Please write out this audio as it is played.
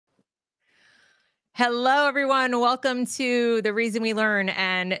Hello, everyone. Welcome to The Reason We Learn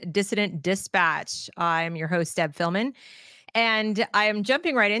and Dissident Dispatch. I'm your host, Deb Philman, and I am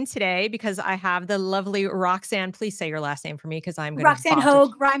jumping right in today because I have the lovely Roxanne. Please say your last name for me because I'm going to Roxanne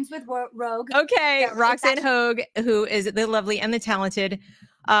Hoge rhymes with rogue. Okay, So Roxanne Hoge, who is the lovely and the talented,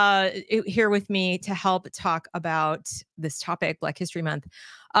 here with me to help talk about this topic, Black History Month.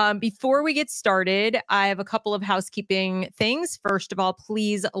 Before we get started, I have a couple of housekeeping things. First of all,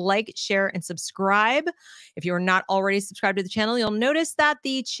 please like, share, and subscribe. If you're not already subscribed to the channel, you'll notice that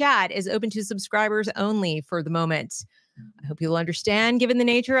the chat is open to subscribers only for the moment. I hope you'll understand, given the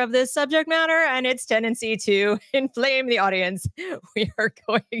nature of this subject matter and its tendency to inflame the audience, we're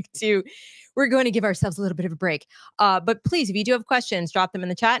going to give ourselves a little bit of a break. But please, if you do have questions, drop them in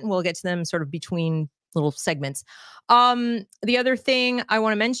the chat and we'll get to them sort of between little segments. The other thing I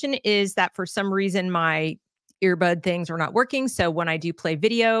want to mention is that for some reason, my earbud things are not working. So when I do play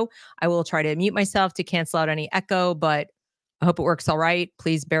video, I will try to mute myself to cancel out any echo, but I hope it works all right.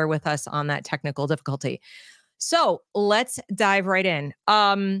 Please bear with us on that technical difficulty. So let's dive right in.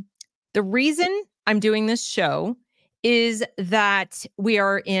 The reason I'm doing this show is that we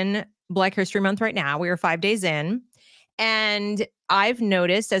are in Black History Month right now. We are 5 days in. And I've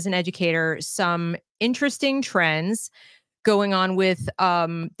noticed as an educator some interesting trends going on with,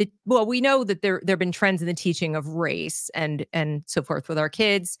 we know that there have been trends in the teaching of race and so forth with our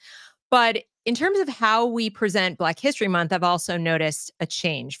kids. But in terms of how we present Black History Month, I've also noticed a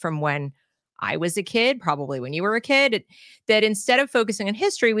change from when I was a kid, probably when you were a kid, that instead of focusing on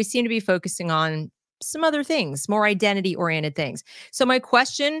history, we seem to be focusing on some other things, more identity-oriented things. So my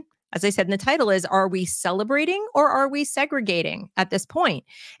question, as I said in the title, is, are we celebrating or are we segregating at this point?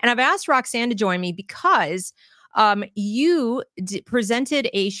 And I've asked Roxanne to join me because you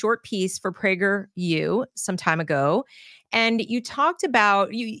presented a short piece for Prager U some time ago, and you talked about,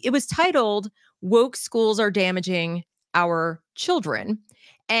 it was titled, "Woke Schools Are Damaging Our Children."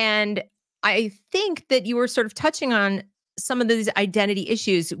 And I think that you were sort of touching on some of these identity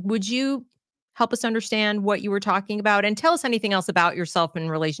issues. Would you help us understand what you were talking about and tell us anything else about yourself in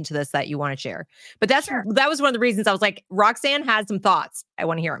relation to this that you want to share? But that was one of the reasons I was like, Roxanne has some thoughts. I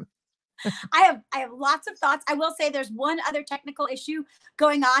want to hear them. I have lots of thoughts. I will say there's one other technical issue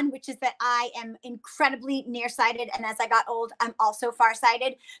going on, which is that I am incredibly nearsighted. And as I got old, I'm also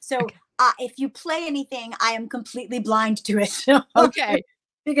farsighted. So if you play anything, I am completely blind to it. Okay.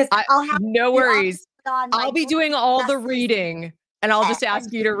 Because I'll have no worries. I'll be doing all the reading and I'll just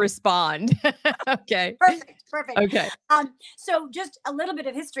ask you to respond. Okay. Perfect. Okay. So just a little bit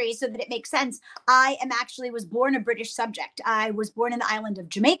of history so that it makes sense. I was born a British subject. I was born in the island of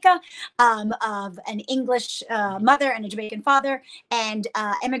Jamaica, of an English mother and a Jamaican father, and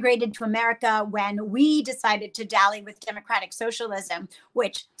emigrated to America when we decided to dally with democratic socialism,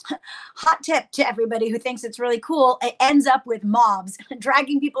 which, hot tip to everybody who thinks it's really cool, it ends up with mobs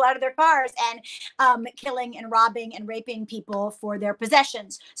dragging people out of their cars and killing and robbing and raping people for their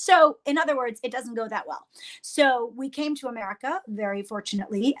possessions. So in other words, it doesn't go that well. So we came to America, very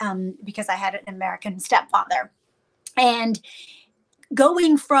fortunately, because I had an American stepfather. And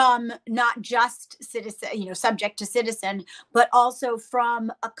going from not just citizen, subject to citizen, but also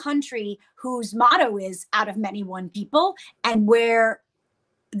from a country whose motto is out of many, one people, and where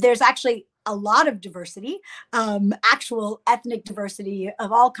there's actually a lot of diversity, actual ethnic diversity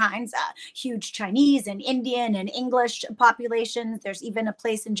of all kinds, huge Chinese and Indian and English populations. There's even a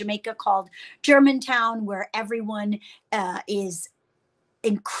place in Jamaica called Germantown where everyone is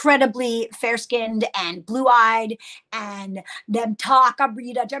incredibly fair-skinned and blue-eyed, and them talk a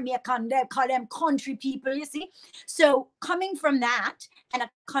breed of Jamaican, they call them country people, you see. So coming from that and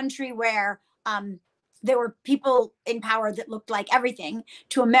a country where there were people in power that looked like everything,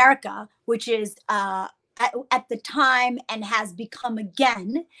 to America, which is at the time and has become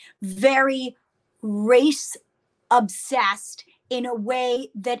again very race obsessed in a way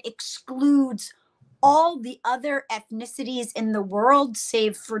that excludes all the other ethnicities in the world,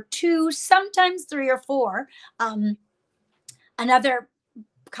 save for 2, sometimes 3 or 4. Another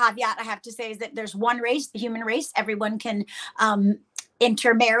caveat I have to say is that there's one race, the human race. Everyone can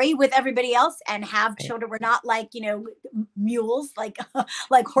intermarry with everybody else and have children. We're not like, mules, like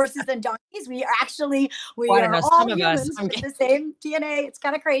horses and donkeys. We are all humans with the same DNA. It's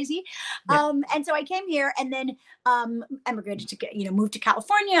kind of crazy. Yeah. And so I came here and then emigrated to, moved to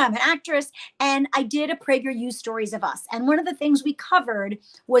California. I'm an actress, and I did a Prager U Stories of Us. And one of the things we covered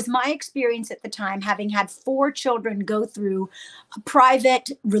was my experience at the time, having had 4 children go through a private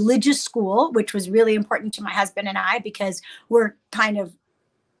religious school, which was really important to my husband and I, because we're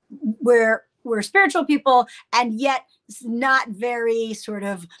were spiritual people and yet not very sort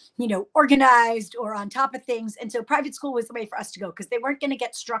of, organized or on top of things. And so private school was the way for us to go because they weren't going to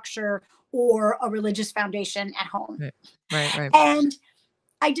get structure or a religious foundation at home. Right. And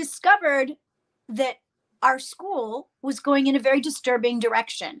I discovered that our school was going in a very disturbing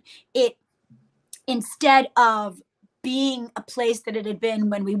direction. It, instead of being a place that it had been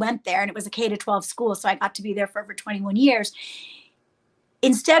when we went there, and it was a K-12 school, so I got to be there for over 21 years,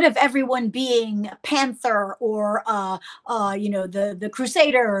 instead of everyone being a Panther or the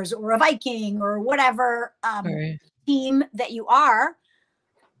Crusaders or a Viking or whatever team that you are,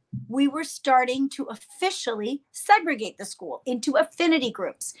 we were starting to officially segregate the school into affinity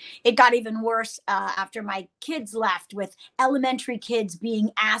groups. It got even worse after my kids left, with elementary kids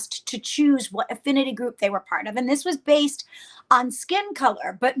being asked to choose what affinity group they were part of. And this was based on skin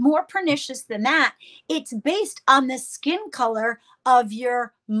color, but more pernicious than that, it's based on the skin color of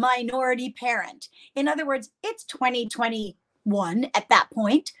your minority parent. In other words, it's 2021 at that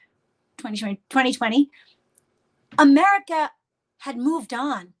point, 2020. America had moved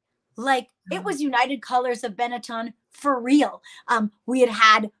on. Like, it was United Colors of Benetton for real. We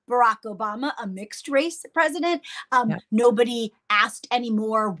had Barack Obama, a mixed race president. Nobody asked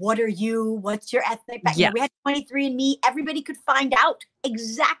anymore, what are you? What's your ethnic background? We had 23andMe. Everybody could find out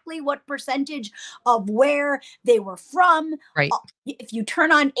exactly what percentage of where they were from. Right. If you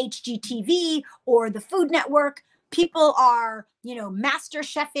turn on HGTV or the Food Network, people are, master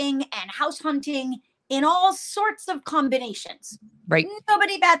chefing and house hunting in all sorts of combinations. Right.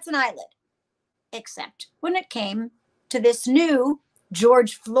 Nobody bats an eyelid, except when it came to this new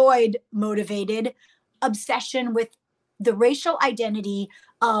George Floyd motivated obsession with the racial identity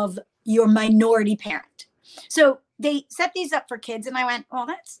of your minority parent. So they set these up for kids, and I went, well,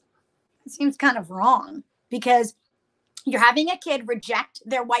 that seems kind of wrong, because you're having a kid reject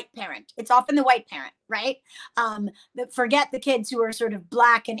their white parent. It's often the white parent, right? Forget the kids who are sort of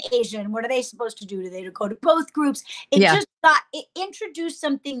Black and Asian. What are they supposed to do? Do they go to both groups? It introduced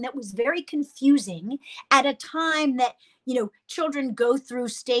something that was very confusing at a time that, children go through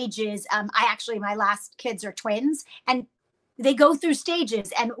stages. My last kids are twins, and they go through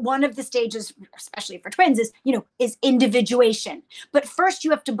stages. And one of the stages, especially for twins, is individuation. But first you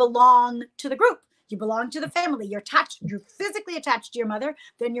have to belong to the group. You belong to the family. You're physically attached to your mother.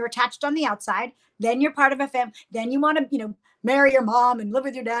 Then you're attached on the outside. Then you're part of a family. Then you want to, marry your mom and live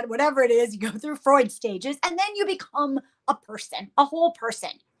with your dad, whatever it is. You go through Freud stages, and then you become a person, a whole person.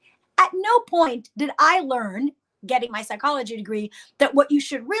 At no point did I learn, getting my psychology degree, that what you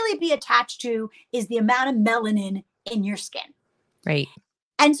should really be attached to is the amount of melanin in your skin. Right.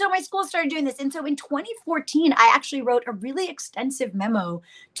 And so my school started doing this. And so in 2014, I actually wrote a really extensive memo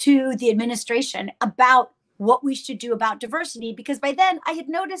to the administration about what we should do about diversity, because by then I had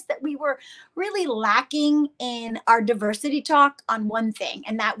noticed that we were really lacking in our diversity talk on one thing,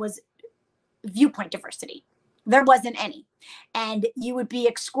 and that was viewpoint diversity. There wasn't any. And you would be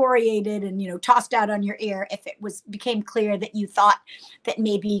excoriated and, tossed out on your ear if it became clear that you thought that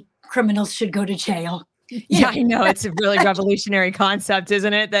maybe criminals should go to jail. Yeah, I know. It's a really revolutionary concept,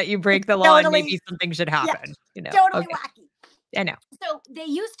 isn't it? That you break the law and maybe something should happen. Totally wacky. I know. So they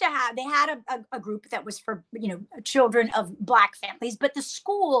had a group that was for, children of Black families, but the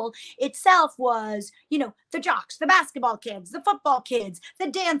school itself was, the jocks, the basketball kids, the football kids, the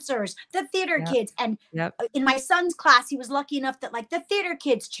dancers, the theater kids. And in my son's class, he was lucky enough that the theater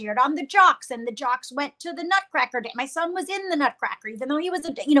kids cheered on the jocks, and the jocks went to the Nutcracker Day. My son was in the Nutcracker, even though he was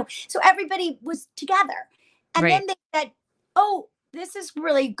so everybody was together. And then they said, oh, this is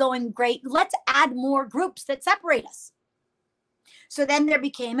really going great. Let's add more groups that separate us. So then there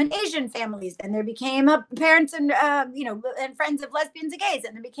became an Asian families, then there became a parents and and friends of lesbians and gays,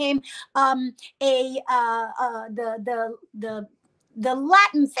 and there became the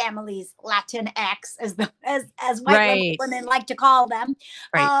Latin families, Latinx as white women like to call them,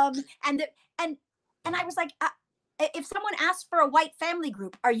 and I was like, if someone asks for a white family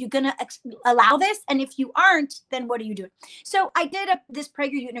group, are you going to allow this? And if you aren't, then what are you doing? So I did this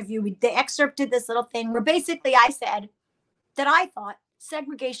Prager U interview. They excerpted this little thing where basically I said that I thought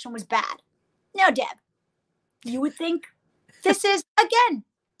segregation was bad. Now, Deb, you would think this is, again,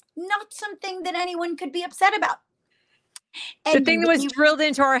 not something that anyone could be upset about. And the thing that was drilled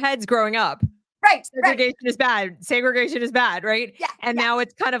into our heads growing up. Right. Segregation is bad. Segregation is bad, right? Yeah. And now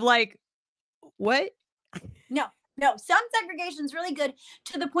it's kind of like, what? No. Some segregation is really good,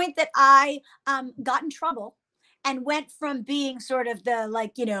 to the point that I got in trouble and went from being sort of the,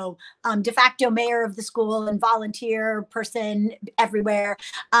 like, de facto mayor of the school and volunteer person everywhere,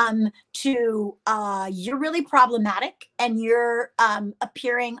 to you're really problematic, and you're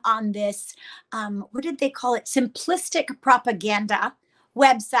appearing on this, what did they call it? Simplistic propaganda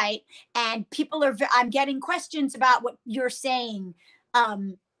website. And I'm getting questions about what you're saying.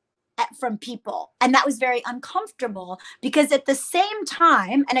 From people. And that was very uncomfortable, because at the same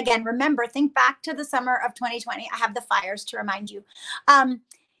time, and again, remember, think back to the summer of 2020, I have the fires to remind you,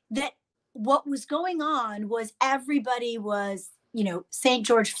 that what was going on was everybody was, St.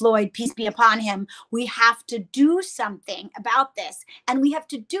 George Floyd, peace be upon him. We have to do something about this. And we have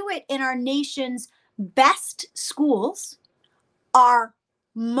to do it in our nation's best schools, our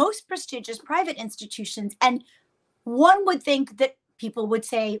most prestigious private institutions. And one would think that people would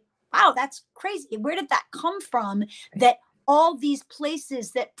say, wow, that's crazy. Where did that come from? That all these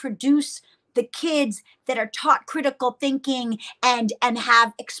places that produce the kids that are taught critical thinking and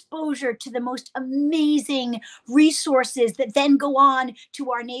have exposure to the most amazing resources that then go on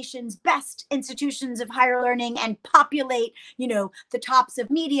to our nation's best institutions of higher learning and populate, the tops of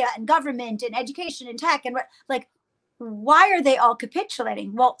media and government and education and tech, and like, why are they all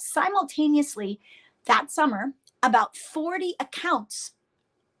capitulating? Well, simultaneously that summer, about 40 accounts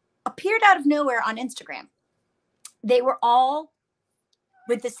appeared out of nowhere on Instagram. They were all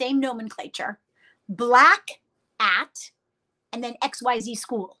with the same nomenclature, Black at, and then XYZ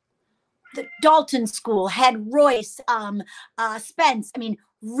school. The Dalton School, Head Royce, Spence. I mean,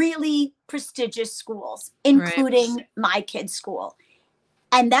 really prestigious schools, including my kid's school.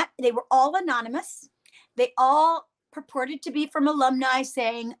 And that they were all anonymous. They all purported to be from alumni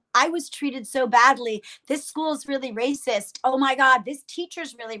saying, I was treated so badly. This school is really racist. Oh my God, this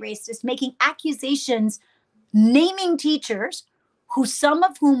teacher's really racist, making accusations, naming teachers some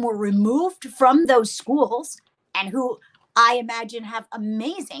of whom were removed from those schools and who I imagine have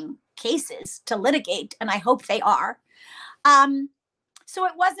amazing cases to litigate. And I hope they are. So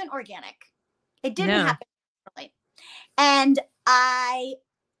it wasn't organic. It didn't happen naturally. And I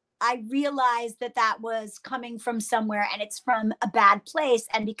realized that was coming from somewhere, and it's from a bad place.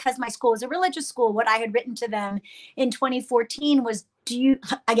 And because my school is a religious school, what I had written to them in 2014 was,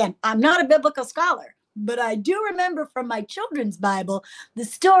 again, I'm not a biblical scholar, but I do remember from my children's Bible, the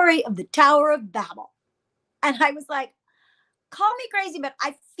story of the Tower of Babel. And I was like, call me crazy, but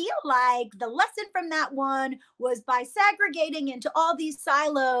I feel like the lesson from that one was, by segregating into all these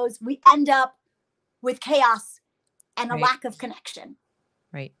silos, we end up with chaos and a lack of connection.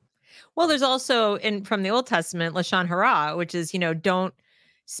 Right. Well, there's also from the Old Testament, Lashon Hara, which is, don't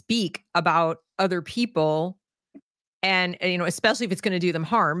speak about other people, and, especially if it's going to do them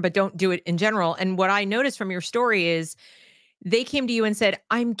harm, but don't do it in general. And what I noticed from your story is they came to you and said,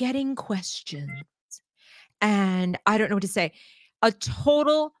 I'm getting questions and I don't know what to say. A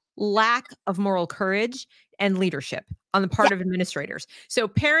total lack of moral courage and leadership on the part of administrators. So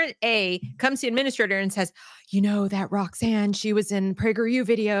parent A comes to the administrator and says, that Roxanne, she was in Prager U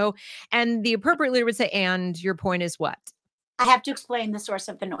video. And the appropriate leader would say, and your point is what? I have to explain the source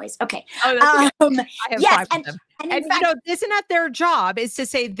of the noise. Okay. Oh, that's okay. I have yes, five of them. And isn't that their job, is to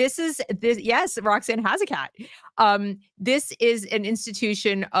say, this. Yes, Roxanne has a cat. This is an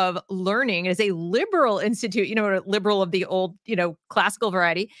institution of learning. It is a liberal institute, a liberal of the old, classical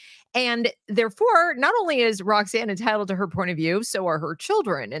variety. And therefore, not only is Roxanne entitled to her point of view, so are her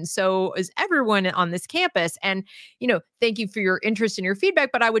children. And so is everyone on this campus. And, thank you for your interest and your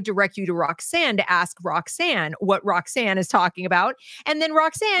feedback, but I would direct you to Roxanne to ask Roxanne what Roxanne is talking about. And then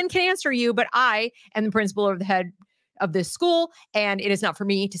Roxanne can answer you, but I am the principal or the head of this school, and it is not for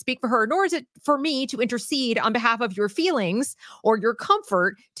me to speak for her, nor is it for me to intercede on behalf of your feelings or your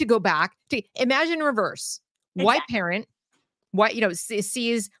comfort to go back to imagine reverse. White parent,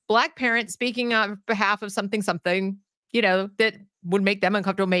 sees Black parent speaking on behalf of something, that would make them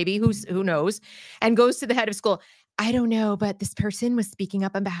uncomfortable, maybe, who knows, and goes to the head of school. I don't know, but this person was speaking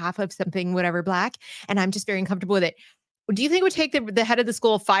up on behalf of something, whatever, Black, and I'm just very uncomfortable with it. Do you think it would take the head of the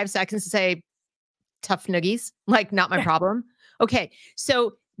school 5 seconds to say, tough noogies, like, not my problem? Okay.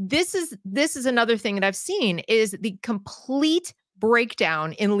 So this is another thing that I've seen, is the complete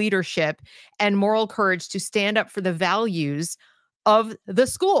breakdown in leadership and moral courage to stand up for the values of the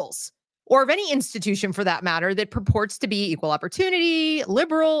schools, or of any institution for that matter, that purports to be equal opportunity,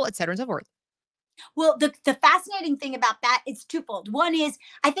 liberal, et cetera, and so forth. Well, the fascinating thing about that is twofold. One is,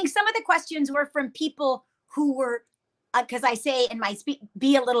 I think some of the questions were from people who were, because I say in my speech,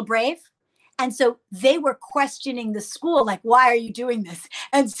 be a little brave. And so they were questioning the school, like, why are you doing this?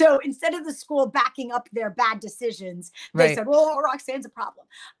 And so instead of the school backing up their bad decisions, they said, well, Roxanne's a problem.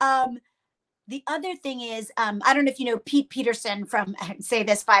 the other thing is, I don't know if you know Pete Peterson from, say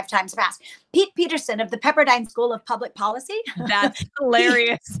this 5 times fast, Pete Peterson of the Pepperdine School of Public Policy. That's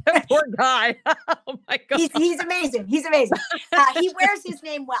hilarious. Poor guy. Oh my God. He's amazing. He's amazing. He wears his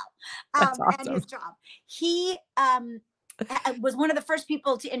name well, That's awesome. and his job. He was one of the first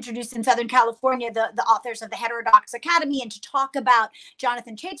people to introduce in Southern California the authors of the Heterodox Academy, and to talk about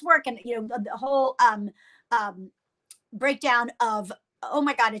Jonathan Chait's work, and the whole breakdown of, oh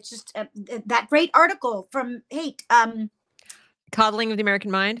my God, it's just that great article from Haidt. Coddling of the American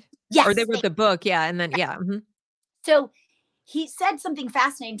Mind? Yes. Or they wrote the book, yeah, and then, yeah. Mm-hmm. So he said something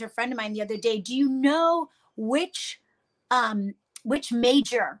fascinating to a friend of mine the other day. Do you know which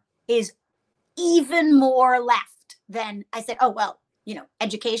major is even more left than, I said, oh, well,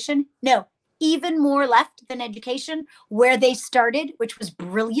 education? No, even more left than education, where they started, which was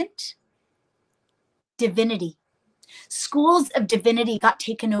brilliant, divinity. Schools of divinity got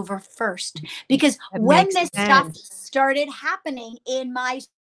taken over first, because when this stuff started happening in my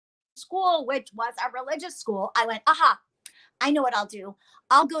school, which was a religious school, I went, aha, I know what I'll do.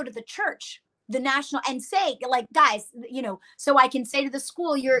 I'll go to the church, the national, and say, like, guys, so I can say to the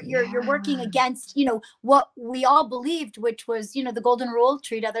school, you're working against, what we all believed, which was, the golden rule,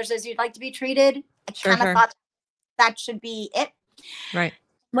 treat others as you'd like to be treated. I kind of thought that should be it. Right.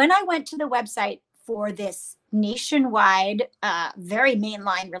 When I went to the website for this nationwide, very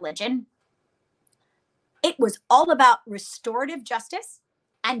mainline religion, it was all about restorative justice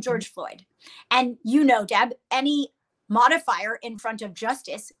and George Floyd. And Deb, any modifier in front of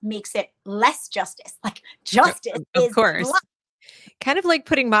justice makes it less justice. Like, justice is, of course, blood. Kind of like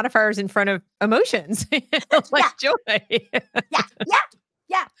putting modifiers in front of emotions, like joy.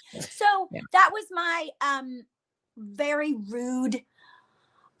 Yeah. So that was my very rude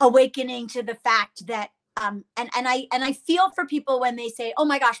awakening to the fact that, and I feel for people when they say, oh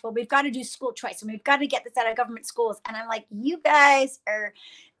my gosh, well, we've got to do school choice and we've got to get this out of government schools. And I'm like, you guys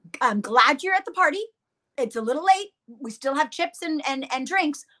I'm glad you're at the party. It's a little late. We still have chips and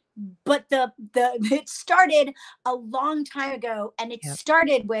drinks, but it started a long time ago, and it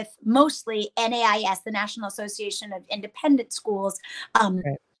started with mostly NAIS, the National Association of Independent Schools,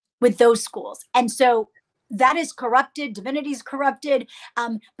 with those schools. And so that is corrupted. Divinity is corrupted.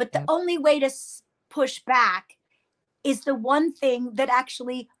 But the only way to push back is the one thing that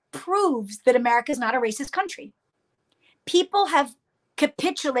actually proves that America is not a racist country. People have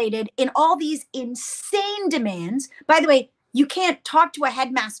capitulated in all these insane demands. By the way, you can't talk to a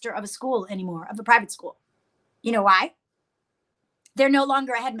headmaster of a school anymore, of a private school. You know why? They're no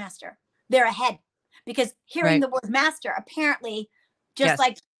longer a headmaster. They're a head. Because hearing the word master, apparently, just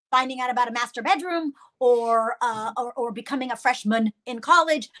like finding out about a master bedroom or becoming a freshman in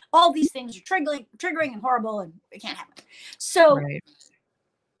college, all these things are triggering and horrible, and it can't happen. So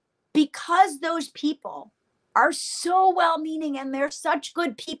because those people are so well-meaning and they're such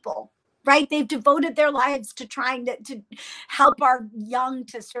good people, right? They've devoted their lives to trying to help our young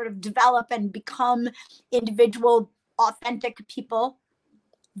to sort of develop and become individual, authentic people.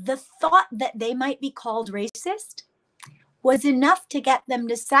 The thought that they might be called racist was enough to get them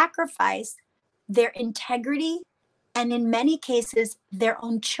to sacrifice their integrity and, in many cases, their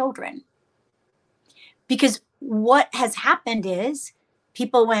own children. Because what has happened is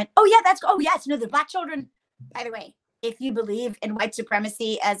people went, the Black children. By the way, if you believe in white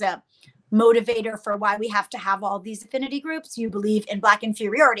supremacy as a motivator for why we have to have all these affinity groups, you believe in Black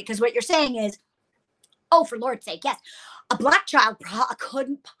inferiority. Because what you're saying is, oh, for Lord's sake, yes, a Black child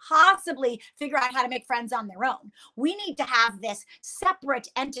couldn't possibly figure out how to make friends on their own. We need to have this separate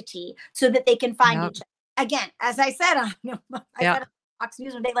entity so that they can find each other. Again, as I said on Fox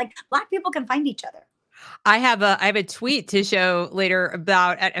News one day, like, Black people can find each other. I have a tweet to show later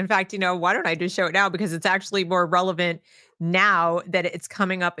about, in fact, why don't I just show it now, because it's actually more relevant now that it's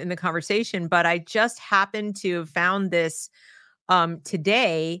coming up in the conversation. But I just happened to have found this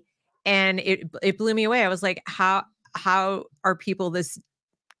today, and it blew me away. I was like, how are people this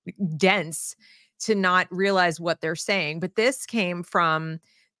dense to not realize what they're saying? But this came from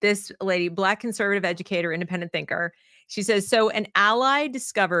this lady, Black conservative educator, independent thinker. She says, so an ally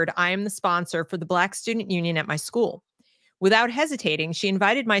discovered I am the sponsor for the Black Student Union at my school. Without hesitating, she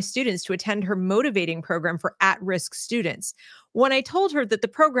invited my students to attend her motivating program for at-risk students. When I told her that the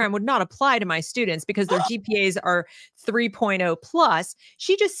program would not apply to my students because their GPAs are 3.0 plus,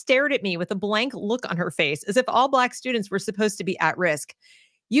 she just stared at me with a blank look on her face, as if all Black students were supposed to be at risk.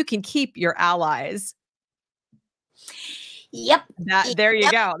 You can keep your allies. Yep. There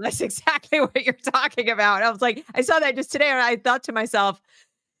you go. That's exactly what you're talking about. I was like, I saw that just today, and I thought to myself,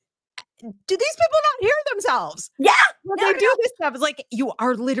 do these people not hear themselves? Yeah. When they do this stuff, it's like, you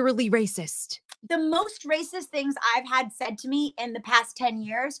are literally racist. the most racist things I've had said to me in the past 10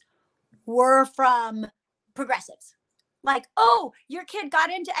 years were from progressives. Like, oh, your kid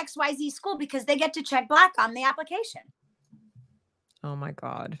got into XYZ school because they get to check black on the application. Oh my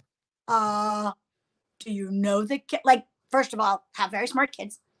God. Do you know the kid? Like, first of all, have very smart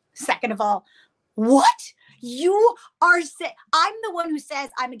kids. Second of all, what? You are I'm the one who says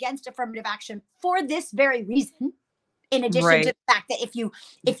I'm against affirmative action for this very reason. In addition to the fact that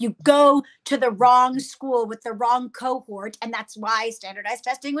if you go to the wrong school with the wrong cohort, and that's why standardized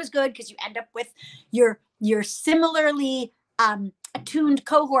testing was good, because you end up with your similarly attuned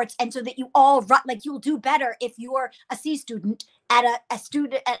cohorts, and so that you all like you'll do better if you're a C student at a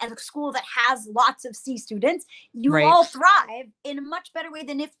school that has lots of C students. You all thrive in a much better way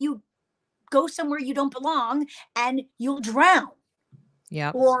than if you go somewhere you don't belong and you'll drown.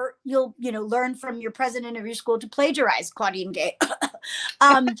 Yeah. Or you'll, learn from your president of your school to plagiarize, Claudine Gay.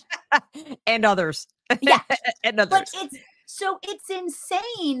 And others. Yeah. And others. But it's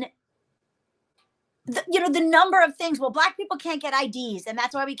insane. The number of things. Well, Black people can't get IDs, and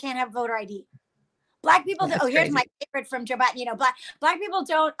that's why we can't have voter ID. Black people. Here's my favorite from Joe Biden. Black people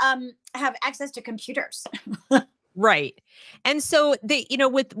don't have access to computers. Right. And so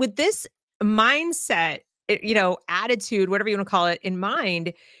with this mindset, attitude, whatever you want to call it, in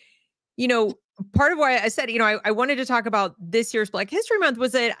mind, part of why I said, I wanted to talk about this year's Black History Month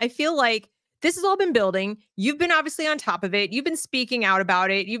was that I feel like this has all been building. You've been obviously on top of it. You've been speaking out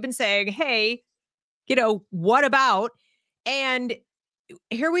about it. You've been saying, hey, what about? And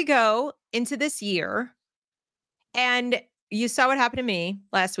here we go into this year. And you saw what happened to me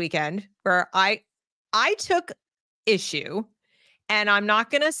last weekend, where I took issue. And I'm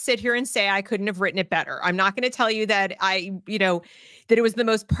not going to sit here and say I couldn't have written it better. I'm not going to tell you that that it was the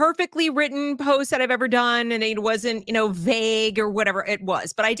most perfectly written post that I've ever done. And it wasn't, vague or whatever it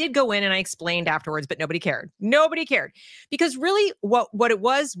was. But I did go in and I explained afterwards, but nobody cared. Nobody cared. Because really what it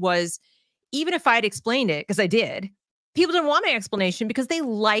was even if I had explained it, because I did, people didn't want my explanation because they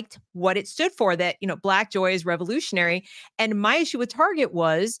liked what it stood for, that, Black joy is revolutionary. And my issue with Target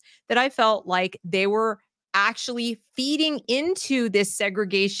was that I felt like they were actually feeding into this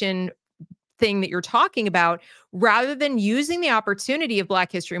segregation thing that you're talking about, rather than using the opportunity of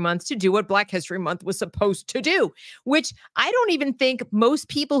Black History Month to do what Black History Month was supposed to do, which I don't even think most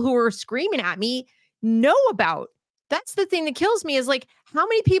people who are screaming at me know about. That's the thing that kills me, is like, how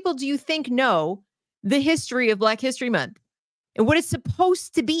many people do you think know the history of Black History Month and what it's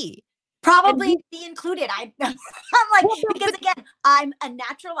supposed to be? Probably be included. I'm like, because again, I'm a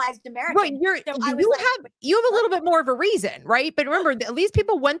naturalized American. Right, you have a little bit more of a reason, right? But remember, at least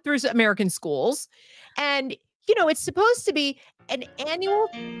people went through American schools, and it's supposed to be an annual.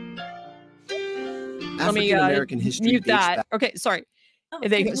 Let me American history mute that. Okay, sorry.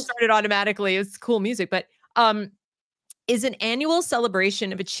 They started automatically. It's cool music, but is an annual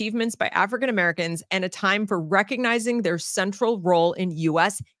celebration of achievements by African Americans and a time for recognizing their central role in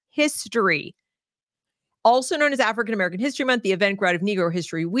U.S. history. Also known as African American History Month, the event grew out of Negro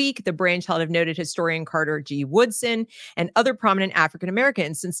History Week, the brainchild of noted historian Carter G. Woodson and other prominent African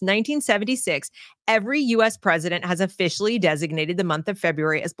Americans. Since 1976, every U.S. president has officially designated the month of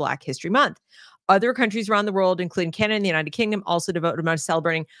February as Black History Month. Other countries around the world, including Canada and the United Kingdom, also devoted to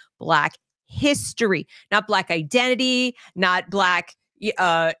celebrating Black history, not Black identity, not Black,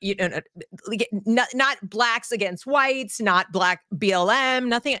 not Blacks against whites, not Black BLM,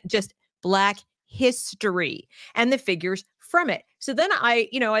 nothing, just Black history and the figures from it. So then I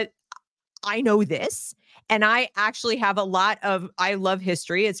know this, and I actually have I love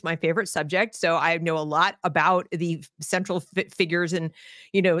history. It's my favorite subject. So I know a lot about the central figures and,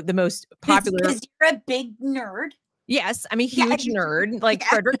 the most popular. Because you're a big nerd. Yes, I'm a huge nerd. Like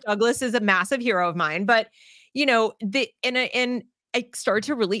Frederick Douglass is a massive hero of mine, but and it started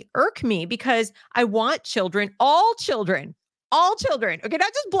to really irk me, because I want all children, okay,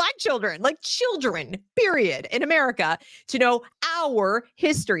 not just Black children, like children, period, in America, to know our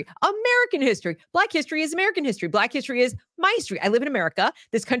history, American history. Black history is American history. Black history is my history. I live in America.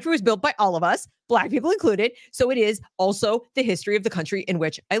 This country was built by all of us, Black people included. So it is also the history of the country in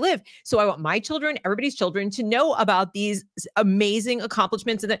which I live. So I want my children, everybody's children, to know about these amazing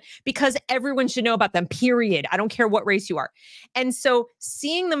accomplishments, because everyone should know about them, period. I don't care what race you are. And so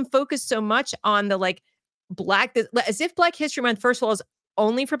seeing them focus so much on the Black, as if Black History Month, first of all, is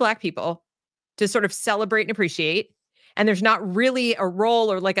only for Black people to sort of celebrate and appreciate. And there's not really a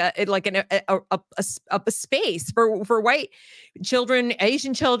role or a space for white children,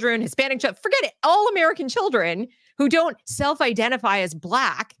 Asian children, Hispanic children, forget it, all American children who don't self-identify as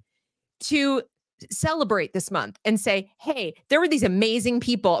Black, to celebrate this month and say, hey, there were these amazing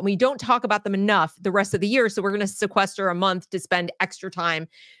people and we don't talk about them enough the rest of the year. So we're going to sequester a month to spend extra time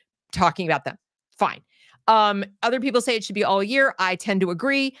talking about them. Fine. Other people say it should be all year. I tend to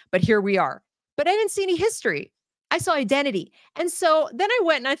agree, but here we are. But I didn't see any history. I saw identity. And so then I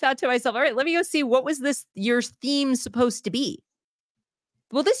went and I thought to myself, all right, let me go see what was this year's theme supposed to be.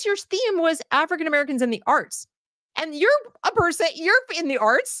 Well, this year's theme was African Americans in the arts. And you're a person, you're in the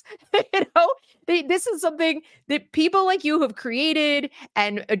arts, this is something that people like you have created,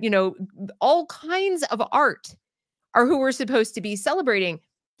 and, all kinds of art are who we're supposed to be celebrating.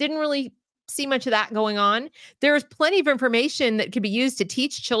 Didn't really see much of that going on. There's plenty of information that could be used to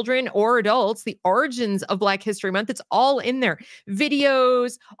teach children or adults the origins of Black History Month. It's all in there.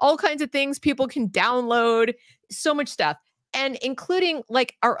 Videos, all kinds of things people can download, so much stuff. And including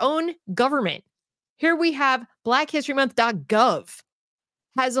like our own government. Here we have blackhistorymonth.gov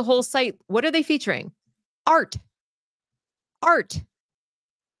has a whole site. What are they featuring? Art.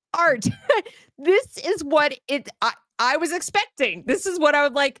 This is what I was expecting. This is what I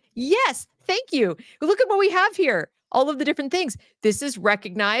would like. Yes, thank you. Look at what we have here. All of the different things. This is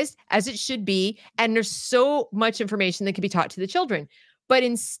recognized as it should be. And there's so much information that can be taught to the children. But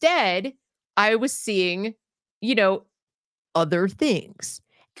instead, I was seeing, other things.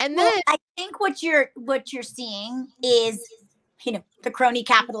 And then I think what you're seeing is, the crony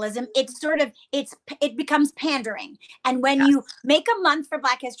capitalism. It becomes pandering. And when you make a month for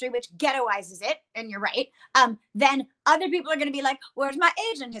Black history, which ghettoizes it, and you're right, then other people are going to be like, where's my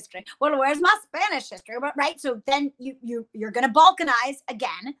Asian history? Well, where's my Spanish history? Right? So then you're going to balkanize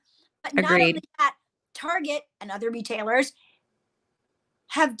again. But not only that, Target and other retailers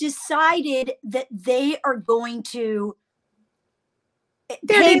have decided that they are going to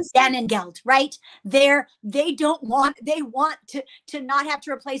pay Dan and Geld, right? They want to not have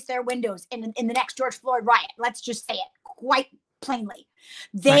to replace their windows in the next George Floyd riot. Let's just say it quite plainly.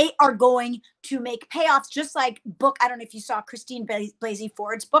 They are going to make payoffs, just like book. I don't know if you saw Christine Blasey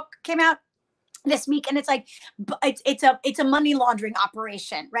Ford's book came out this week, and it's like it's a money laundering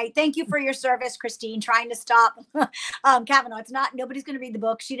operation, right? Thank you for your service, Christine, trying to stop Kavanaugh. It's not, nobody's going to read the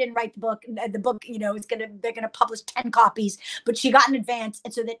book. She didn't write the book. The book, they're going to publish 10 copies, but she got in advance,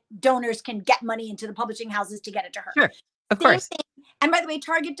 and so that donors can get money into the publishing houses to get it to her. Sure, of course. And by the way,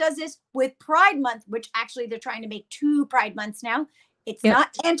 Target does this with Pride Month, which actually they're trying to make 2 Pride Months now. It's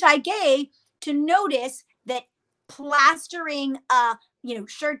not anti-gay to notice that plastering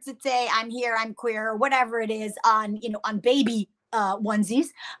shirts that say I'm here, I'm queer, or whatever it is on baby onesies.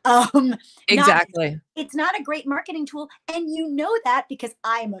 Exactly. It's not a great marketing tool. And that because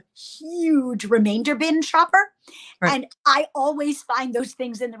I'm a huge remainder bin shopper. Right. And I always find those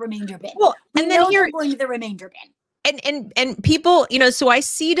things in the remainder bin. Well, and then you're going to the remainder bin. And people, so I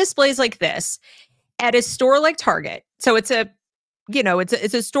see displays like this at a store like Target. So it's a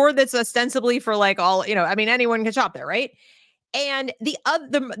store that's ostensibly for like all, anyone can shop there, right? And the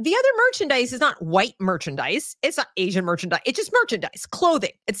other merchandise is not white merchandise. It's not Asian merchandise. It's just merchandise,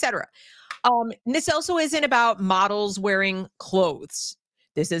 clothing, etc. This also isn't about models wearing clothes.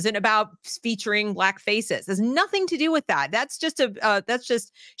 This isn't about featuring Black faces. There's nothing to do with that. That's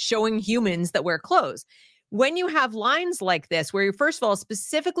just showing humans that wear clothes. When you have lines like this, where you're first of all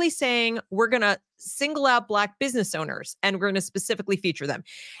specifically saying we're going to single out Black business owners and we're going to specifically feature them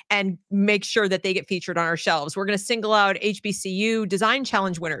and make sure that they get featured on our shelves. We're going to single out HBCU design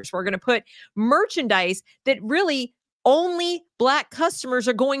challenge winners. We're going to put merchandise that really only Black customers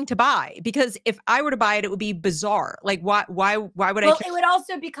are going to buy, because if I were to buy it, it would be bizarre. Like why would I? Well, it would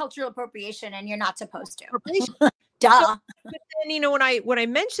also be cultural appropriation, and you're not supposed to. Duh. So, but then, when I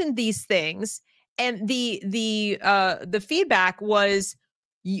mentioned these things, and the feedback was,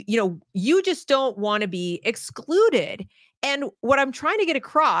 you just don't want to be excluded. And what I'm trying to get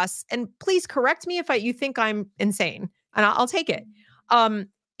across, and please correct me if you think I'm insane, and I'll take it,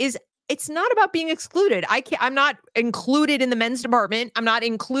 is it's not about being excluded. I'm not included in the men's department. I'm not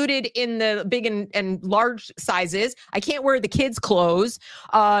included in the big and large sizes. I can't wear the kids' clothes.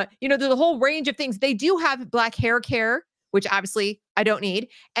 There's a whole range of things. They do have Black hair care, which obviously I don't need.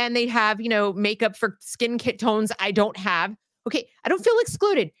 And they'd have, makeup for skin tones I don't have. Okay, I don't feel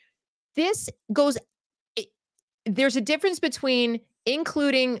excluded. There's a difference between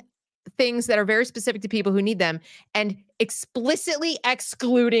including things that are very specific to people who need them and explicitly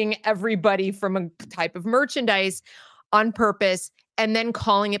excluding everybody from a type of merchandise on purpose and then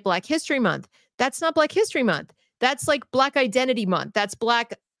calling it Black History Month. That's not Black History Month. That's like Black Identity Month. That's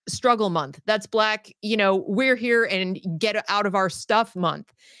Black Struggle Month. That's Black, we're here and get out of our stuff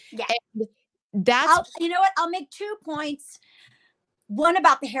month. Yeah. And that's, you know what? I'll make 2 points. one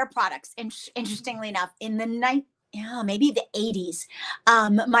about the hair products. And interestingly enough, in the maybe the 80s,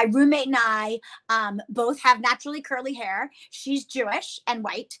 my roommate and I both have naturally curly hair. She's Jewish and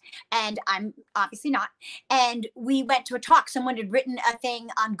white, and I'm obviously not. And we went to a talk. Someone had written a thing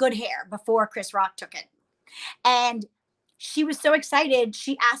on good hair before Chris Rock took it. And she was so excited.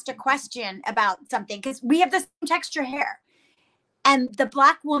 She asked a question about something because we have the same texture hair. And the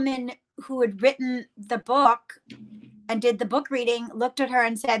Black woman who had written the book and did the book reading looked at her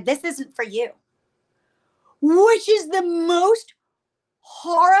and said, "This isn't for you," which is the most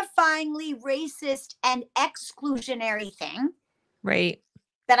horrifyingly racist and exclusionary thing, right,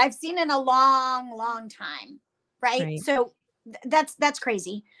 that I've seen in a long, long time. Right. So that's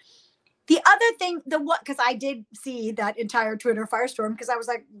crazy. The other thing, because I did see that entire Twitter firestorm, because I was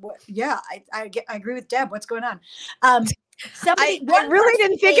like, what? Yeah, I agree with Deb. What's going on? I really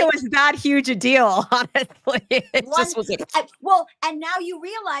didn't think it was that huge a deal, honestly. It just was like, well, and now you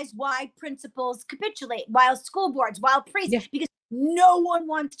realize why principals capitulate, while school boards, while priests, because no one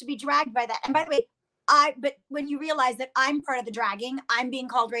wants to be dragged by that. And by the way, but when you realize that I'm part of the dragging, I'm being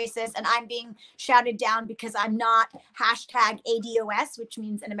called racist and I'm being shouted down because I'm not #ADOS, which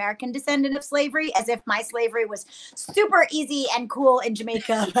means an American descendant of slavery, as if my slavery was super easy and cool in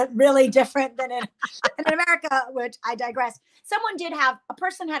Jamaica, but really different than in America, which I digress. A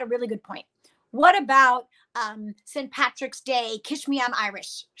person had a really good point. What about St. Patrick's Day, Kiss Me I'm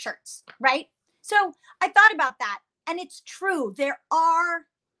Irish shirts, right? So I thought about that, and it's true.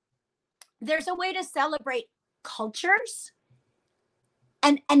 There's a way to celebrate cultures.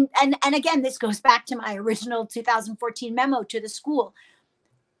 And again, this goes back to my original 2014 memo to the school.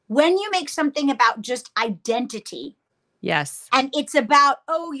 When you make something about just identity. Yes. And it's about,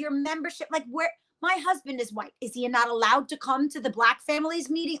 your membership, like my husband is white. Is he not allowed to come to the Black families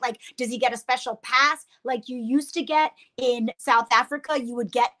meeting? Like, does he get a special pass like you used to get in South Africa? You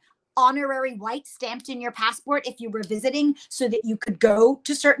would get honorary white stamped in your passport if you were visiting so that you could go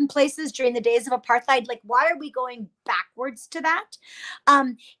to certain places during the days of apartheid. Like, why are we going backwards to that?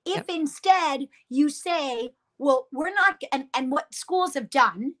 If instead you say, well, we're not, and what schools have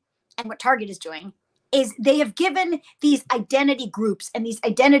done and what Target is doing is they have given these identity groups and these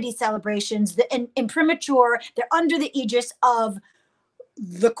identity celebrations that in premature, they're under the aegis of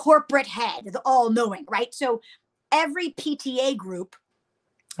the corporate head, the all-knowing, right? So every PTA group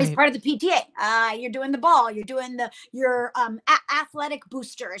is part of the PTA. You're doing the ball, you're doing your athletic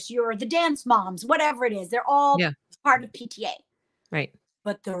boosters, you're the dance moms, whatever it is. They're all part of PTA. Right.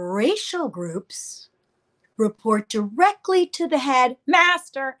 But the racial groups report directly to the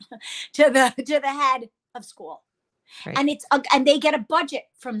headmaster, to the head of school. Right. And they get a budget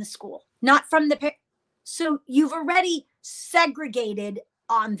from the school, not from the parents. So you've already segregated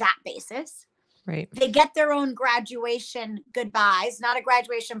on that basis. Right. They get their own graduation goodbyes, not a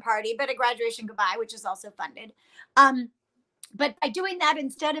graduation party, but a graduation goodbye, which is also funded. But by doing that,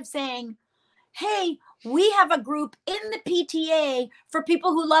 instead of saying, hey, we have a group in the PTA for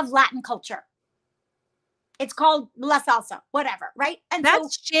people who love Latin culture. It's called La Salsa, whatever, right? And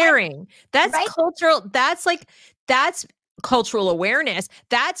that's sharing. That's cultural. That's cultural awareness.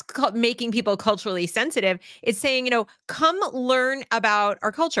 That's making people culturally sensitive. It's saying, come learn about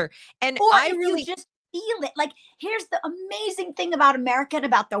our culture. And you just feel it. Like, here's the amazing thing about America and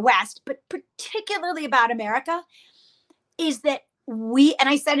about the West, but particularly about America, is that and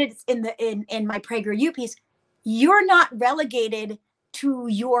I said it in my Prager U piece, you're not relegated to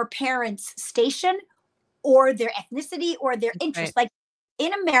your parents' station or their ethnicity or their interest. Right. Like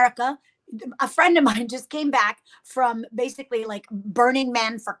in America, a friend of mine just came back from basically like Burning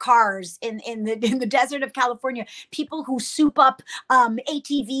Man for cars in the desert of California. People who soup up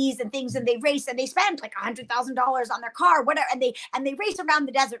ATVs and things, and they race and they spend like $100,000 on their car, whatever, and they race around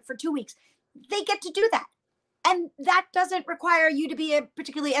the desert for 2 weeks. They get to do that. And that doesn't require you to be a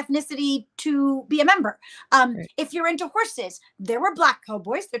particular ethnicity to be a member. If you're into horses, there were Black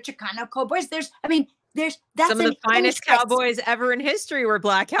cowboys, there are Chicano cowboys. That's some of the finest cowboys ever in history were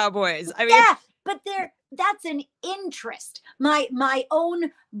Black cowboys. I mean, but that's an interest. My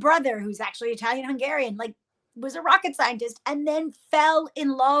own brother, who's actually Italian-Hungarian, like was a rocket scientist and then fell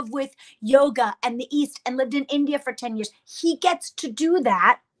in love with yoga and the East and lived in India for 10 years. He gets to do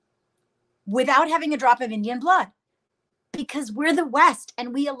that without having a drop of Indian blood, because we're the West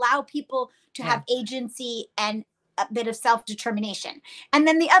and we allow people to have agency and a bit of self-determination. And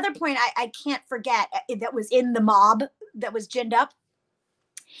then the other point I can't forget that was in the mob that was ginned up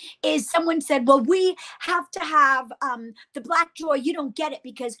is someone said, well, we have to have the Black joy. You don't get it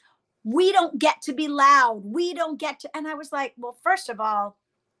because we don't get to be loud. We don't get to. And I was like, well, first of all,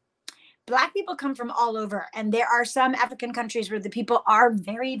 Black people come from all over, and there are some African countries where the people are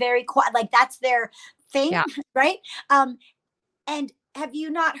very, very quiet. Like that's their thing, Yeah. right? And have you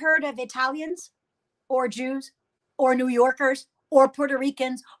not heard of Italians or Jews or New Yorkers or Puerto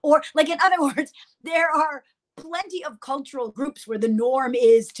Ricans, or like, in other words, there are plenty of cultural groups where the norm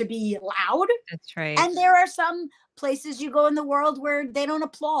is to be loud. That's right. And there are some places you go in the world where they don't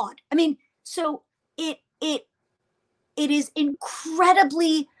applaud. I mean, so it is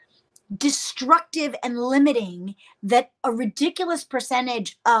incredibly destructive and limiting that a ridiculous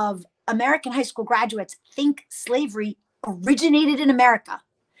percentage of American high school graduates think slavery originated in America.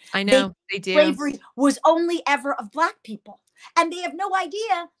 I know they do. Slavery was only ever of Black people. And they have no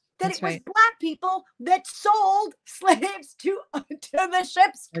idea that it was Black people that sold slaves to the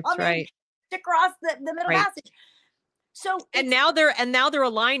ships coming across the Middle Passage. So and now they're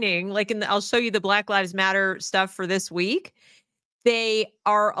aligning, like I'll show you the Black Lives Matter stuff for this week. They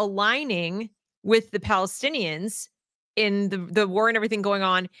are aligning with the Palestinians in the war and everything going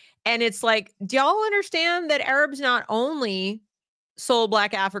on. And it's like, do y'all understand that Arabs not only sold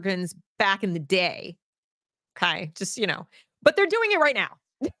Black Africans back in the day? Okay, just, but they're doing it right now.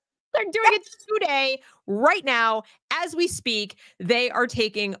 They're doing it today, right now, as we speak. They are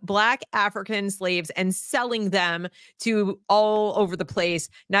taking Black African slaves and selling them to all over the place,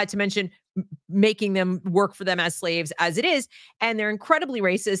 not to mention making them work for them as slaves as it is. And they're incredibly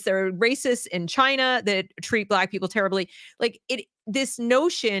racist. They're racist in China that treat Black people terribly. Like this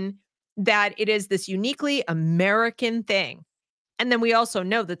notion that it is this uniquely American thing. And then we also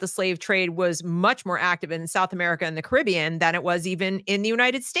know that the slave trade was much more active in South America and the Caribbean than it was even in the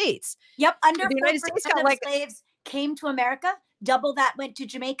United States. Yep. Under 4% of slaves came to America. Double that went to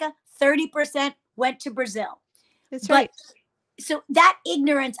Jamaica. 30% went to Brazil. That's right. So that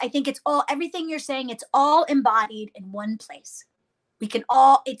ignorance, I think everything you're saying, it's all embodied in one place. We can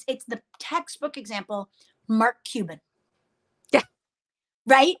all, it's the textbook example, Mark Cuban. Yeah.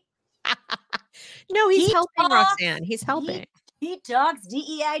 Right? No, he's helping, Roxanne. He's helping. He talks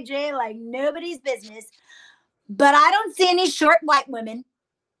DEIJ like nobody's business, but I don't see any short white women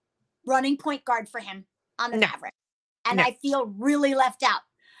running point guard for him on the Mavericks. And I feel really left out.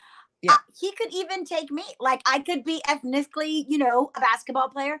 Yeah. He could even take me. Like, I could be ethnically, a basketball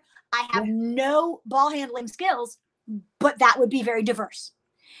player. I have no ball handling skills, but that would be very diverse.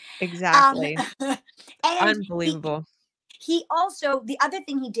 Exactly. And unbelievable. He also, the other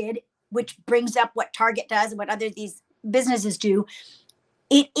thing he did, which brings up what Target does and what these businesses do,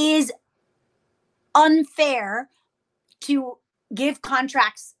 it is unfair to give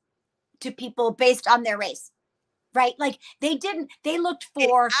contracts to people based on their race, right? Like they looked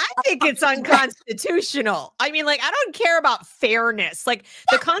for. I think it's unconstitutional. I mean, like, I don't care about fairness. Like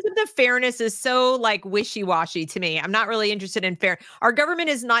the concept of fairness is so like wishy-washy to me. I'm not really interested in fair. Our government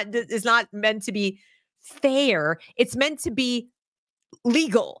is not meant to be fair. It's meant to be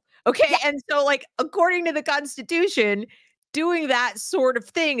legal. Okay. Yeah. And so, like, according to the Constitution, doing that sort of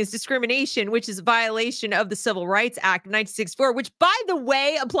thing is discrimination, which is a violation of the Civil Rights Act of 1964, which, by the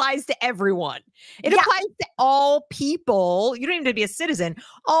way, applies to everyone. It applies to all people. You don't even have to be a citizen.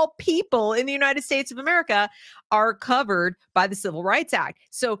 All people in the United States of America are covered by the Civil Rights Act.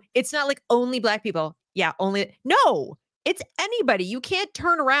 So it's not like only Black people. Yeah, no. It's anybody. You can't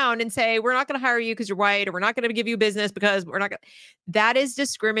turn around and say, we're not going to hire you because you're white, or we're not going to give you business because we're not going to. That is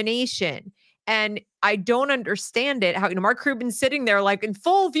discrimination. And I don't understand it. How, Mark Cuban's sitting there like in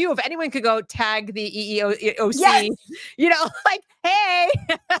full view. If anyone could go tag the EEOC, like, hey,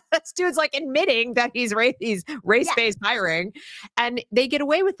 this dude's like admitting that he's race-based hiring, and they get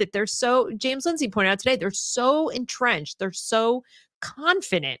away with it. James Lindsay pointed out today, they're so entrenched. They're so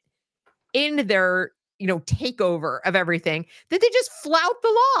confident in their takeover of everything that they just flout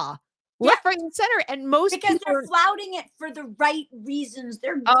the law left, right, and center. And because they're flouting it for the right reasons.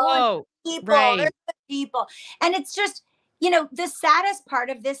 They're good people. Right. They're good people. And it's just, the saddest part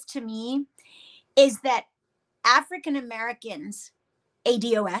of this to me is that African Americans,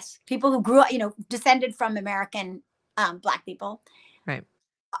 ADOS, people who grew up, descended from American Black people, right,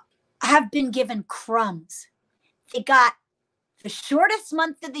 have been given crumbs. They got the shortest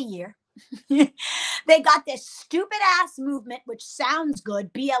month of the year. They got this stupid ass movement, which sounds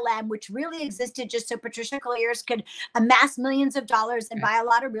good, BLM, which really existed just so Patricia Colliers could amass millions of dollars and buy a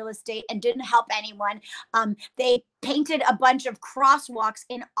lot of real estate and didn't help anyone. They painted a bunch of crosswalks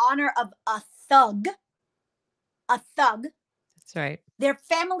in honor of a thug. That's right. Their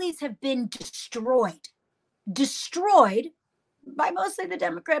families have been destroyed by mostly the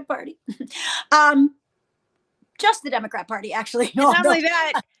Democrat Party. Just the Democrat Party, actually. Not only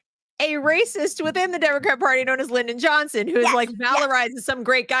that, a racist within the Democrat Party known as Lyndon Johnson, who is like valorized as some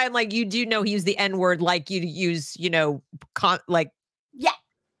great guy. I'm like, you do know he used the N-word like you use, you know, like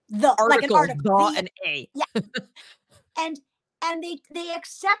the articles, like an article, an A. Yeah. and they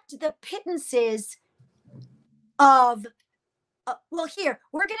accept the pittances of well, here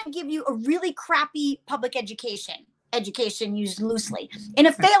we're going to give you a really crappy public education used loosely in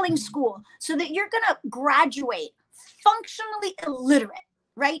a failing school, so that you're going to graduate functionally illiterate,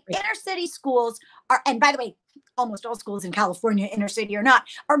 right? Inner city schools are, and by the way, almost all schools in California, inner city or not,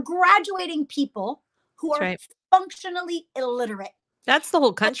 are graduating people who are functionally illiterate. That's the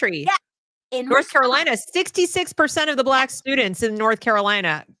whole country. In North Carolina, 66% of the Black students in North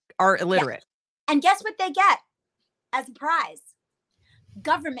Carolina are illiterate. And guess what they get as a prize?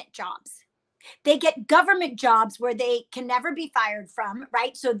 Government jobs. They get government jobs where they can never be fired from,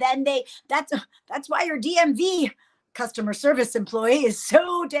 right? So then that's why your DMV customer service employee is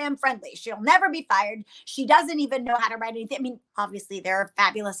so damn friendly. She'll never be fired. She doesn't even know how to write anything. I mean, obviously there are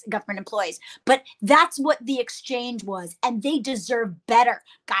fabulous government employees, but that's what the exchange was. And they deserve better.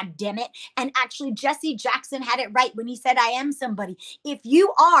 God damn it. And actually Jesse Jackson had it right when he said, I am somebody. If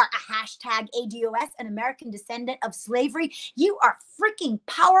you are a hashtag ADOS, an American descendant of slavery, you are freaking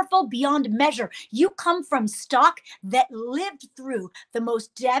powerful beyond measure. You come from stock that lived through the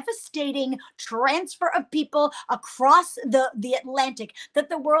most devastating transfer of people across the Atlantic that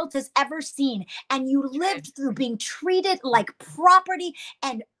the world has ever seen. And you lived through being treated like property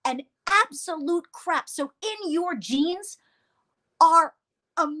and absolute crap. So in your genes are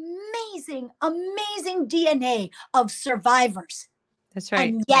amazing DNA of survivors. That's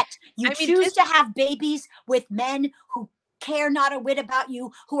right. And yet you choose to have babies with men who care not a whit about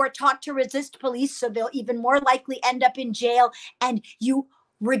you, who are taught to resist police, so they'll even more likely end up in jail. And you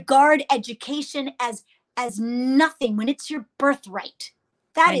regard education as nothing when it's your birthright.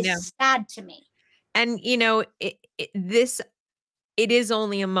 That is sad to me. And you know, it is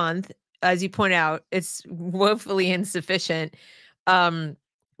only a month, as you point out. It's woefully insufficient.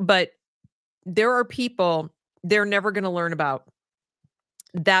 But there are people they're never going to learn about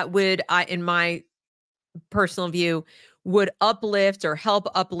that would, in my personal view, would uplift or help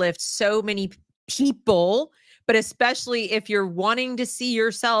uplift so many people, but especially if you're wanting to see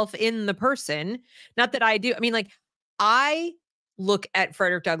yourself in the person. Not that I do. I mean, like, I look at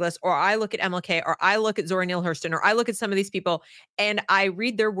Frederick Douglass, or I look at MLK, or I look at Zora Neale Hurston, or I look at some of these people and I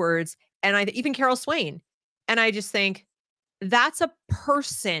read their words, and even Carol Swain, and I just think, that's a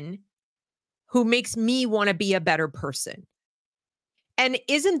person who makes me want to be a better person. And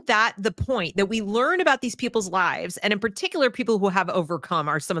isn't that the point, that we learn about these people's lives? And in particular, people who have overcome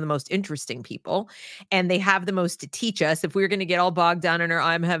are some of the most interesting people, and they have the most to teach us. If we were going to get all bogged down in our,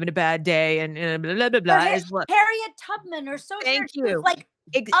 I'm having a bad day and blah, blah, blah, blah. Harriet Tubman or so. Thank you. Like,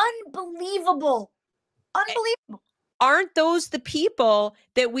 unbelievable. Unbelievable. Aren't those the people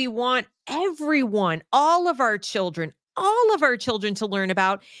that we want everyone, all of our children to learn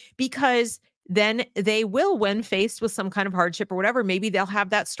about? Because then they will, when faced with some kind of hardship or whatever, maybe they'll have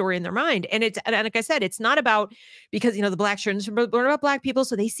that story in their mind. And like I said, it's not about, because, you know, the Black children should learn about Black people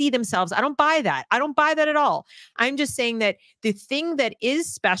so they see themselves. I don't buy that. I don't buy that at all. I'm just saying that the thing that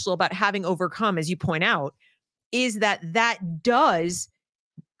is special about having overcome, as you point out, is that does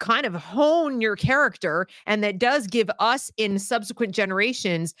kind of hone your character, and that does give us in subsequent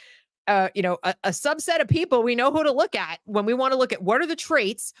generations you know, a subset of people we know who to look at when we want to look at what are the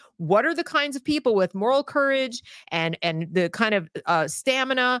traits, what are the kinds of people with moral courage and the kind of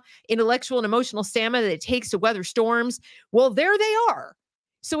stamina, intellectual and emotional stamina that it takes to weather storms. Well, there they are.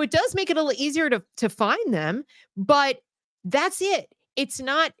 So it does make it a little easier to find them, but that's it. It's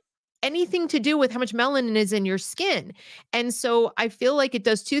not anything to do with how much melanin is in your skin. And so I feel like it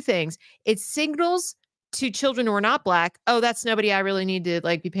does two things. It signals to children who are not Black, oh, that's nobody I really need to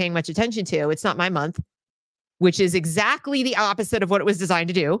like be paying much attention to. It's not my month, which is exactly the opposite of what it was designed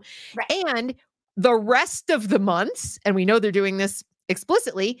to do. Right. And the rest of the months, and we know they're doing this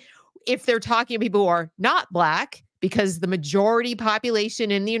explicitly, if they're talking to people who are not Black, because the majority population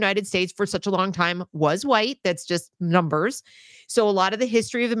in the United States for such a long time was white. That's just numbers. So a lot of the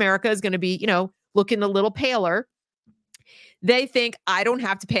history of America is going to be, you know, looking a little paler. They think, I don't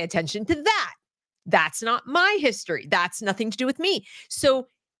have to pay attention to that. That's not my history. That's nothing to do with me. So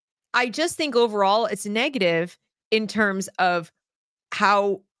I just think overall it's negative in terms of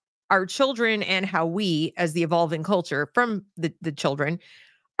how our children and how we, as the evolving culture from the children,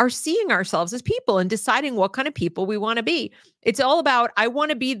 are seeing ourselves as people and deciding what kind of people we want to be. It's all about, I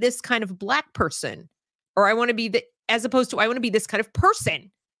want to be this kind of Black person, or I want to be as opposed to I want to be this kind of person.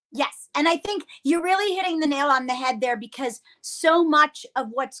 Yes. And I think you're really hitting the nail on the head there, because so much of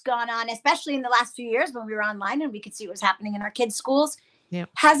what's gone on, especially in the last few years when we were online and we could see what was happening in our kids' schools, Yeah.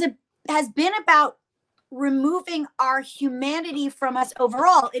 has been about removing our humanity from us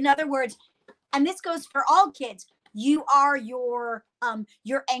overall. In other words, and this goes for all kids, you are your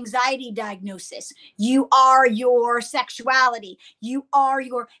anxiety diagnosis, you are your sexuality, you are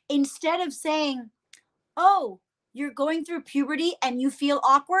your, instead of saying, oh, you're going through puberty and you feel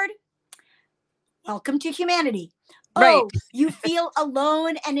awkward, welcome to humanity. Right. Oh, you feel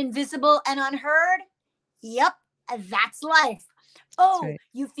alone and invisible and unheard, yep, that's life. That's Oh, right.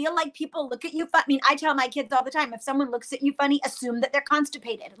 you feel like people look at you funny. I mean, I tell my kids all the time, if someone looks at you funny, assume that they're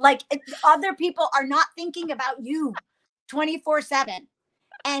constipated. Like, other people are not thinking about you 24/7.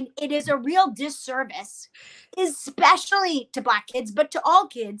 And it is a real disservice, especially to Black kids, but to all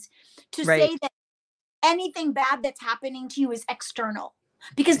kids, to Right. say that anything bad that's happening to you is external,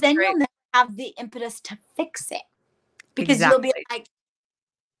 because That's then right. you'll never have the impetus to fix it, because you'll be Exactly. like,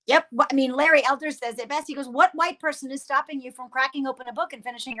 yep. I mean, Larry Elder says it best. He goes, what white person is stopping you from cracking open a book and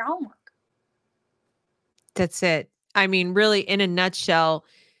finishing your homework? That's it. I mean, really, in a nutshell,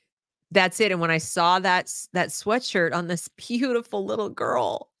 that's it. And when I saw that sweatshirt on this beautiful little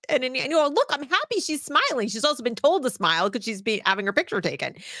girl, and then, look, I'm happy she's smiling. She's also been told to smile because she's been having her picture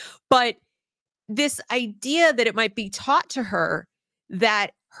taken. But this idea that it might be taught to her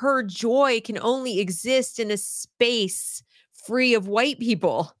that her joy can only exist in a space free of white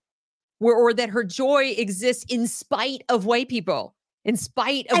people, or that her joy exists in spite of white people, in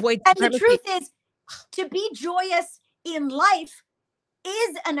spite of white And the supremacy. truth is, to be joyous in life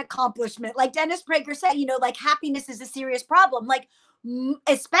is an accomplishment. Like Dennis Prager said, like, happiness is a serious problem. Like, Yeah,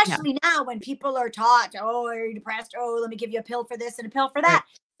 especially now when people are taught, oh, are you depressed? Oh, let me give you a pill for this and a pill for right. that.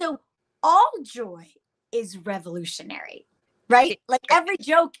 So all joy is revolutionary, right? It, Like, every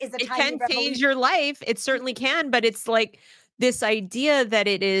joke is a it tiny can change revolution. your life. It certainly can, but it's like this idea that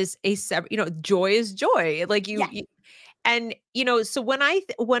it is joy is joy. Like Yeah. and so when I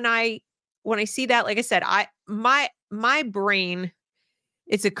see that, like I said, my brain,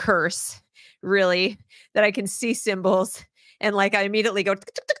 it's a curse, really, that I can see symbols and like I immediately go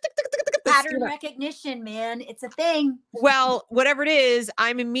tick, tick, tick, tick, tick, tick, tick, this, Pattern recognition, man. It's a thing. well, whatever it is,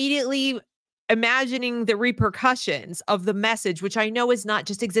 I'm immediately imagining the repercussions of the message, which I know is not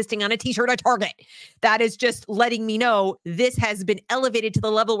just existing on a t-shirt at Target. That is just letting me know this has been elevated to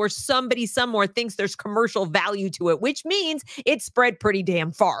the level where somebody somewhere thinks there's commercial value to it, which means it's spread pretty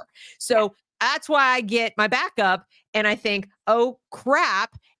damn far. So that's why I get my back up and I think, oh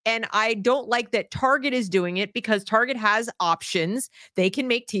crap. And I don't like that Target is doing it, because Target has options. They can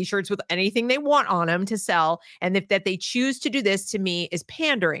make t-shirts with anything they want on them to sell. And if that they choose to do this, to me, is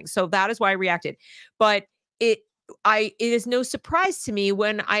pandering. So that is why I reacted. But it is no surprise to me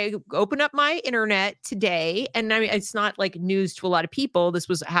when I open up my internet today, and I mean, it's not like news to a lot of people. This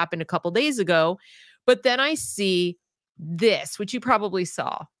happened a couple days ago, but then I see this, which you probably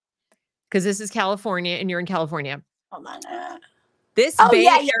saw, because this is California and you're in California. Hold on. This Oh,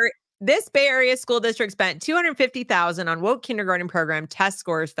 yeah. This Bay Area school district spent $250,000 on woke kindergarten program. Test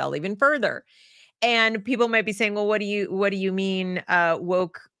scores fell even further. And people might be saying, well, what do you mean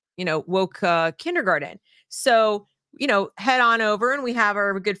woke kindergarten? So, head on over, and we have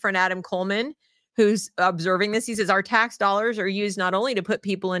our good friend Adam Coleman, who's observing this. He says our tax dollars are used not only to put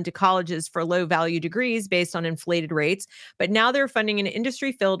people into colleges for low value degrees based on inflated rates, but now they're funding an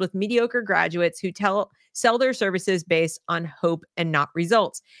industry filled with mediocre graduates who sell their services based on hope and not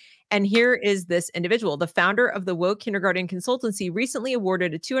results. And here is this individual, the founder of the Woke Kindergarten Consultancy, recently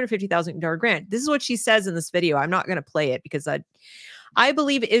awarded a $250,000 grant. This is what she says in this video. I'm not going to play it because I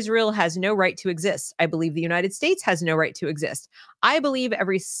believe Israel has no right to exist. I believe the United States has no right to exist. I believe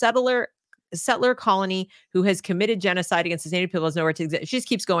every settler colony who has committed genocide against the native people has no right to exist. She just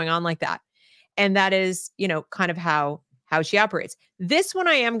keeps going on like that. And that is, kind of how she operates. This one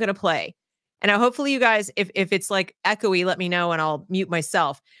I am going to play. And hopefully you guys, if it's like echoey, let me know and I'll mute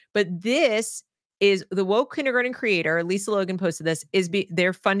myself. But this is the woke kindergarten creator, Lisa Logan posted this,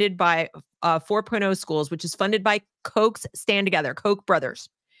 they're funded by 4.0 schools, which is funded by Koch's Stand Together, Koch brothers,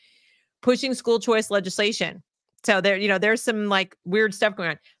 pushing school choice legislation. So there's some like weird stuff going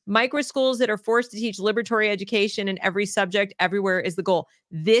on. Micro schools that are forced to teach liberatory education in every subject everywhere is the goal.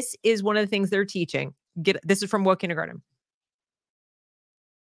 This is one of the things they're teaching. This is from woke kindergarten.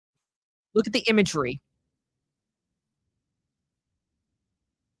 Look at the imagery.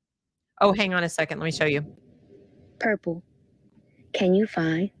 Oh, hang on a second. Let me show you. Purple. Can you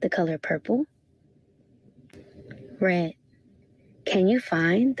find the color purple? Red. Can you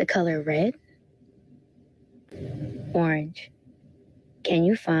find the color red? Orange. Can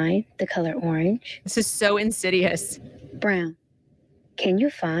you find the color orange? This is so insidious. Brown. Can you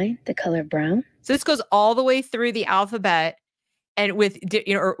find the color brown? So this goes all the way through the alphabet, and with,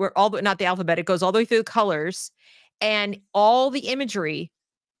 you know, or all the, not the alphabet, it goes all the way through the colors, and all the imagery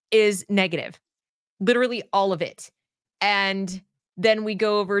is negative, literally all of it. And then we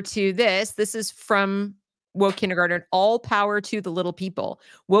go over to this. This is from Woke Kindergarten, All Power to the Little People.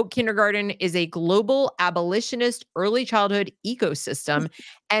 Woke Kindergarten is a global abolitionist early childhood ecosystem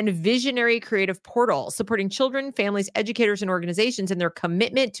and visionary creative portal supporting children, families, educators, and organizations in their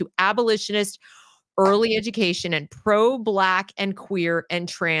commitment to abolitionist early education and pro-Black and queer and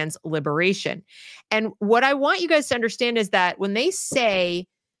trans liberation. And what I want you guys to understand is that when they say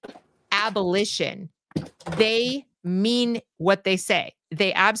abolition, they mean what they say.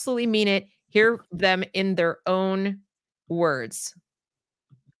 They absolutely mean it. Hear them in their own words.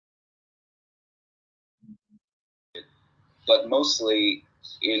 But mostly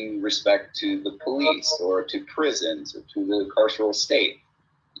in respect to the police or to prisons or to the carceral state.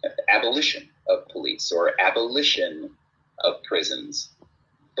 Abolition of police or abolition of prisons.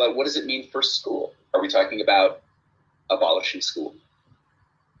 But what does it mean for school? Are we talking about abolishing school?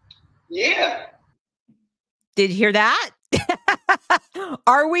 Yeah. Did you hear that?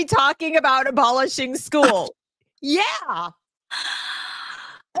 Are we talking about abolishing school? Yeah.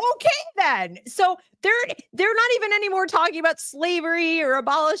 Okay, then. So they're not even anymore talking about slavery or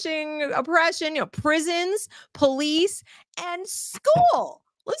abolishing oppression, you know, prisons, police, and school.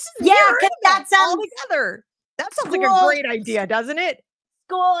 Let's just that sounds all together. That sounds like a great idea, doesn't it?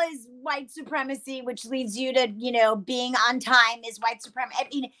 School is white supremacy, which leads you to, you know, being on time is white supremacy. I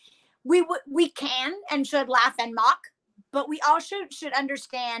mean, we can and should laugh and mock, but we also should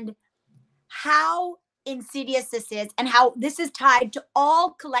understand how insidious this is and how this is tied to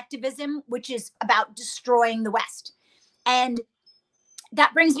all collectivism, which is about destroying the West. And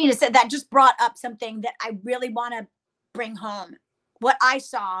that brings me to say that just brought up something that I really want to bring home. What I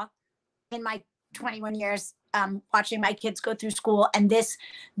saw in my 21 years watching my kids go through school and this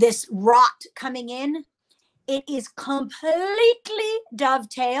rot coming in, it is completely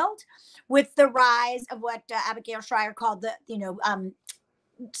dovetailed with the rise of what Abigail Schreier called the, you know,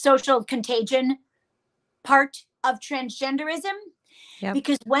 social contagion part of transgenderism. Yep.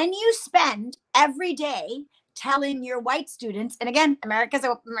 Because when you spend every day telling your white students, and again, America's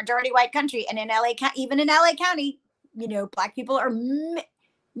a majority white country, and in LA, even in LA County, you know, Black people are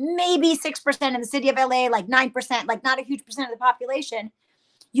maybe 6% in the city of LA, like 9%, like not a huge percent of the population.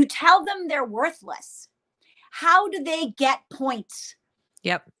 You tell them they're worthless. How do they get points?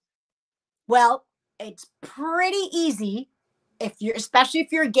 Yep. Well, it's pretty easy especially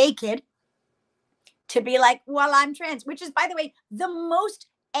if you're a gay kid, to be like, well, I'm trans, which is, by the way, the most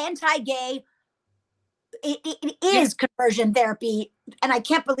anti-gay. It is conversion therapy. And I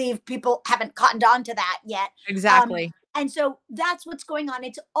can't believe people haven't cottoned on to that yet. Exactly. And so that's what's going on.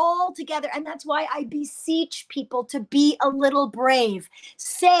 It's all together. And that's why I beseech people to be a little brave.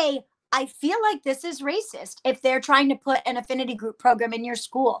 Say, I feel like this is racist if they're trying to put an affinity group program in your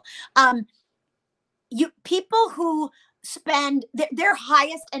school. People who spend their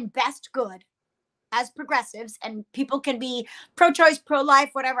highest and best good as progressives, and people can be pro-choice, pro-life,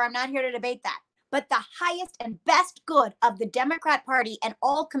 whatever. I'm not here to debate that. But the highest and best good of the Democrat Party and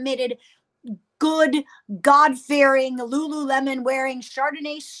all committed, good, God-fearing, Lululemon wearing,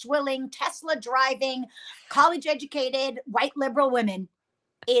 Chardonnay swilling, Tesla driving, college-educated, white liberal women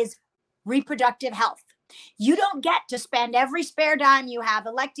is reproductive health. You don't get to spend every spare dime you have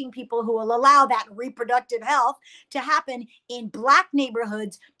electing people who will allow that reproductive health to happen in Black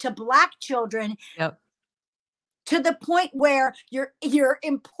neighborhoods to Black children. Yep. To the point where you're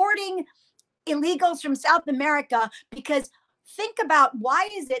importing illegals from South America, because think about, why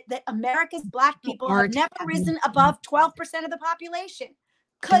is it that America's Black people have never risen above 12% of the population?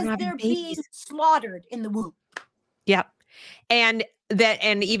 Because they're being slaughtered in the womb. Yep. And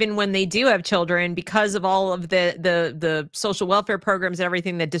even when they do have children, because of all of the social welfare programs and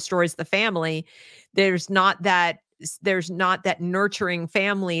everything that destroys the family, there's not that nurturing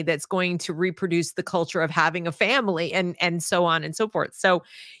family that's going to reproduce the culture of having a family, and so on and so forth. So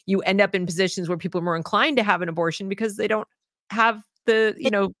you end up in positions where people are more inclined to have an abortion because they don't have the, you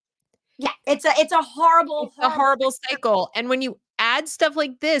know. Yeah, it's a horrible cycle. And when you add stuff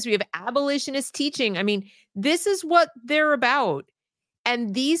like this, we have abolitionist teaching. I mean, this is what they're about.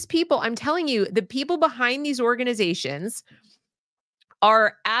 And these people, I'm telling you, the people behind these organizations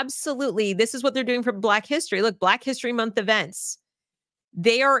are absolutely, this is what they're doing for Black History. Look, Black History Month events.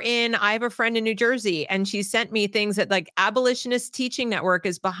 They are I have a friend in New Jersey, and she sent me things that, like, Abolitionist Teaching Network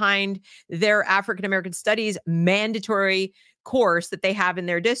is behind their African American Studies mandatory course that they have in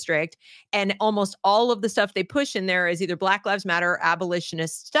their district. And almost all of the stuff they push in there is either Black Lives Matter or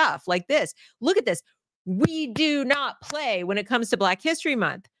abolitionist stuff like this. Look at this. We do not play when it comes to Black History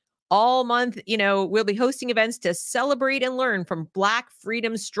Month. All month, we'll be hosting events to celebrate and learn from Black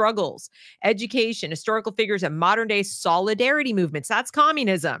freedom struggles, education, historical figures, and modern day solidarity movements. That's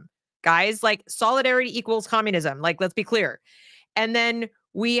communism, guys. Like, solidarity equals communism. Like, let's be clear. And then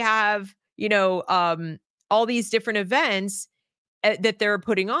we have, all these different events that they're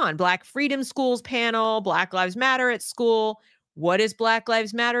putting on. Black Freedom Schools panel, Black Lives Matter at school. What is Black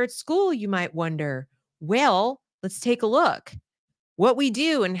Lives Matter at school, you might wonder? Well, let's take a look. What we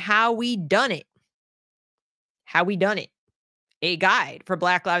do and how we done it. How we done it. A guide for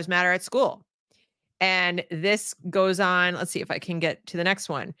Black Lives Matter at school. And this goes on. Let's see if I can get to the next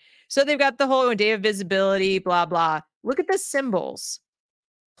one. So they've got the whole day of visibility, blah, blah. Look at the symbols.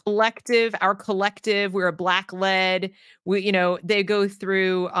 Collective, our collective, we're a Black led. They go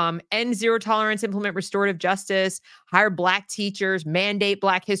through end zero tolerance, implement restorative justice, hire Black teachers, mandate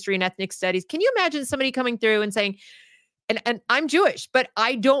Black history and ethnic studies. Can you imagine somebody coming through and saying, and I'm Jewish, but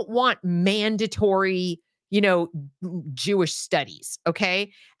I don't want mandatory, Jewish studies.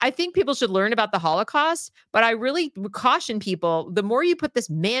 Okay. I think people should learn about the Holocaust, but I really caution people, the more you put this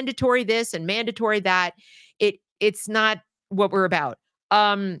mandatory this and mandatory that, it's not what we're about.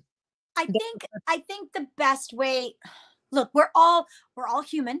 I think the best way, look, we're all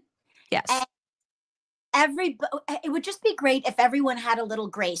human. Yes. And it would just be great if everyone had a little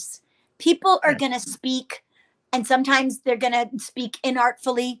grace. People are going to speak, and sometimes they're going to speak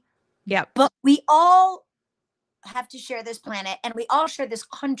inartfully. Yeah. But we all have to share this planet, and we all share this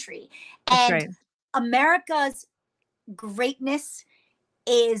country. That's and right. America's greatness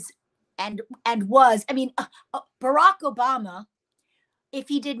is and was, Barack Obama, if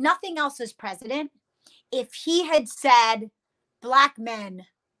he did nothing else as president, if he had said, Black men,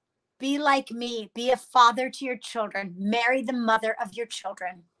 be like me, be a father to your children, marry the mother of your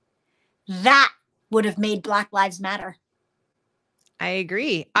children, that would have made Black Lives Matter. I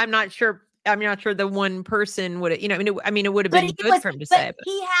agree. I'm not sure the one person would have, it would have been good for him to say. But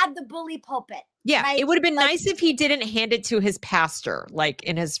he had the bully pulpit. Yeah. Right? It would have been nice if he didn't hand it to his pastor, like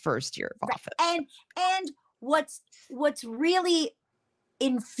in his first year of office. And what's really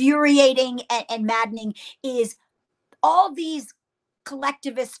infuriating and maddening is all these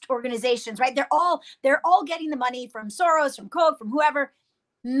collectivist organizations, right? They're all getting the money from Soros, from Koch, from whoever.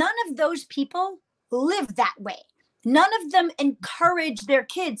 None of those people live that way. None of them encourage their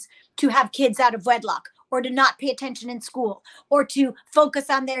kids to have kids out of wedlock, or to not pay attention in school, or to focus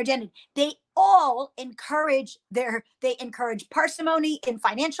on their identity. They all encourage parsimony in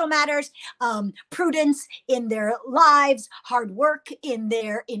financial matters, prudence in their lives, hard work in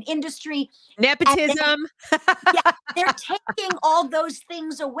industry, nepotism. They're taking all those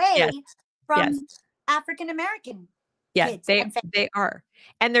things away from African American. Yeah, they are,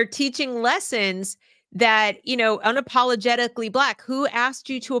 and they're teaching lessons that, unapologetically Black. Who asked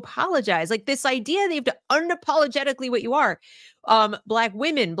you to apologize? Like, this idea that you have to unapologetically what you are. Black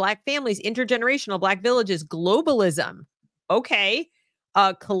women, Black families, intergenerational, Black villages, globalism. Okay.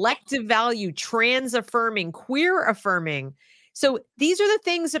 Collective value, trans affirming, queer affirming. So these are the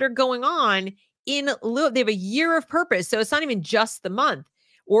things that are going on they have a year of purpose. So it's not even just the month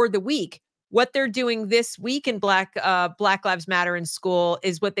or the week. What they're doing this week in Black Lives Matter in school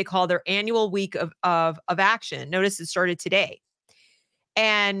is what they call their annual week of action. Notice it started today.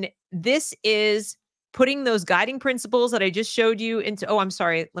 And this is putting those guiding principles that I just showed you into, I'm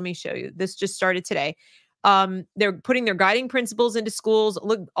sorry, let me show you. This just started today. They're putting their guiding principles into schools.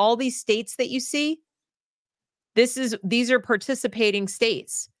 Look, all these states that you see, these are participating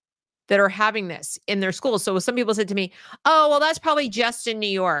states that are having this in their schools. So some people said to me, oh, well, that's probably just in New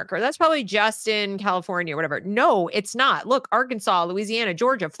York, or that's probably just in California, or whatever. No, it's not. Look, Arkansas, Louisiana,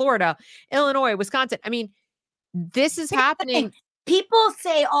 Georgia, Florida, Illinois, Wisconsin. This is happening. People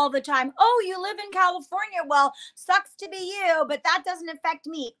say all the time, oh, you live in California. Well, sucks to be you, but that doesn't affect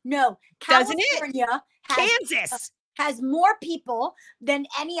me. No, California Kansas has more people than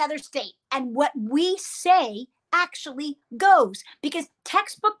any other state. And what we say actually goes, because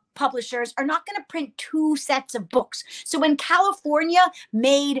textbook publishers are not going to print two sets of books. So when California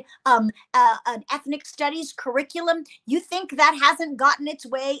made an ethnic studies curriculum, you think that hasn't gotten its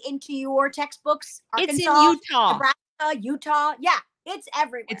way into your textbooks? Arkansas, it's in Utah. Nebraska, Utah. Yeah. It's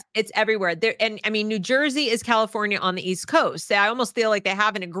everywhere. It's everywhere. New Jersey is California on the East Coast. So I almost feel like they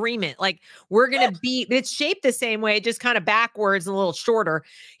have an agreement. Like, we're going to it's shaped the same way, just kind of backwards and a little shorter.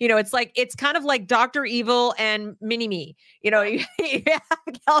 It's kind of like Dr. Evil and Mini-Me. You have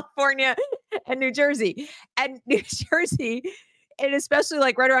California and New Jersey. And New Jersey, and especially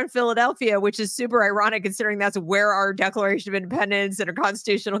like right around Philadelphia, which is super ironic considering that's where our Declaration of Independence and our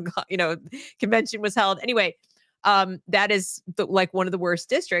constitutional, convention was held. Anyway, that is like one of the worst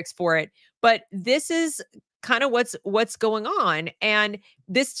districts for it. But this is kind of what's going on. And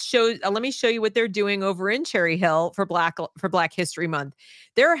this shows, let me show you what they're doing over in Cherry Hill for Black History Month.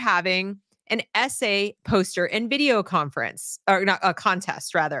 They're having an essay poster and video conference, or not a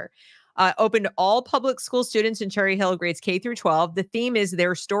contest rather, open to all public school students in Cherry Hill grades K through 12. The theme is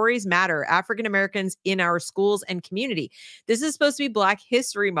Their Stories Matter, African Americans in Our Schools and Community. This is supposed to be Black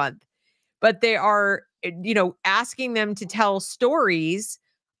History Month, but they are, asking them to tell stories,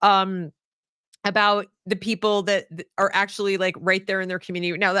 about the people that are actually like right there in their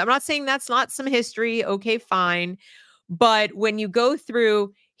community. Now, I'm not saying that's not some history. Okay, fine. But when you go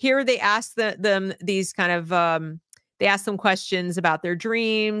through here, they ask them these kind of, they ask them questions about their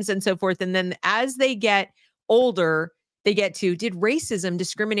dreams and so forth. And then as they get older, they get to, did racism,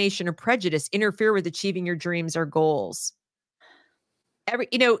 discrimination, or prejudice interfere with achieving your dreams or goals?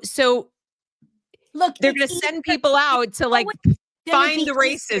 So look, they're going to send people out to like find the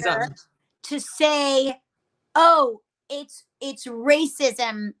racism. To say, oh, it's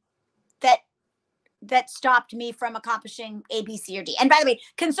racism that stopped me from accomplishing A, B, C, or D. And by the way,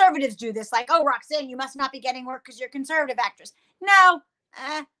 conservatives do this, like, oh, Roxanne, you must not be getting work because you're a conservative actress. No,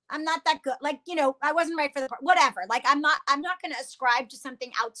 I'm not that good. Like, I wasn't right for the part. Whatever. Like, I'm not going to ascribe to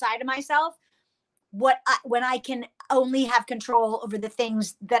something outside of myself when I can only have control over the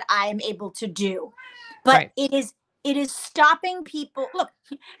things that I am able to do. But right. It is stopping people. Look,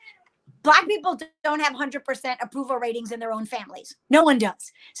 Black people don't have 100% approval ratings in their own families. No one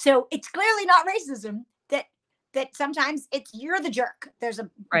does. So it's clearly not racism that sometimes it's you're the jerk. There's a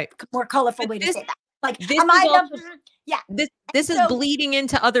more colorful way to say that. Like, this is bleeding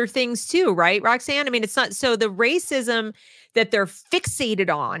into other things too, right, Roxanne? I mean, it's not, so the racism that they're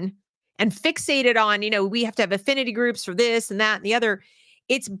fixated on, we have to have affinity groups for this and that and the other.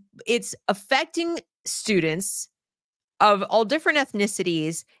 It's affecting students of all different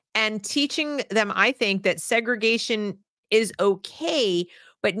ethnicities and teaching them, I think, that segregation is okay.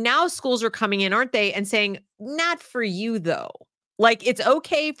 But now schools are coming in, aren't they? And saying, not for you, though. Like, it's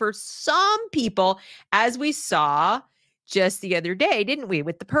okay for some people, as we saw just the other day, didn't we,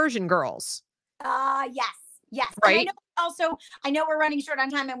 with the Persian girls? Yes. Right. And I know we're running short on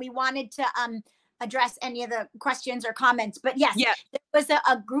time and we wanted to address any of the questions or comments. But yes, there was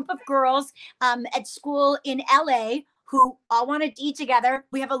a group of girls at school in LA who all wanted to eat together.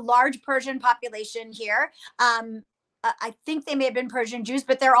 We have a large Persian population here. I think they may have been Persian Jews,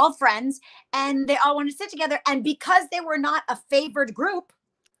 but they're all friends and they all wanted to sit together. And because they were not a favored group,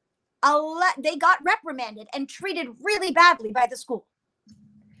 they got reprimanded and treated really badly by the school.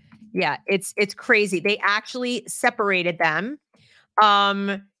 Yeah, it's crazy. They actually separated them.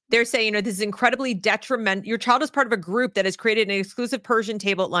 They're saying, this is incredibly detrimental. Your child is part of a group that has created an exclusive Persian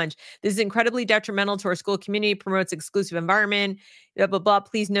table at lunch. This is incredibly detrimental to our school community, promotes exclusive environment, blah, blah, blah.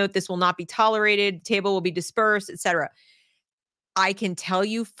 Please note this will not be tolerated. Table will be dispersed, etc. I can tell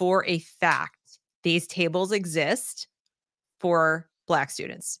you for a fact, these tables exist for Black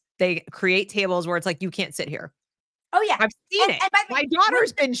students. They create tables where it's like, you can't sit here. Oh, yeah. I've seen it. And my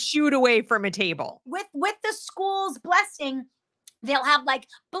daughter's been shooed away from a table. With the school's blessing, they'll have like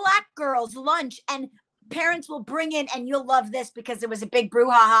Black girls lunch and parents will bring in, and you'll love this because there was a big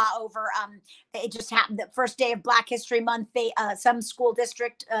brouhaha over, it just happened the first day of Black History Month. Some school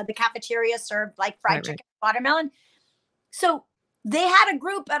district, the cafeteria served like fried chicken, watermelon. So they had a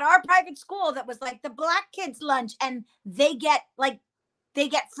group at our private school that was like the Black kids lunch, and they get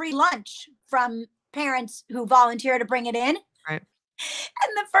free lunch from parents who volunteer to bring it in. Right.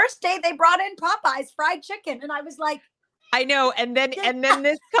 And the first day they brought in Popeye's fried chicken. And I was like, I know. And then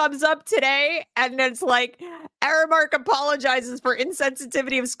this comes up today and it's like, Aramark apologizes for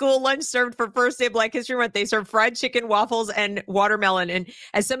insensitivity of school lunch served for first day of Black History Month. They serve fried chicken, waffles, and watermelon. And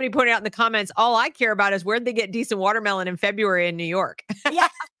as somebody pointed out in the comments, all I care about is where'd they get decent watermelon in February in New York. Yeah.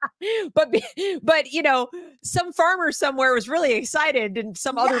 but some farmer somewhere was really excited in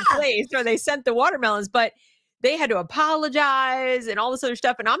some other place where they sent the watermelons, but they had to apologize and all this other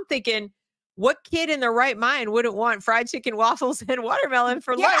stuff. And I'm thinking, what kid in their right mind wouldn't want fried chicken, waffles, and watermelon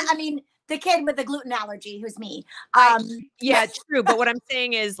for lunch? I mean, the kid with the gluten allergy, who's me. Yeah, true. But what I'm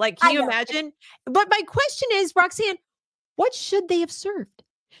saying is, like, can you imagine? But my question is, Roxanne, what should they have served?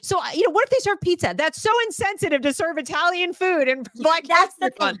 So, what if they serve pizza? That's so insensitive to serve Italian food and Black That's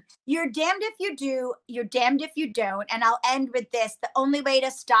the thing. You're damned if you do, you're damned if you don't. And I'll end with this. The only way to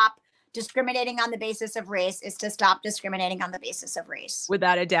stop discriminating on the basis of race is to stop discriminating on the basis of race.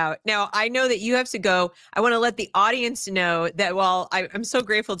 Without a doubt. Now, I know that you have to go. I want to let the audience know that while I'm so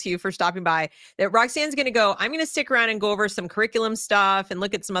grateful to you for stopping by, that Roxanne's going to go. I'm going to stick around and go over some curriculum stuff and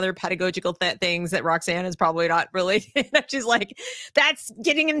look at some other pedagogical things that Roxanne is probably not really. She's like, that's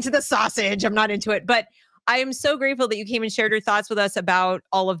getting into the sausage. I'm not into it. But I am so grateful that you came and shared your thoughts with us about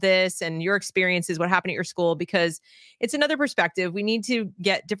all of this and your experiences, what happened at your school, because it's another perspective. We need to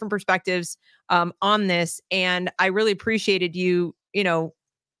get different perspectives on this. And I really appreciated you,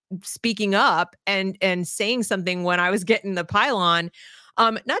 speaking up and saying something when I was getting the pile on,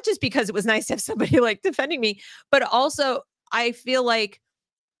 not just because it was nice to have somebody like defending me, but also I feel like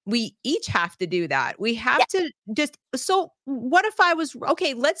we each have to do that. We have to just, so what if I was,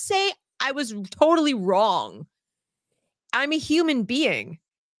 okay, let's say I was totally wrong. I'm a human being.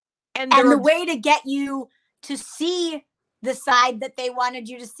 And the way to get you to see the side that they wanted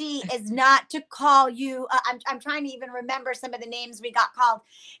you to see is not to call you. I'm trying to even remember some of the names we got called.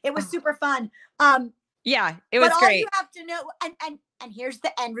 It was super fun. Yeah, it was great. All you have to know, and here's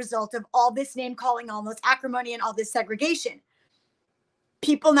the end result of all this name calling, all this acrimony, and all this segregation.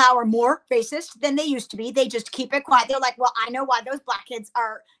 People now are more racist than they used to be. They just keep it quiet. They're like, well, I know why those Black kids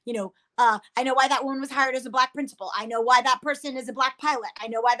are, I know why that woman was hired as a Black principal. I know why that person is a Black pilot. I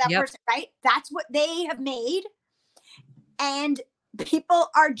know why that person, right? That's what they have made. And people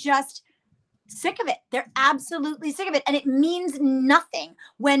are just sick of it. They're absolutely sick of it. And it means nothing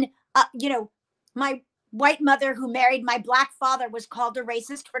when, my white mother who married my Black father was called a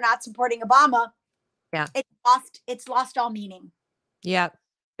racist for not supporting Obama. Yeah. It's lost all meaning. Yeah,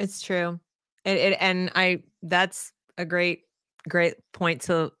 it's true. That's a great point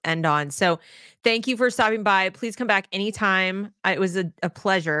to end on. So thank you for stopping by. Please come back anytime. It was a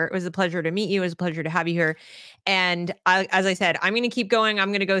pleasure. It was a pleasure to meet you. It was a pleasure to have you here. And as I said, I'm going to keep going. I'm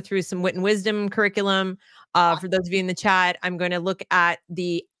going to go through some wit and wisdom curriculum. For those of you in the chat, I'm going to look at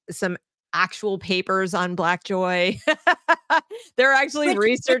some actual papers on Black joy. There are actually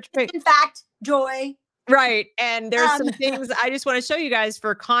research. In fact, joy. Right. And there's some things I just want to show you guys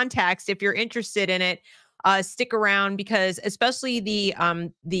for context. If you're interested in it, stick around, because especially the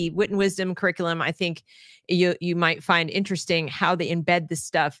wit and wisdom curriculum, I think you might find interesting how they embed this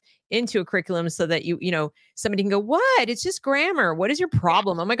stuff into a curriculum so that somebody can go, what? It's just grammar. What is your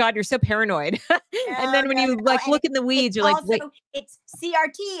problem? Oh my God, you're so paranoid. And then when you look in the weeds, you're like, wait. It's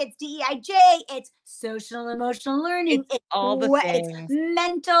CRT, it's DEIJ, it's social and emotional learning, it's all the things. It's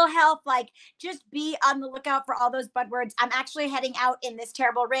mental health. Like, just be on the lookout for all those buzzwords. I'm actually heading out in this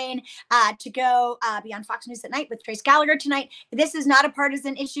terrible rain to go be on Fox News at Night with Trace Gallagher tonight. This is not a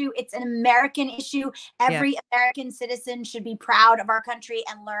partisan issue. It's an American issue. Every American citizen should be proud of our country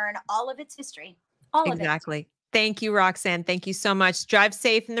and learn all of its history. All of it. Exactly. Thank you, Roxanne. Thank you so much. Drive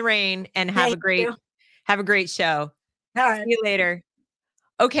safe in the rain and have a great show. All right. See you later.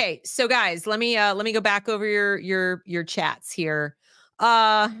 Okay, so guys, let me go back over your chats here.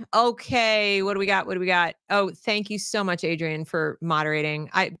 Okay, what do we got? Oh, thank you so much, Adrian, for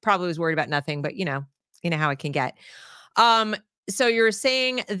moderating. I probably was worried about nothing, but you know how it can get. So you're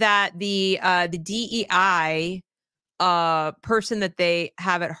saying that the DEI person that they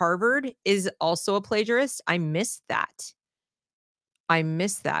have at Harvard is also a plagiarist? I missed that.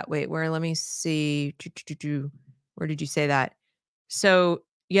 Wait, let me see. Where did you say that? So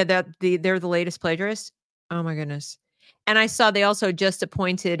yeah, they're the latest plagiarist. Oh my goodness. And I saw they also just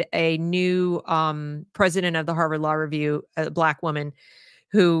appointed a new president of the Harvard Law Review, a Black woman,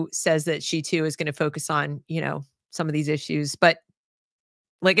 who says that she too is going to focus on, some of these issues. But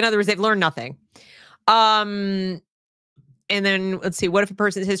like, in other words, they've learned nothing. And then let's see, what if a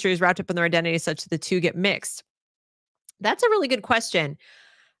person's history is wrapped up in their identity such that the two get mixed? That's a really good question.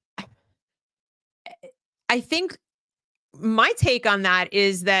 I think my take on that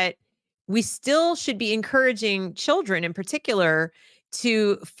is that we still should be encouraging children in particular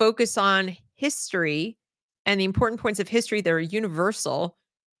to focus on history and the important points of history that are universal,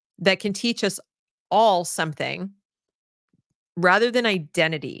 that can teach us all something, rather than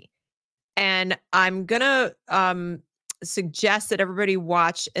identity. And I'm going to suggest that everybody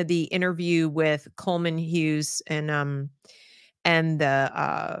watch the interview with Coleman Hughes and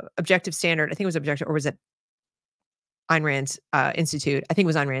the Objective Standard. I think it was Objective, or was it Ayn Rand's Institute? I think it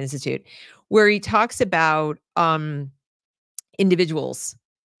was Ayn Rand Institute, where he talks about individuals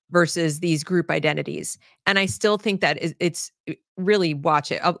versus these group identities. And I still think that it's really,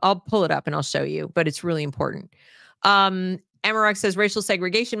 watch it. I'll pull it up and I'll show you, but it's really important. Amarox says racial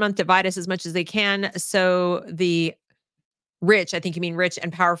segregation month, divide us as much as they can, so the rich, I think you mean rich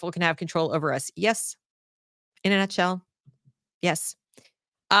and powerful, can have control over us. Yes. In a nutshell. Yes.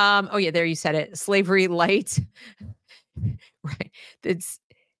 Oh yeah, there you said it. Slavery light. Right.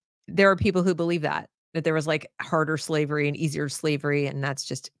 There are people who believe that there was like harder slavery and easier slavery, and that's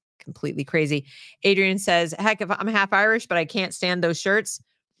just completely crazy. Adrian says, heck, if I'm half Irish, but I can't stand those shirts.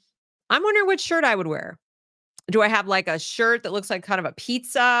 I'm wondering which shirt I would wear. Do I have like a shirt that looks like kind of a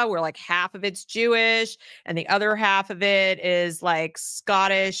pizza where like half of it's Jewish and the other half of it is like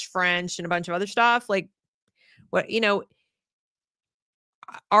Scottish, French, and a bunch of other stuff? Like, what,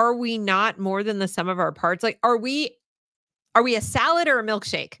 are we not more than the sum of our parts? Like, are we a salad or a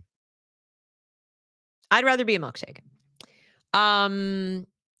milkshake? I'd rather be a milkshake.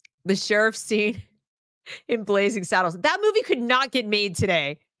 The sheriff scene in Blazing Saddles. That movie could not get made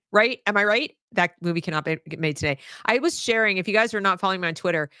today, right? Am I right? That movie cannot get made today. I was sharing, if you guys are not following me on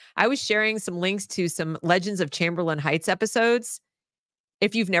Twitter, I was sharing some links to some Legends of Chamberlain Heights episodes.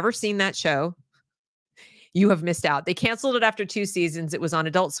 If you've never seen that show, you have missed out. They canceled it after 2 seasons. It was on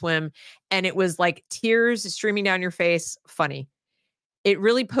Adult Swim, and it was like tears streaming down your face. Funny. It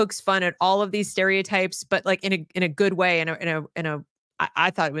really pokes fun at all of these stereotypes, but like in a good way,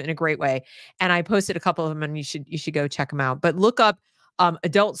 I thought in a great way. And I posted a couple of them, and you should go check them out. But look up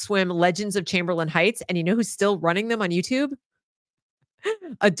Adult Swim Legends of Chamberlain Heights, and you know who's still running them on YouTube?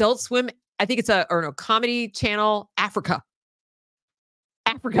 Adult Swim. I think it's a comedy channel, Africa.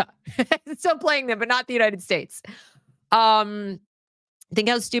 It's still playing them, but not the United States. Think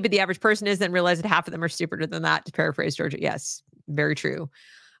how stupid the average person is, then realize that half of them are stupider than that, to paraphrase Georgia. Yes, very true.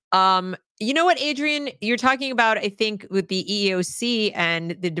 You know what, Adrian, you're talking about, I think, with the EEOC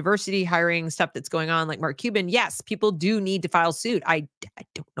and the diversity hiring stuff that's going on, like Mark Cuban. Yes, people do need to file suit. I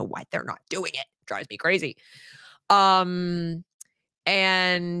don't know why they're not doing it. It drives me crazy. And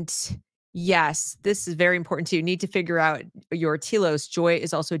yes, this is very important too. You need to figure out your telos. Joy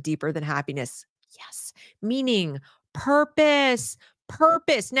is also deeper than happiness. Yes. Meaning, purpose.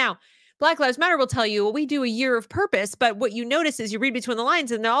 Now, Black Lives Matter will tell you, well, we do a year of purpose, but what you notice is you read between the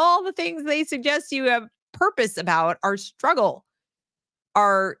lines and all the things they suggest you have purpose about are struggle,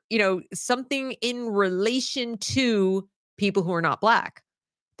 are, something in relation to people who are not Black.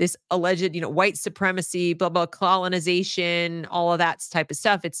 This alleged, white supremacy, blah, blah, colonization, all of that type of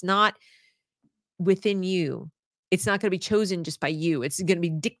stuff. It's not within you. It's not going to be chosen just by you. It's going to be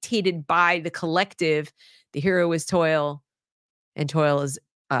dictated by the collective. The hero is toil, and toil is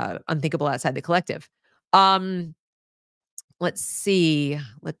unthinkable outside the collective. Let's see.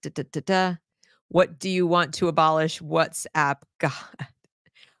 What do you want to abolish? WhatsApp? God,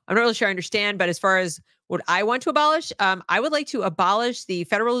 I'm not really sure I understand, but as far as what I want to abolish, I would like to abolish the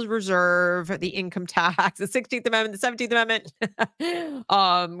Federal Reserve, the income tax, the 16th Amendment, the 17th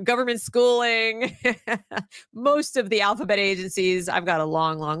Amendment, government schooling, most of the alphabet agencies. I've got a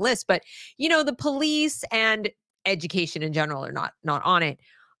long, long list, but the police and education in general are not on it.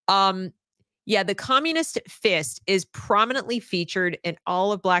 Yeah, the communist fist is prominently featured in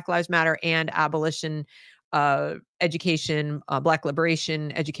all of Black Lives Matter and abolition education, Black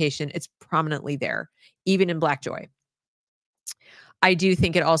liberation education. It's prominently there, even in Black Joy. I do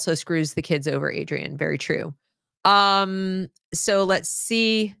think it also screws the kids over, Adrian. Very true. So let's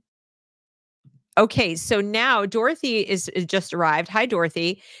see. Okay, so now Dorothy is just arrived. Hi,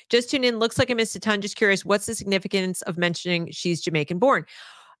 Dorothy. Just tuned in. Looks like I missed a ton. Just curious, what's the significance of mentioning she's Jamaican-born?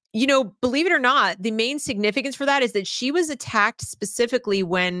 Believe it or not, the main significance for that is that she was attacked specifically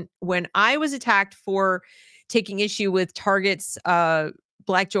when I was attacked for taking issue with Target's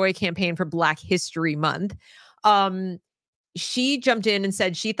Black Joy campaign for Black History Month. She jumped in and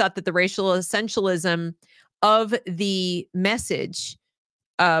said she thought that the racial essentialism of the message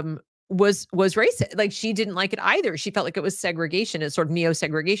was racist. Like, she didn't like it either. She felt like it was segregationist, sort of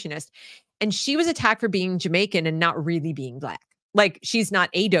neo-segregationist. And she was attacked for being Jamaican and not really being Black. Like, she's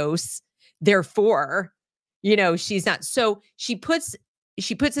not ADOS, therefore, she's not. So she puts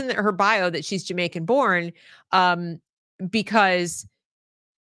in her bio that she's Jamaican-born because,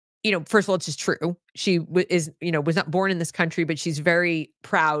 first of all, it's just true. She was not born in this country, but she's very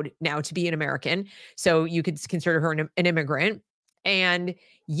proud now to be an American. So you could consider her an immigrant. And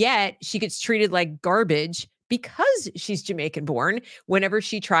yet she gets treated like garbage because she's Jamaican-born whenever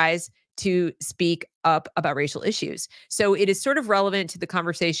she tries to speak up about racial issues. So it is sort of relevant to the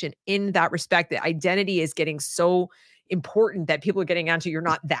conversation in that respect, that identity is getting so important that people are getting onto, you're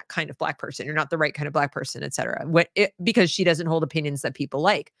not that kind of Black person, you're not the right kind of Black person, et cetera, because she doesn't hold opinions that people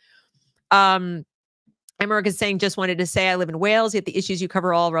like. America's saying, just wanted to say I live in Wales, yet the issues you cover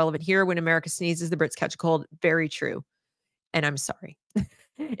are all relevant here. When America sneezes, the Brits catch a cold. Very true. And I'm sorry.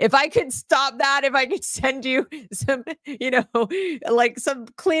 If I could stop that, if I could send you some, like some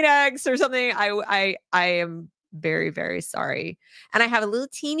Kleenex or something, I am very, very sorry. And I have a little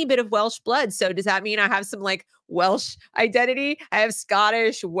teeny bit of Welsh blood. So does that mean I have some like Welsh identity? I have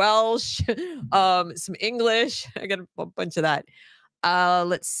Scottish, Welsh, some English. I got a bunch of that.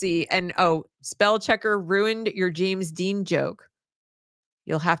 Let's see. And spell checker ruined your James Dean joke.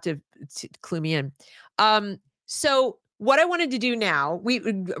 You'll have to clue me in. So what I wanted to do now,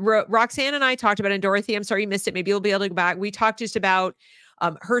 Roxanne and I talked about it, and Dorothy, I'm sorry you missed it. Maybe you'll be able to go back. We talked just about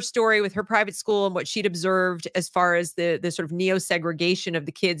her story with her private school and what she'd observed as far as the sort of neo-segregation of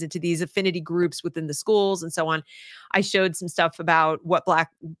the kids into these affinity groups within the schools and so on. I showed some stuff about what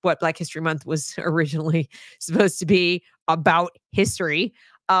Black History Month was originally supposed to be about history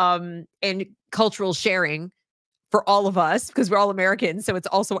and cultural sharing for all of us, because we're all Americans. So it's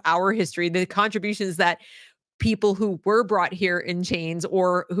also our history, the contributions that people who were brought here in chains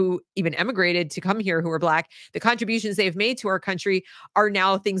or who even emigrated to come here who are Black, the contributions they've made to our country are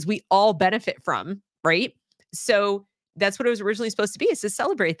now things we all benefit from, right? So that's what it was originally supposed to be, is to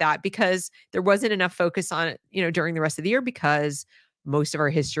celebrate that, because there wasn't enough focus on it, during the rest of the year, because most of our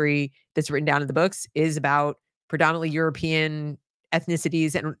history that's written down in the books is about predominantly European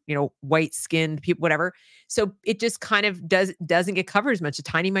ethnicities and, white-skinned people, whatever. So it just kind of doesn't get covered as much, a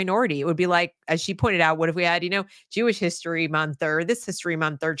tiny minority. It would be like, as she pointed out, what if we had, Jewish History Month or this History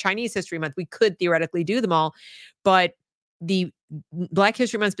Month or Chinese History Month? We could theoretically do them all, but the Black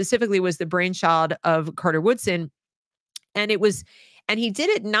History Month specifically was the brainchild of Carter Woodson. And he did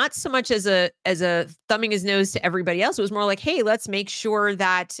it not so much as a thumbing his nose to everybody else. It was more like, hey, let's make sure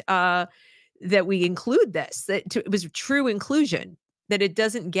that that we include this, it was true inclusion, that it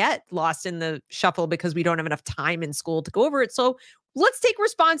doesn't get lost in the shuffle because we don't have enough time in school to go over it. So let's take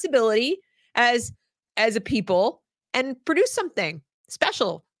responsibility as a people and produce something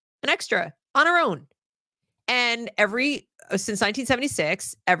special and extra on our own. And since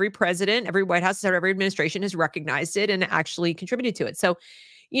 1976, every president, every White House, every administration has recognized it and actually contributed to it. So,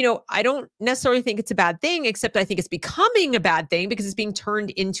 I don't necessarily think it's a bad thing, except I think it's becoming a bad thing because it's being turned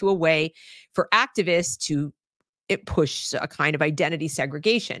into a way for activists to push a kind of identity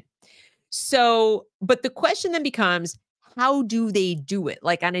segregation. So, but the question then becomes, how do they do it?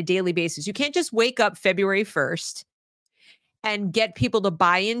 Like on a daily basis? You can't just wake up February 1st and get people to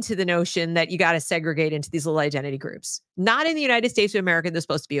buy into the notion that you got to segregate into these little identity groups. Not in the United States of America. They're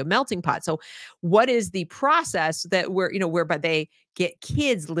supposed to be a melting pot. So what is the process whereby they get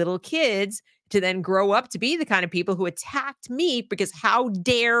little kids to then grow up to be the kind of people who attacked me because how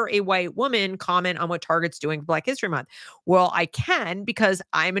dare a white woman comment on what Target's doing for Black History Month? Well, I can, because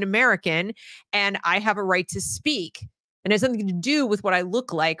I'm an American and I have a right to speak, and it has something to do with what I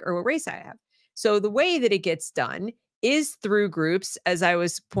look like or what race I have. So the way that it gets done is through groups, as I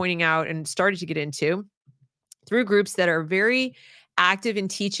was pointing out and started to get into, through groups that are very active in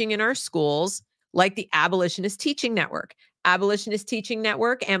teaching in our schools, like the Abolitionist Teaching Network. Abolitionist Teaching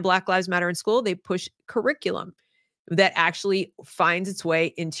Network and Black Lives Matter in School, they push curriculum that actually finds its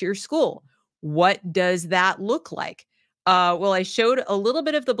way into your school. What does that look like? Well, I showed a little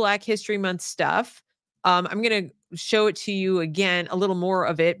bit of the Black History Month stuff. I'm going to show it to you again, a little more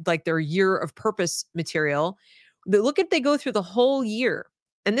of it, like their year of purpose material. They go through the whole year.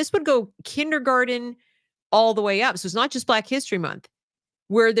 And this would go kindergarten all the way up. So it's not just Black History Month,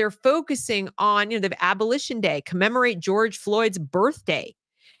 where they're focusing on, the Abolition Day, commemorate George Floyd's birthday,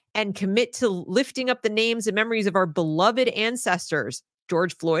 and commit to lifting up the names and memories of our beloved ancestors.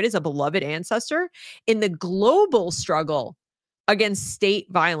 George Floyd is a beloved ancestor in the global struggle against state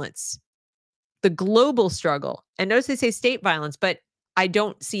violence. The global struggle. And notice they say state violence, but I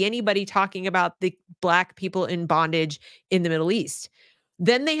don't see anybody talking about the Black people in bondage in the Middle East.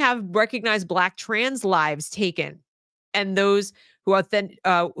 Then they have recognized Black trans lives taken, and those who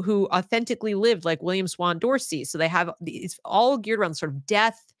authentically lived, like William Swan Dorsey. So they have it's all geared around sort of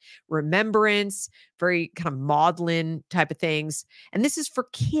death, remembrance, very kind of maudlin type of things. And this is for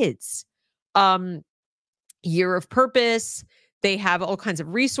kids. Year of Purpose. They have all kinds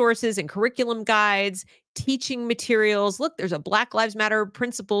of resources and curriculum guides, teaching materials. Look, there's a Black Lives Matter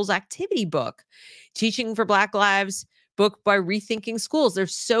Principles activity book, Teaching for Black Lives book by Rethinking Schools.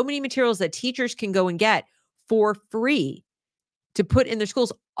 There's so many materials that teachers can go and get for free to put in their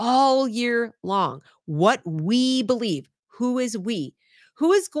schools all year long. What we believe. Who is we?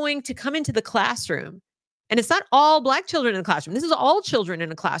 Who is going to come into the classroom? And it's not all Black children in the classroom. This is all children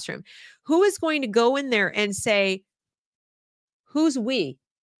in a classroom. Who is going to go in there and say, who's we?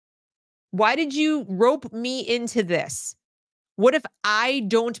 Why did you rope me into this? What if I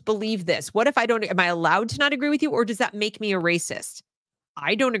don't believe this? What if am I allowed to not agree with you? Or does that make me a racist?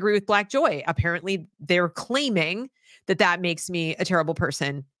 I don't agree with Black Joy. Apparently they're claiming that makes me a terrible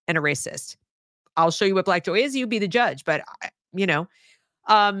person and a racist. I'll show you what Black joy is. You be the judge. But, you know,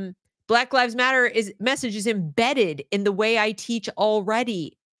 Black Lives Matter message is embedded in the way I teach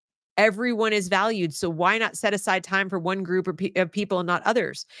already. Everyone is valued. So why not set aside time for one group of people and not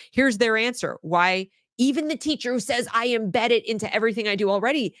others? Here's their answer. Why even the teacher who says I embed it into everything I do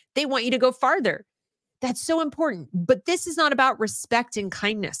already, they want you to go farther. That's so important. But this is not about respect and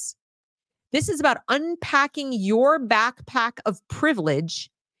kindness. This is about unpacking your backpack of privilege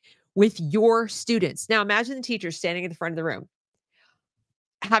with your students. Now, imagine the teacher standing at the front of the room,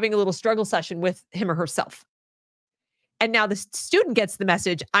 having a little struggle session with him or herself. And now the student gets the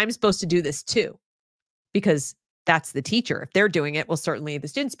message, I'm supposed to do this too, because that's the teacher. If they're doing it, well, certainly the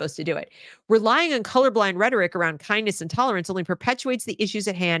student's supposed to do it. Relying on colorblind rhetoric around kindness and tolerance only perpetuates the issues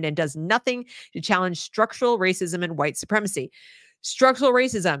at hand and does nothing to challenge structural racism and white supremacy. Structural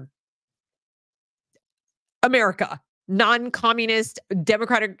racism, America, non-communist,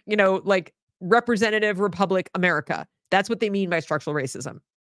 democratic, you know, like representative republic America. That's what they mean by structural racism.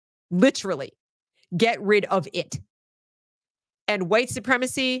 Literally, get rid of it. And white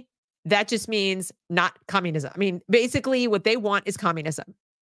supremacy, that just means not communism. I mean, basically what they want is communism.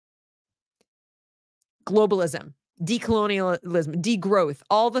 Globalism, decolonialism, degrowth,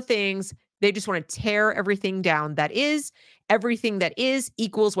 all the things. They just want to tear everything down. Everything that is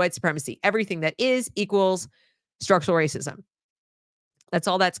equals white supremacy. Everything that is equals structural racism. That's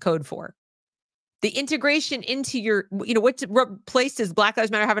all that's code for. The integration into your, you know, what place does Black Lives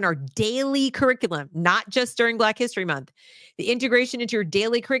Matter have in our daily curriculum, not just during Black History Month? The integration into your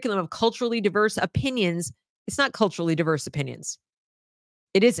daily curriculum of culturally diverse opinions. It's not culturally diverse opinions.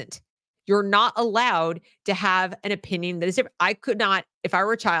 It isn't. You're not allowed to have an opinion that is different. I could not, if I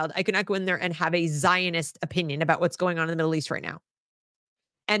were a child, I could not go in there and have a Zionist opinion about what's going on in the Middle East right now.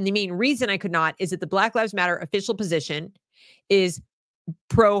 And the main reason I could not is that the Black Lives Matter official position is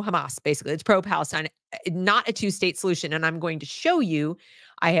pro-Hamas, basically. It's pro-Palestine, not a two-state solution. And I'm going to show you,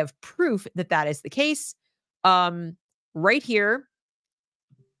 I have proof that that is the case. Right here,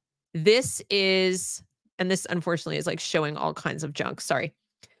 this is, and this unfortunately is like showing all kinds of junk. Sorry.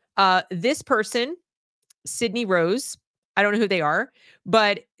 This person, Sydney Rose, I don't know who they are,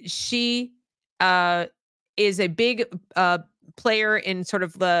 but she is a big player in sort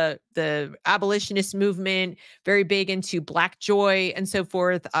of the abolitionist movement, very big into Black joy and so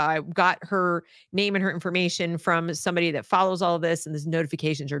forth. I got her name and her information from somebody that follows all of this, and these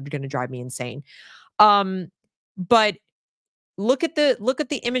notifications are going to drive me insane. But look at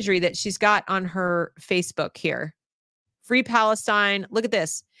the imagery that she's got on her Facebook here. Free Palestine. Look at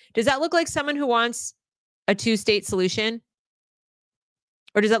this. Does that look like someone who wants a two-state solution?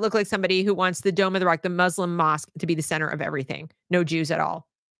 Or does that look like somebody who wants the Dome of the Rock, the Muslim mosque, to be the center of everything? No Jews at all.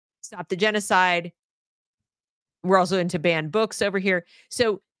 Stop the genocide. We're also into banned books over here.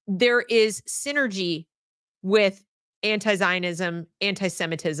 So there is synergy with anti-Zionism,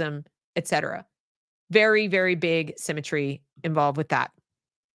 anti-Semitism, etc. Very, very big symmetry involved with that.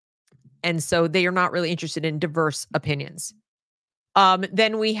 And so they are not really interested in diverse opinions.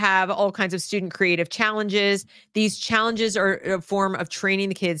 Then we have all kinds of student creative challenges. These challenges are a form of training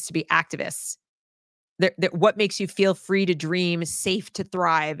the kids to be activists. What makes you feel free to dream, safe to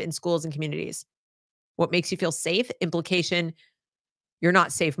thrive in schools and communities? What makes you feel safe? Implication, you're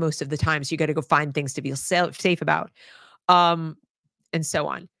not safe most of the time, so you got to go find things to feel safe about, and so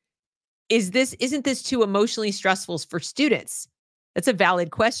on. Isn't this too emotionally stressful for students? That's a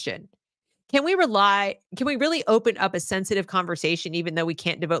valid question. Can we really open up a sensitive conversation, even though we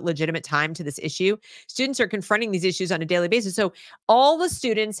can't devote legitimate time to this issue? Students are confronting these issues on a daily basis. So all the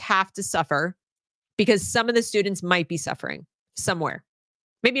students have to suffer because some of the students might be suffering somewhere.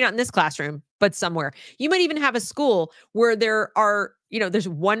 Maybe not in this classroom, but somewhere. You might even have a school where there are, there's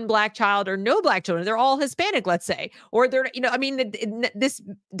one Black child or no Black children. They're all Hispanic, let's say, or they're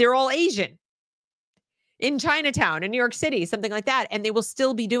all Asian in Chinatown, in New York City, something like that. And they will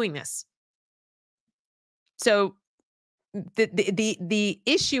still be doing this. So the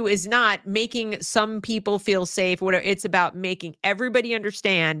issue is not making some people feel safe, whatever. It's about making everybody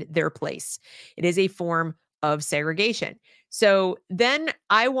understand their place. It is a form of segregation. So then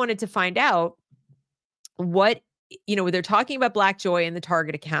I wanted to find out what, they're talking about Black joy in the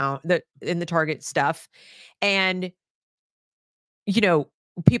Target account, in the Target stuff. And,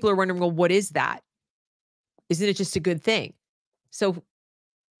 people are wondering, well, what is that? Isn't it just a good thing? So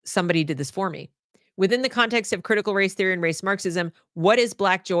somebody did this for me. Within the context of critical race theory and race Marxism, what is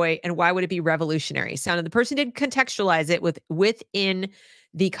Black joy and why would it be revolutionary? So the person did contextualize it within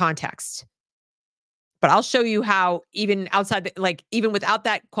the context. But I'll show you how even outside, even without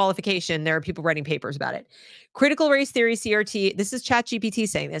that qualification, there are people writing papers about it. Critical race theory, CRT, this is ChatGPT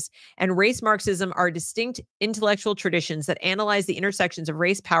saying this, and race Marxism are distinct intellectual traditions that analyze the intersections of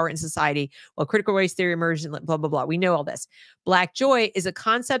race, power, and society, while critical race theory emerged and blah, blah, blah. We know all this. Black joy is a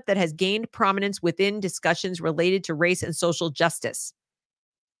concept that has gained prominence within discussions related to race and social justice.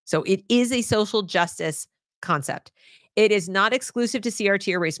 So it is a social justice concept. It is not exclusive to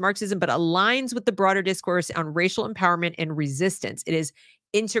CRT or race Marxism, but aligns with the broader discourse on racial empowerment and resistance. It is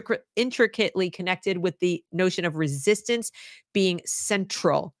intricately connected with the notion of resistance being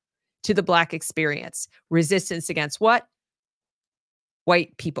central to the Black experience. Resistance against what?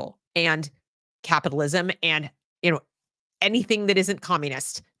 White people and capitalism and, anything that isn't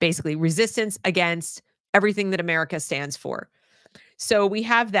communist, basically. Resistance against everything that America stands for. So we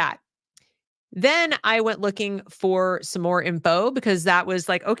have that. Then I went looking for some more info because that was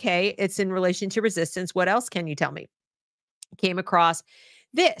like, okay, it's in relation to resistance. What else can you tell me? Came across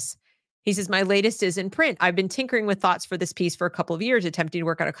this. He says, my latest is in print. I've been tinkering with thoughts for this piece for a couple of years, attempting to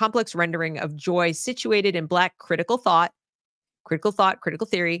work out a complex rendering of joy situated in Black critical critical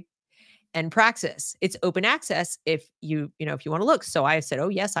theory, and praxis. It's open access if you want to look. So I said, oh,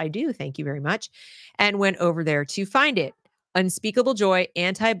 yes, I do. Thank you very much. And went over there to find it. Unspeakable Joy,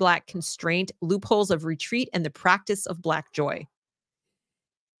 Anti-Black Constraint, Loopholes of Retreat, and the Practice of Black Joy.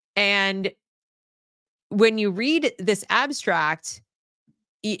 And when you read this abstract,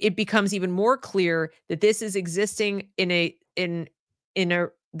 it becomes even more clear that this is existing in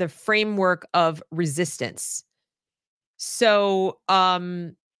the framework of resistance. So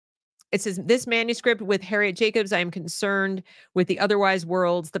it says, this manuscript with Harriet Jacobs, I am concerned with the otherwise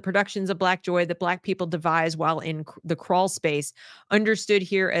worlds, the productions of Black joy that Black people devise while in the crawl space, understood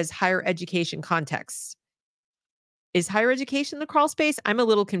here as higher education contexts. Is higher education the crawl space? I'm a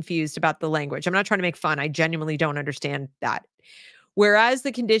little confused about the language. I'm not trying to make fun. I genuinely don't understand that. Whereas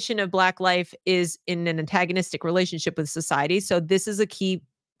the condition of Black life is in an antagonistic relationship with society. So this is a key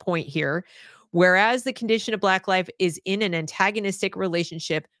point here. Whereas the condition of Black life is in an antagonistic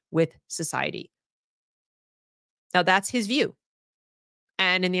relationship with society. Now, that's his view.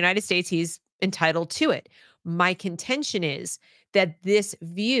 And in the United States, he's entitled to it. My contention is that this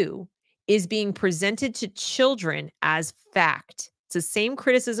view is being presented to children as fact. It's the same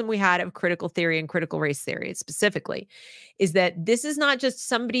criticism we had of critical theory and critical race theory specifically, is that this is not just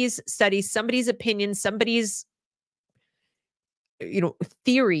somebody's study, somebody's opinion, somebody's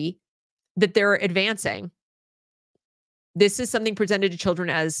theory that they're advancing. This is something presented to children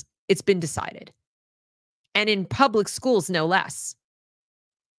as it's been decided. And in public schools, no less.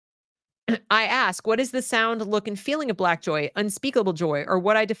 I ask, what is the sound, look, and feeling of Black joy, unspeakable joy, or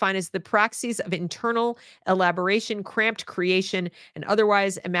what I define as the praxis of internal elaboration, cramped creation, and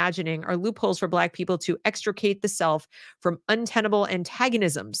otherwise imagining are loopholes for Black people to extricate the self from untenable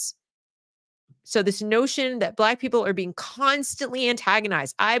antagonisms. So this notion that Black people are being constantly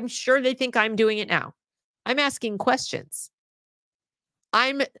antagonized, I'm sure they think I'm doing it now. I'm asking questions.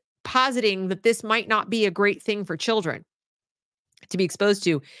 I'm positing that this might not be a great thing for children to be exposed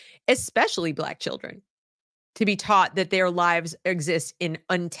to, especially Black children, to be taught that their lives exist in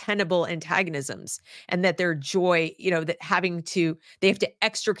untenable antagonisms and that their joy, that they have to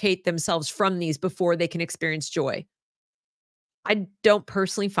extricate themselves from these before they can experience joy. I don't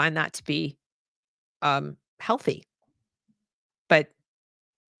personally find that to be healthy. But,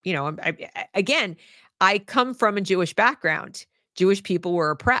 I come from a Jewish background. Jewish people were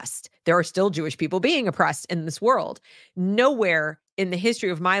oppressed. There are still Jewish people being oppressed in this world. Nowhere in the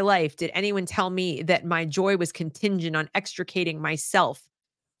history of my life did anyone tell me that my joy was contingent on extricating myself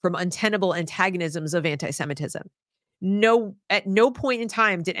from untenable antagonisms of anti-Semitism. No, at no point in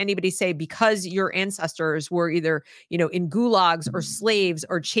time did anybody say, because your ancestors were either, in gulags or slaves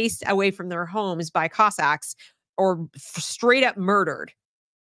or chased away from their homes by Cossacks or straight up murdered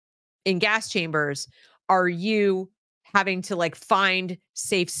in gas chambers, are you having to find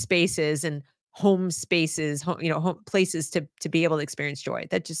safe spaces and home spaces, home places to be able to experience joy?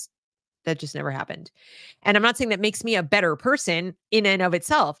 That just never happened. And I'm not saying that makes me a better person in and of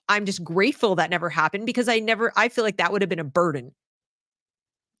itself. I'm just grateful that never happened, because I feel like that would have been a burden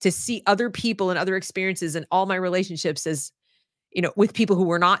to see other people and other experiences and all my relationships as, with people who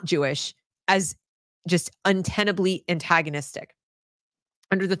were not Jewish, as just untenably antagonistic.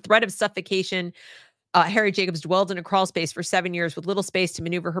 Under the threat of suffocation, Harriet Jacobs dwelled in a crawl space for 7 years with little space to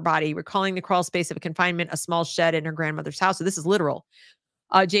maneuver her body, recalling the crawl space of a confinement, a small shed in her grandmother's house. So this is literal.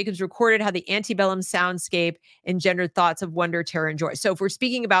 Jacobs recorded how the antebellum soundscape engendered thoughts of wonder, terror, and joy. So if we're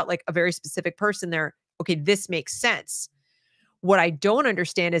speaking about a very specific person there, okay, this makes sense. What I don't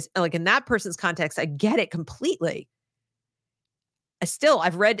understand is, like, in that person's context, I get it completely.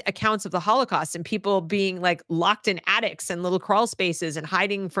 I've read accounts of the Holocaust and people being like locked in attics and little crawl spaces and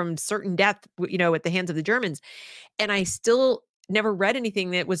hiding from certain death, at the hands of the Germans. And I still never read anything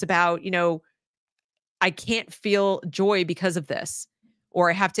that was about, I can't feel joy because of this,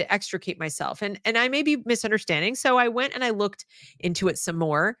 or I have to extricate myself. And I may be misunderstanding. So I went and I looked into it some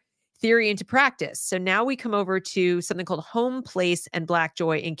more, theory into practice. So now we come over to something called Home, Place, and Black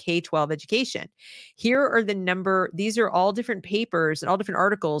Joy in K-12 education. Here are these are all different papers and all different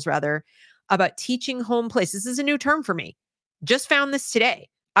articles, rather, about teaching home place. This is a new term for me. Just found this today.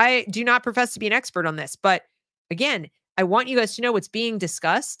 I do not profess to be an expert on this, but again, I want you guys to know what's being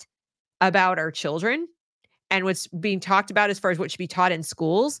discussed about our children and what's being talked about as far as what should be taught in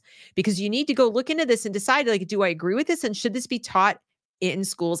schools, because you need to go look into this and decide, like, do I agree with this? And should this be taught in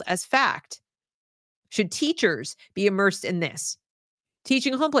schools as fact? Should teachers be immersed in this?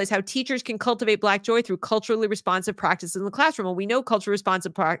 Teaching home place, how teachers can cultivate Black joy through culturally responsive practices in the classroom. Well, we know culturally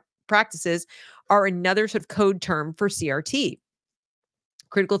responsive practices are another sort of code term for CRT.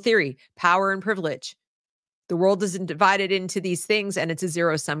 Critical theory, power and privilege. The world isn't divided into these things and it's a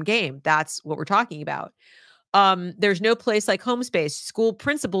zero-sum game. That's what we're talking about. There's no place like home space. School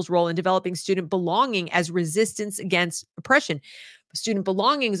principals' role in developing student belonging as resistance against oppression. Student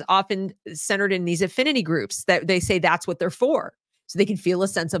belonging is often centered in these affinity groups that they say that's what they're for. So they can feel a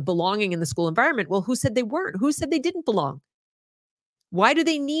sense of belonging in the school environment. Well, who said they weren't? Who said they didn't belong? Why do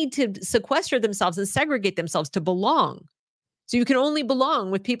they need to sequester themselves and segregate themselves to belong? So you can only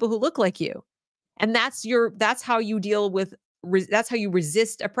belong with people who look like you. And that's how you deal with, that's how you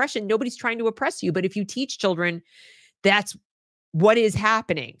resist oppression. Nobody's trying to oppress you. But if you teach children, that's what is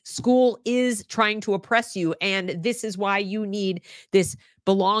happening. School is trying to oppress you. And this is why you need this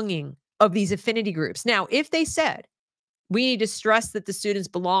belonging of these affinity groups. Now, if they said, we need to stress that the students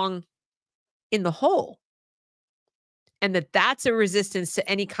belong in the whole, and that's a resistance to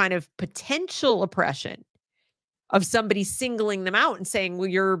any kind of potential oppression of somebody singling them out and saying, well,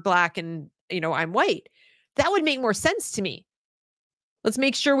 you're Black and, I'm white, that would make more sense to me. Let's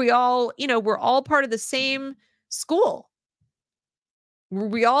make sure we all, we're all part of the same school.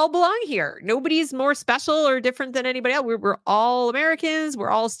 We all belong here. Nobody's more special or different than anybody else. We're all Americans. We're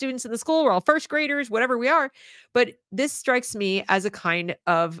all students in the school. We're all first graders, whatever we are. But this strikes me as a kind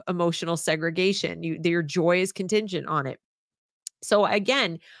of emotional segregation. Your joy is contingent on it. So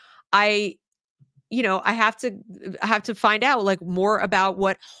again, I have to find out like more about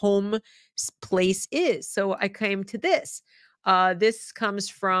what home place is. So I came to this. This comes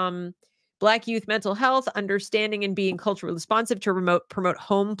from Black Youth Mental Health, Understanding and Being Culturally Responsive to Promote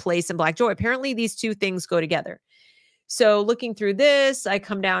Home, Place, and Black Joy. Apparently, these two things go together. So looking through this, I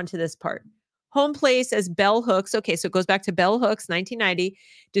come down to this part. Home place, as Bell Hooks, okay, so it goes back to Bell Hooks, 1990,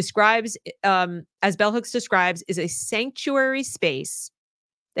 describes, as Bell Hooks describes, is a sanctuary space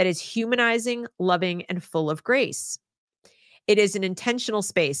that is humanizing, loving, and full of grace. It is an intentional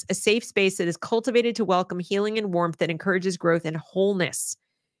space, a safe space that is cultivated to welcome healing and warmth that encourages growth and wholeness.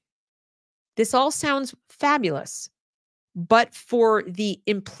 This all sounds fabulous, but for the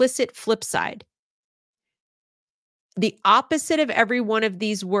implicit flip side, the opposite of every one of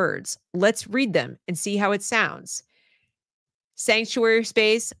these words, let's read them and see how it sounds. Sanctuary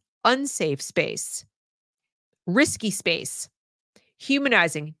space, unsafe space, risky space,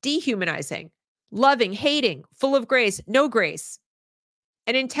 humanizing, dehumanizing, loving, hating, full of grace, no grace,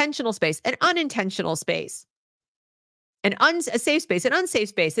 an intentional space, an unintentional space. A safe space, an unsafe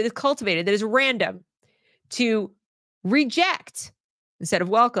space that is cultivated, that is random, to reject instead of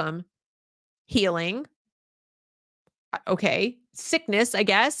welcome, healing, okay, sickness, I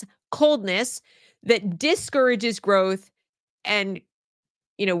guess, coldness, that discourages growth and,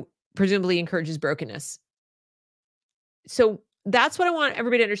 presumably encourages brokenness. So that's what I want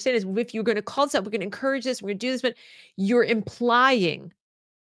everybody to understand is if you're going to call this up, we're going to encourage this, we're going to do this, but you're implying,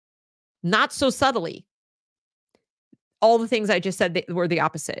 not so subtly, all the things I just said that were the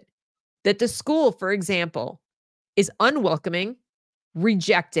opposite. That the school, for example, is unwelcoming,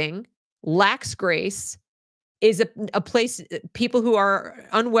 rejecting, lacks grace, is a place people who are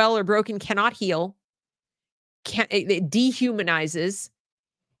unwell or broken cannot heal, it dehumanizes.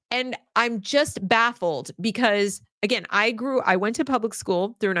 And I'm just baffled because, again, I went to public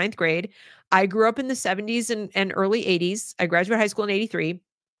school through 9th grade. I grew up in the 70s and early 80s. I graduated high school in 83.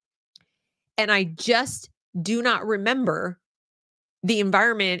 And I just do not remember the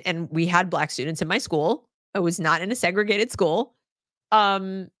environment. And we had Black students in my school. I was not in a segregated school.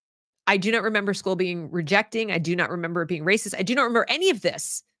 I do not remember school being rejecting. I do not remember it being racist. I do not remember any of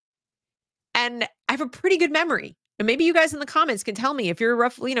this. And I have a pretty good memory. And maybe you guys in the comments can tell me if you're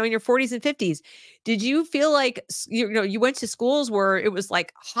roughly, in your 40s and 50s, did you feel like, you went to schools where it was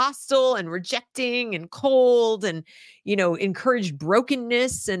like hostile and rejecting and cold and, encouraged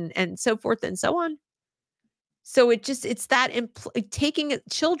brokenness and so forth and so on? So it's that taking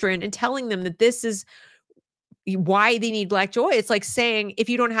children and telling them that this is why they need Black joy. It's like saying, if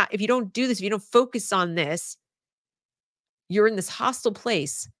you don't do this, if you don't focus on this, you're in this hostile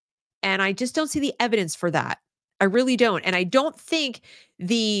place. And I just don't see the evidence for that. I really don't. And I don't think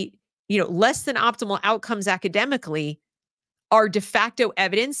the, less than optimal outcomes academically are de facto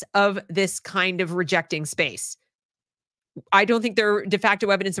evidence of this kind of rejecting space. I don't think they're de facto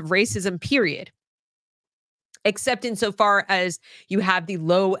evidence of racism, period. Except insofar as you have the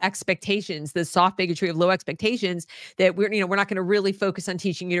low expectations, the soft bigotry of low expectations that we're not going to really focus on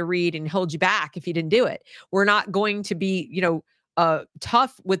teaching you to read and hold you back if you didn't do it. We're not going to be,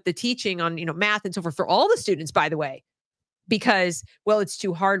 tough with the teaching on, math and so forth for all the students, by the way, because, well, it's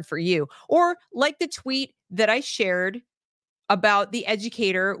too hard for you. Or like the tweet that I shared about the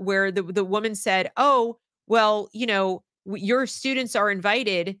educator where the woman said, oh, well, your students are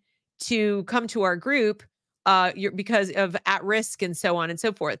invited to come to our group because of at risk and so on and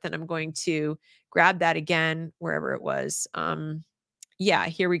so forth. And I'm going to grab that again, wherever it was. Yeah,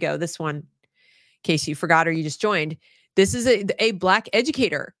 here we go. This one, in case you forgot or you just joined. This is a Black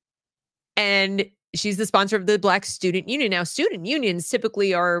educator, and she's the sponsor of the Black Student Union. Now, student unions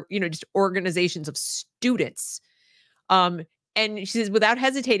typically are, just organizations of students. And she says, without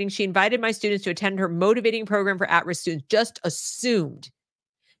hesitating, she invited my students to attend her motivating program for at-risk students. Just assumed.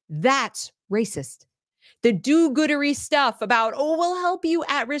 That's racist. The do-goodery stuff about, oh, we'll help you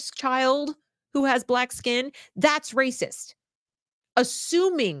at-risk child who has Black skin. That's racist.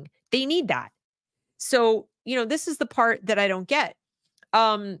 Assuming they need that. So, this is the part that I don't get.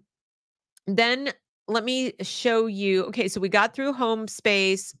 Then let me show you. Okay, so we got through home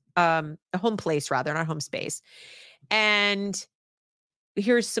space, home place rather, not home space. And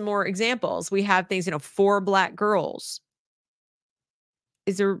here's some more examples. We have things, 4 Black girls.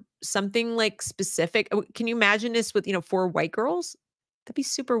 Is there something like specific? Can you imagine this with, 4 white girls? That'd be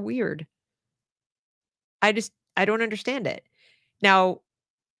super weird. I don't understand it. Now,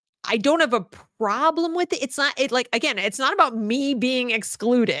 I don't have a problem with it. It's not about me being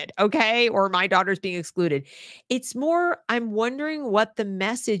excluded, okay? Or my daughters being excluded. It's more, I'm wondering what the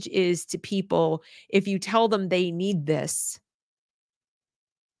message is to people if you tell them they need this.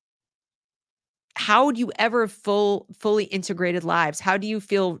 How do you ever fully integrated lives? How do you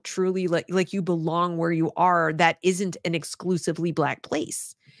feel truly like you belong where you are that isn't an exclusively Black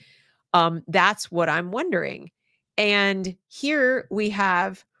place? That's what I'm wondering. And here we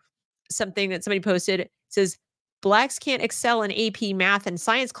have something that somebody posted. It says, Blacks can't excel in AP math and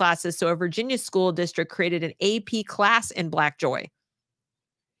science classes, so a Virginia school district created an AP class in Black joy.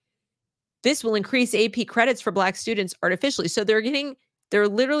 This will increase AP credits for Black students artificially. So they're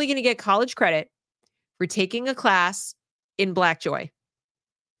literally going to get college credit for taking a class in Black joy.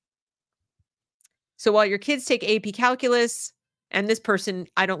 So while your kids take AP calculus, and this person,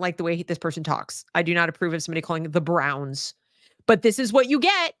 I don't like the way this person talks. I do not approve of somebody calling it the Browns, but this is what you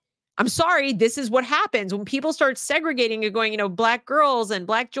get. I'm sorry. This is what happens when people start segregating and going, Black girls and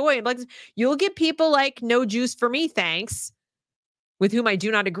Black joy and you'll get people like no juice for me, thanks, with whom I do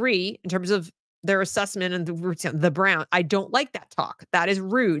not agree in terms of their assessment and the Brown. I don't like that talk. That is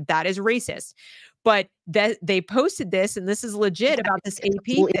rude. That is racist. But they posted this, and this is legit about this AP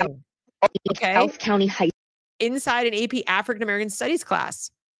thing. Okay. South County High inside an AP African American Studies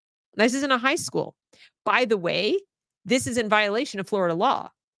class. This is in a high school. By the way, this is in violation of Florida law.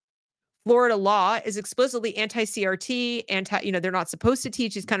 Florida law is explicitly anti-CRT, they're not supposed to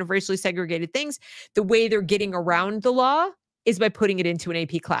teach these kind of racially segregated things. The way they're getting around the law is by putting it into an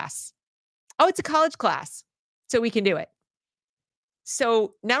AP class. Oh, it's a college class, so we can do it.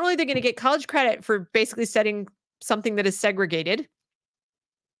 So not only are they going to get college credit for basically studying something that is segregated,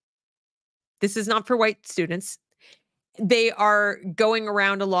 this is not for white students. They are going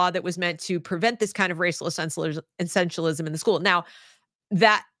around a law that was meant to prevent this kind of racial essentialism in the school. Now,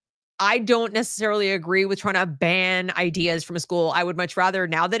 that I don't necessarily agree with trying to ban ideas from a school. I would much rather,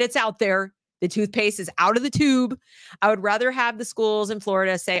 now that it's out there, the toothpaste is out of the tube, I would rather have the schools in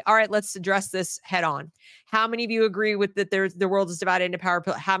Florida say, all right, let's address this head on. How many of you agree with that the world is divided into power?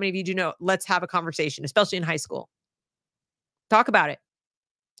 How many of you do know? Let's have a conversation, especially in high school. Talk about it.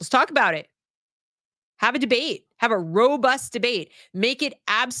 Let's talk about it. Have a debate, have a robust debate, make it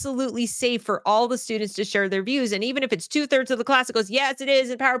absolutely safe for all the students to share their views. And even if it's 2/3 of the class that goes, yes, it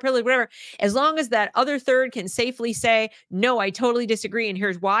is, and power privilege, whatever, as long as that other third can safely say, no, I totally disagree, and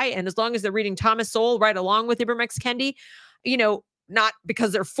here's why. And as long as they're reading Thomas Sowell right along with Ibram X. Kendi, you know, not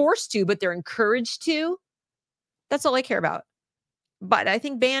because they're forced to, but they're encouraged to, that's all I care about. But I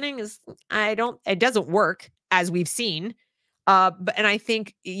think banning is, it doesn't work, as we've seen. And I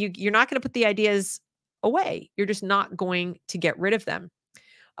think you're not going to put the ideas away. You're just not going to get rid of them.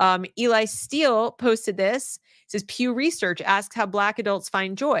 Eli Steele posted this. It says, Pew Research asks how Black adults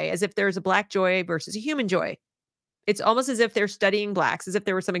find joy, as if there's a Black joy versus a human joy. It's almost as if they're studying Blacks, as if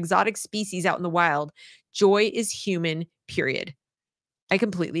there were some exotic species out in the wild. Joy is human, period. I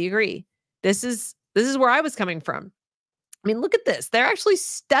completely agree. This is where I was coming from. I mean, look at this. They're actually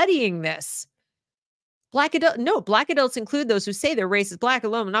studying this. Black adults include those who say their race is Black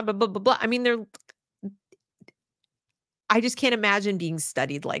alone, not blah, blah, blah, blah. I mean, I just can't imagine being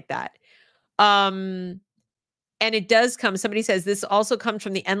studied like that. And it does come, somebody says, this also comes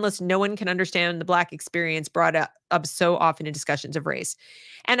from the endless, no one can understand the Black experience brought up so often in discussions of race.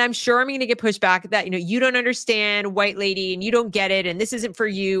 And I'm sure I'm going to get pushed back at that. You know, you don't understand, white lady, and you don't get it, and this isn't for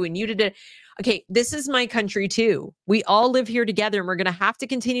you, and you did it. Okay, this is my country too. We all live here together, and we're going to have to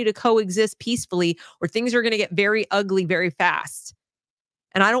continue to coexist peacefully, or things are going to get very ugly very fast.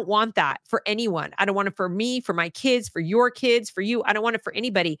 And I don't want that for anyone. I don't want it for me, for my kids, for your kids, for you. I don't want it for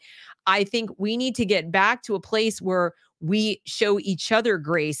anybody. I think we need to get back to a place where we show each other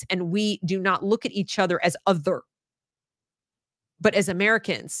grace and we do not look at each other as other, but as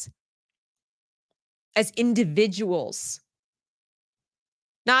Americans, as individuals.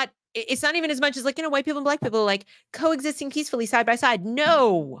 It's not even as much as like, you know, white people and Black people like coexisting peacefully side by side.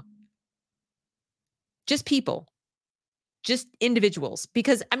 No, just people. Just individuals.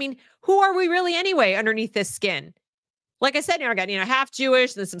 Because, I mean, who are we really anyway underneath this skin? Like I said, you know, I got, you know, half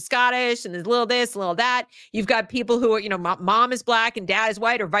Jewish, and there's some Scottish, and there's a little this, a little that. You've got people who are, you know, mom is Black and dad is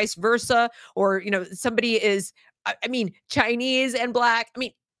white, or vice versa. Or, you know, somebody is, I mean, Chinese and Black. I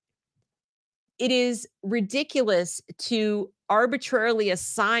mean, it is ridiculous to arbitrarily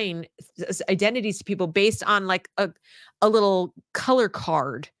assign identities to people based on like a little color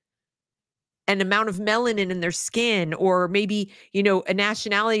card. An amount of melanin in their skin, or maybe, you know, a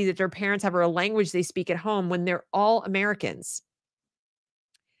nationality that their parents have, or a language they speak at home, when they're all Americans.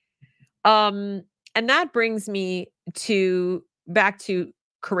 And that brings me back to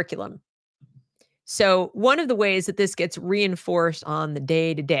curriculum. So one of the ways that this gets reinforced on the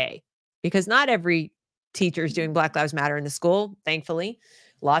day-to-day, because not every teacher is doing Black Lives Matter in the school, thankfully,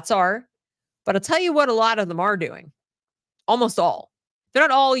 lots are, but I'll tell you what a lot of them are doing. Almost all. They're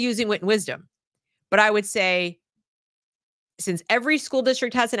not all using wit and wisdom. But I would say, since every school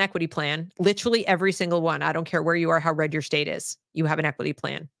district has an equity plan, literally every single one, I don't care where you are, how red your state is, you have an equity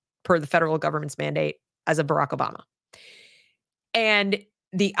plan per the federal government's mandate as of Barack Obama. And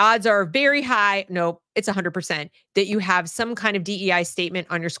the odds are very high, no, it's 100%, that you have some kind of DEI statement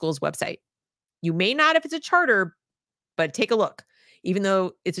on your school's website. You may not if it's a charter, but take a look. Even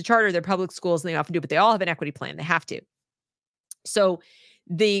though it's a charter, they're public schools and they often do, but they all have an equity plan. They have to. So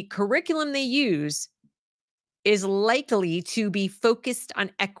the curriculum they use is likely to be focused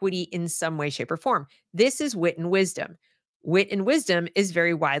on equity in some way, shape, or form. This is wit and wisdom. Wit and wisdom is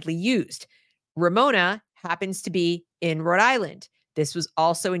very widely used. Ramona happens to be in Rhode Island. This was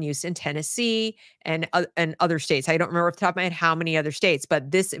also in use in Tennessee and other states. I don't remember off the top of my head how many other states,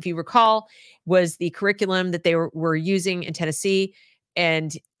 but this, if you recall, was the curriculum that they were using in Tennessee.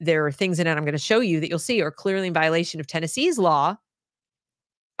 And there are things in it I'm going to show you that you'll see are clearly in violation of Tennessee's law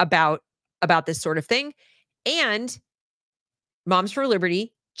about this sort of thing. And Moms for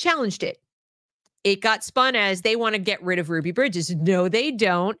Liberty challenged it. It got spun as they want to get rid of Ruby Bridges. No, they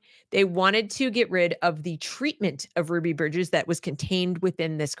don't. They wanted to get rid of the treatment of Ruby Bridges that was contained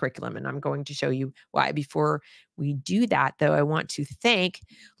within this curriculum. And I'm going to show you why. Before we do that, though, I want to thank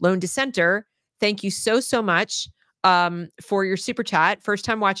Lone Dissenter. Thank you so, so much for your super chat. First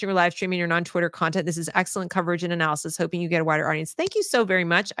time watching or live streaming your non-Twitter content. This is excellent coverage and analysis. Hoping you get a wider audience. Thank you so very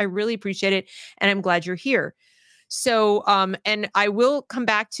much. I really appreciate it. And I'm glad you're here. So, and I will come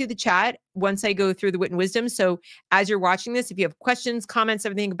back to the chat once I go through the wit and wisdom. So as you're watching this, if you have questions, comments,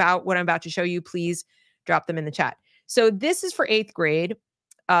 everything about what I'm about to show you, please drop them in the chat. So this is for 8th grade,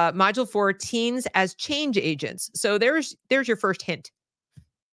 module 4, teens as change agents. So there's your first hint.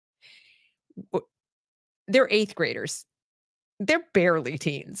 They're 8th graders. They're barely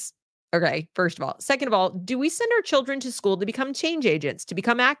teens. Okay, first of all. Second of all, do we send our children to school to become change agents, to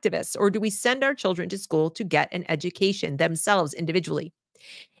become activists, or do we send our children to school to get an education themselves individually?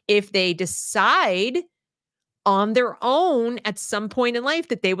 If they decide on their own at some point in life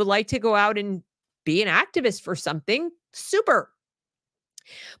that they would like to go out and be an activist for something, super.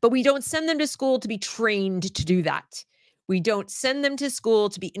 But we don't send them to school to be trained to do that. We don't send them to school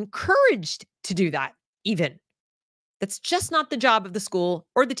to be encouraged to do that, even. That's just not the job of the school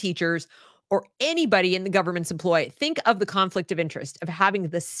or the teachers or anybody in the government's employ. Think of the conflict of interest of having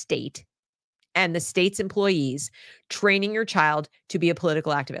the state and the state's employees training your child to be a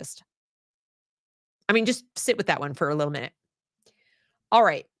political activist. I mean, just sit with that one for a little minute. All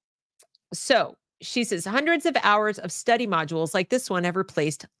right. So she says hundreds of hours of study modules like this one have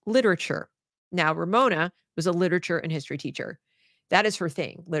replaced literature. Now, Ramona was a literature and history teacher. That is her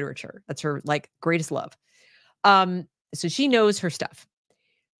thing, literature. That's her greatest love. So she knows her stuff.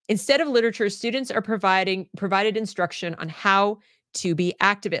 Instead of literature, students are provided instruction on how to be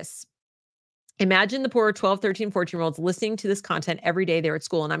activists. Imagine the poor 12, 13, 14-year-olds listening to this content every day they're at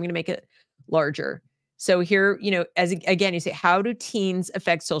school, and I'm going to make it larger. So here, as again, you say, how do teens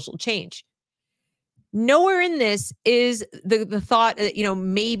affect social change? Nowhere in this is the thought that,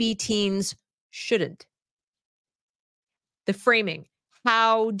 maybe teens shouldn't. The framing,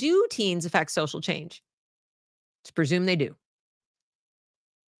 how do teens affect social change? Let's presume they do.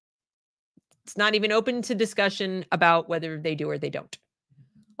 It's not even open to discussion about whether they do or they don't.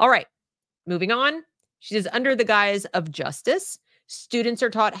 All right, moving on. She says, under the guise of justice, students are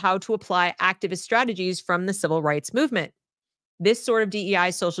taught how to apply activist strategies from the civil rights movement. This sort of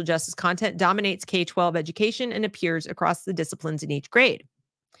DEI social justice content dominates K-12 education and appears across the disciplines in each grade.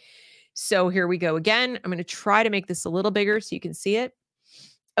 So here we go again. I'm going to try to make this a little bigger so you can see it.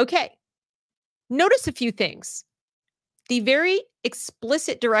 Okay. Notice a few things. The very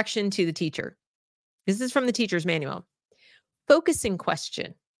explicit direction to the teacher. This is from the teacher's manual. Focusing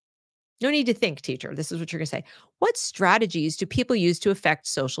question. No need to think, teacher. This is what you're going to say. What strategies do people use to affect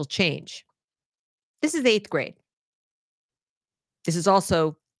social change? This is 8th grade. This is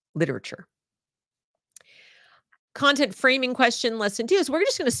also literature. Content framing question, lesson 2. So we're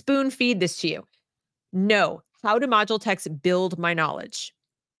just going to spoon feed this to you. No. How do module texts build my knowledge?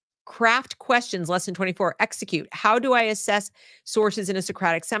 Craft questions, lesson 24. Execute. How do I assess sources in a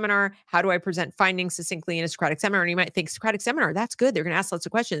Socratic seminar? How do I present findings succinctly in a Socratic seminar? And you might think, Socratic seminar, that's good. They're going to ask lots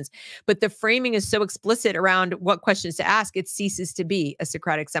of questions. But the framing is so explicit around what questions to ask, it ceases to be a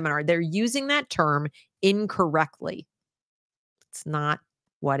Socratic seminar. They're using that term incorrectly. It's not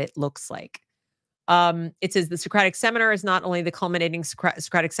what it looks like. It says the Socratic seminar is not only the culminating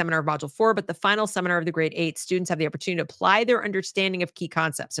Socratic seminar of Module 4, but the final seminar of the grade 8. Students have the opportunity to apply their understanding of key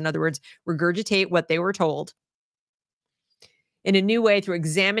concepts. In other words, regurgitate what they were told in a new way through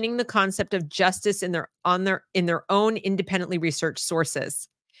examining the concept of justice in their own independently researched sources.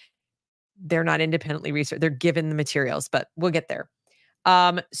 They're not independently researched. They're given the materials, but we'll get there.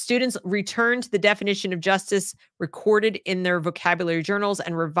 Students return to the definition of justice recorded in their vocabulary journals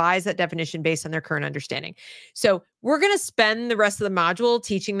and revise that definition based on their current understanding. So we're going to spend the rest of the module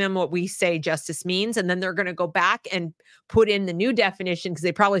teaching them what we say justice means, and then they're going to go back and put in the new definition because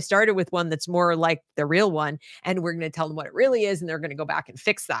they probably started with one that's more like the real one, and we're going to tell them what it really is, and they're going to go back and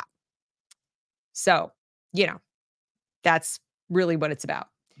fix that. So, that's really what it's about.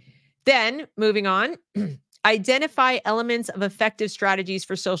 Then, moving on, identify elements of effective strategies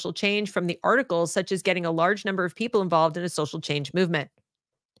for social change from the articles, such as getting a large number of people involved in a social change movement.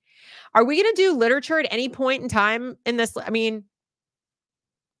 Are we going to do literature at any point in time in this? I mean,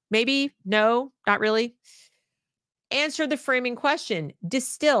 maybe, no, not really. Answer the framing question.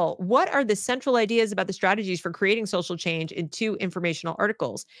 Distill. What are the central ideas about the strategies for creating social change in 2 informational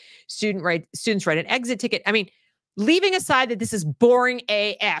articles? Students write an exit ticket. I mean, leaving aside that this is boring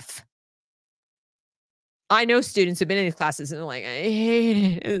AF. I know students who've been in these classes and they're like, I hate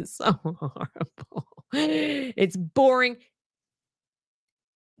it. It's so horrible. It's boring.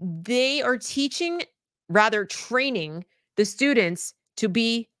 They are training the students to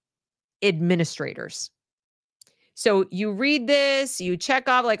be administrators. So you read this, you check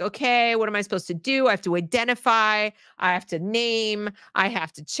off like, okay, what am I supposed to do? I have to identify, I have to name, I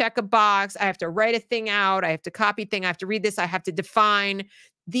have to check a box, I have to write a thing out, I have to copy thing, I have to read this, I have to define.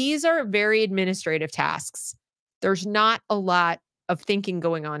 These are very administrative tasks. There's not a lot of thinking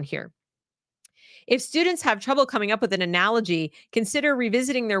going on here. If students have trouble coming up with an analogy, consider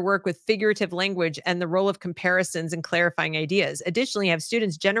revisiting their work with figurative language and the role of comparisons and clarifying ideas. Additionally, have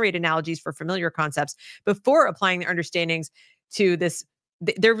students generate analogies for familiar concepts before applying their understandings to this.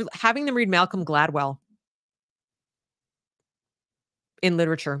 They're having them read Malcolm Gladwell in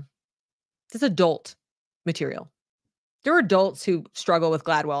literature. This is adult material. There are adults who struggle with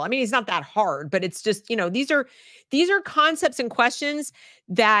Gladwell. I mean, he's not that hard, but it's just, these are concepts and questions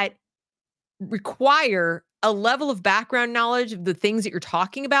that require a level of background knowledge of the things that you're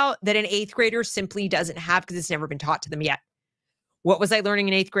talking about that an 8th grader simply doesn't have because it's never been taught to them yet. What was I learning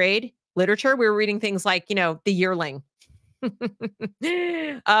in 8th grade? Literature. We were reading things like, The Yearling. And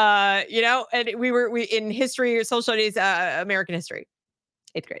we in history or social studies, American history,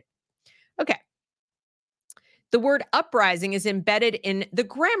 8th grade. Okay. The word uprising is embedded in the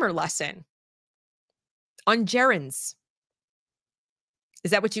grammar lesson on gerunds.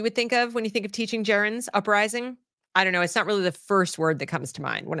 Is that what you would think of when you think of teaching gerunds, uprising? I don't know. It's not really the first word that comes to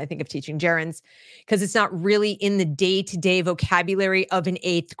mind when I think of teaching gerunds because it's not really in the day-to-day vocabulary of an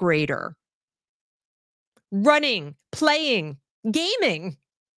 8th grader. Running, playing, gaming,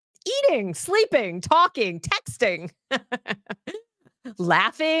 eating, sleeping, talking, texting,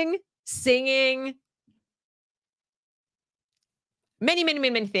 laughing, singing. Many, many,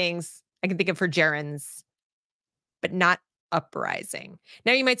 many, many things I can think of for gerunds, but not uprising.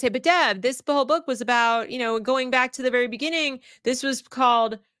 Now you might say, but Deb, this whole book was about, going back to the very beginning. This was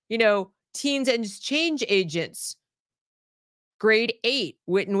called, Teens and Change Agents, grade 8,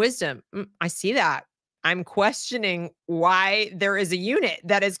 Wit and Wisdom. I see that. I'm questioning why there is a unit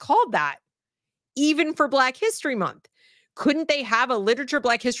that is called that, even for Black History Month. Couldn't they have a Literature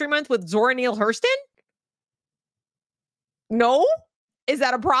Black History Month with Zora Neale Hurston? No? Is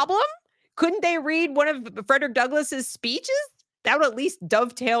that a problem? Couldn't they read one of Frederick Douglass's speeches? That would at least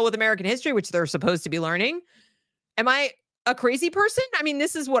dovetail with American history, which they're supposed to be learning. Am I a crazy person? I mean,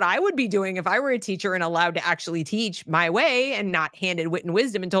 this is what I would be doing if I were a teacher and allowed to actually teach my way and not handed wit and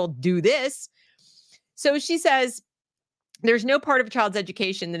wisdom and told, do this. So she says, there's no part of a child's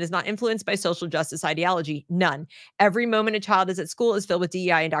education that is not influenced by social justice ideology. None. Every moment a child is at school is filled with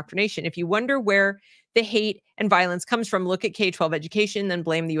DEI indoctrination. If you wonder where the hate and violence comes from, look at K-12 education, then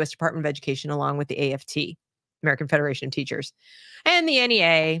blame the U.S. Department of Education along with the AFT, American Federation of Teachers, and the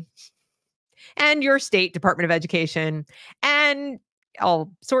NEA, and your state Department of Education, and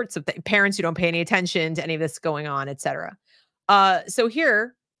all sorts of parents who don't pay any attention to any of this going on, etc. So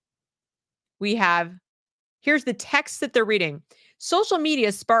here we have, here's the text that they're reading. Social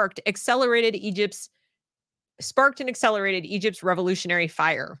media sparked and accelerated Egypt's revolutionary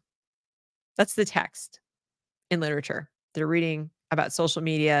fire. That's the text in literature. They're reading about social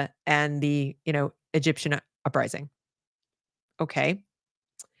media and the, Egyptian uprising. Okay.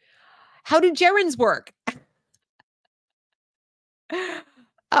 How do gerunds work?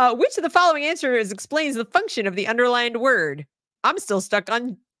 Which of the following answers explains the function of the underlined word? I'm still stuck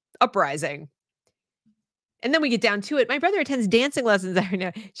on uprising. And then we get down to it. My brother attends dancing lessons every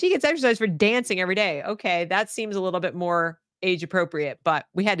day. She gets exercise for dancing every day. Okay, that seems a little bit more age appropriate, but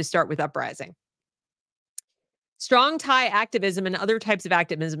we had to start with uprising. Strong tie activism and other types of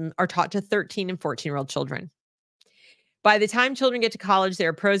activism are taught to 13 and 14-year-old children. By the time children get to college, they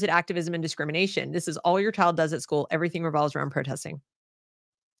are pros at activism and discrimination. This is all your child does at school. Everything revolves around protesting.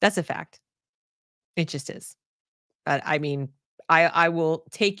 That's a fact. It just is. But I mean, I will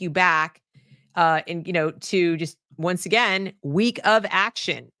take you back to just once again, week of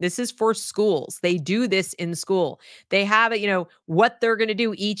action. This is for schools. They do this in school. They have it, what they're going to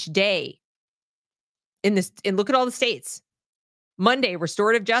do each day in this, and look at all the states. Monday,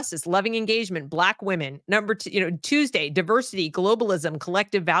 restorative justice, loving engagement, Black women. Number two, Tuesday, diversity, globalism,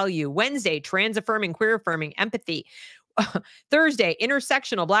 collective value. Wednesday, trans affirming, queer affirming, empathy. Thursday,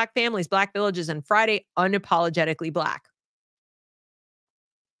 intersectional, Black families, Black villages, and Friday, unapologetically Black.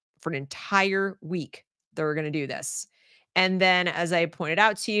 For an entire week, they're going to do this. And then, as I pointed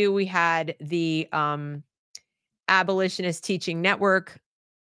out to you, we had the Abolitionist Teaching Network.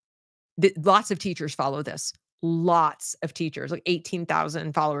 Lots of teachers follow this. Lots of teachers, like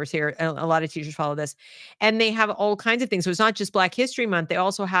 18,000 followers here. A lot of teachers follow this. And they have all kinds of things. So it's not just Black History Month. They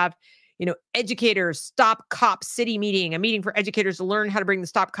also have, educators, Stop Cop City meeting, a meeting for educators to learn how to bring the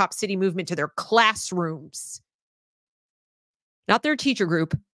Stop Cop City movement to their classrooms. Not their teacher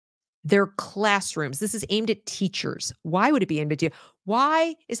group, their classrooms. This is aimed at teachers. Why would it be aimed at you?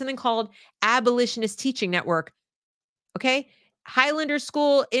 Why is something called Abolitionist Teaching Network? Okay. Highlander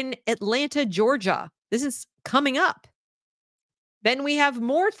School in Atlanta, Georgia. This is coming up. Then we have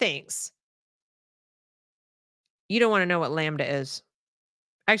more things. You don't want to know what Lambda is.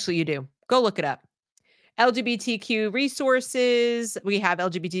 Actually, you do. Go look it up. LGBTQ resources. We have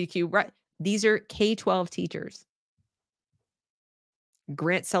LGBTQ. These are K-12 teachers.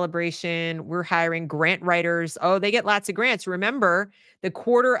 Grant celebration. We're hiring grant writers. Oh, they get lots of grants. Remember the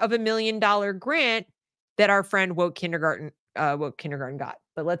 $250,000 grant that our friend Woke Kindergarten got.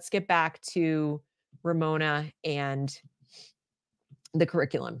 But let's get back to Ramona and the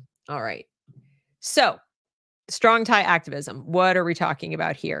curriculum. All right. So strong tie activism. What are we talking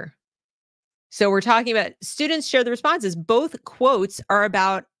about here? So we're talking about students share the responses. Both quotes are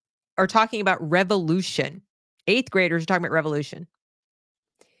talking about revolution. 8th graders are talking about revolution.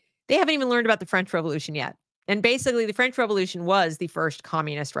 They haven't even learned about the French Revolution yet. And basically, the French Revolution was the first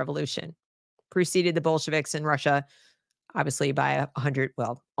communist revolution, preceded the Bolsheviks in Russia, obviously by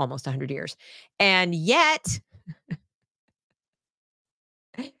almost 100 years. And yet,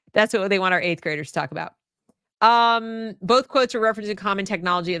 that's what they want our 8th graders to talk about. Both quotes are referencing common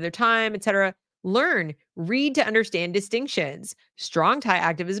technology of their time, etc. Learn, read to understand distinctions. Strong tie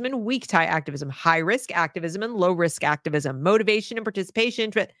activism and weak tie activism. High risk activism and low risk activism. Motivation and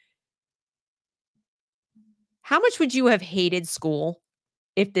participation. How much would you have hated school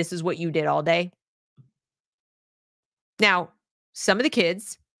if this is what you did all day? Now, some of the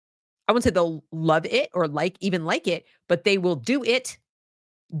kids, I wouldn't say they'll love it or even like it, but they will do it.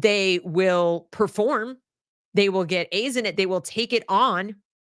 They will perform. They will get A's in it. They will take it on.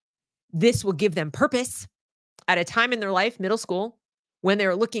 This will give them purpose at a time in their life, middle school, when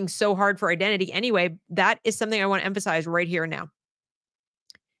they're looking so hard for identity. Anyway, that is something I want to emphasize right here and now.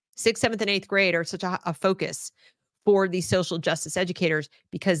 6th, 7th, and 8th grade are such a focus for these social justice educators,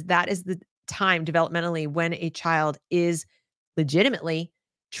 because that is the time developmentally when a child is legitimately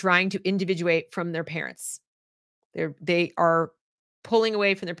trying to individuate from their parents. They are pulling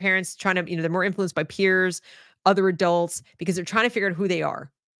away from their parents, trying to, they're more influenced by peers, other adults, because they're trying to figure out who they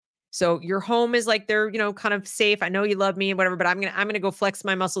are. So your home is like they're, kind of safe. I know you love me and whatever, but I'm going to go flex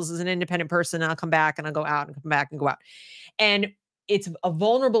my muscles as an independent person. And I'll come back and I'll go out and come back and go out. And it's a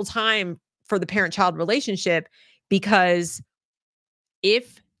vulnerable time for the parent-child relationship, because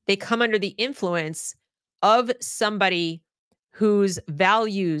if they come under the influence of somebody whose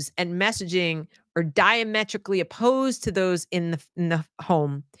values and messaging are diametrically opposed to those in the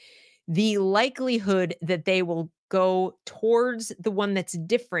home, the likelihood that they will go towards the one that's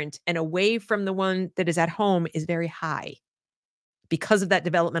different and away from the one that is at home is very high, because of that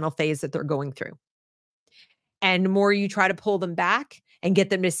developmental phase that they're going through. And the more you try to pull them back and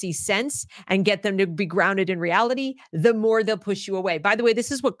get them to see sense and get them to be grounded in reality, the more they'll push you away. By the way, this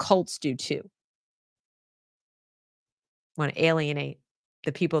is what cults do too. Want to alienate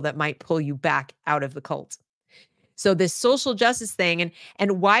the people that might pull you back out of the cult. So this social justice thing,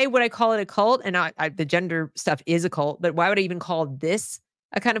 and why would I call it a cult? And the gender stuff is a cult, but why would I even call this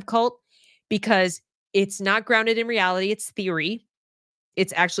a kind of cult? Because it's not grounded in reality. It's theory.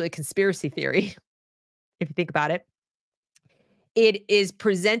 It's actually a conspiracy theory, if you think about it. It is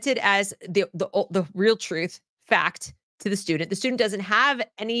presented as the real truth, fact to the student. The student doesn't have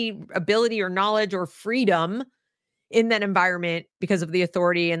any ability or knowledge or freedom in that environment because of the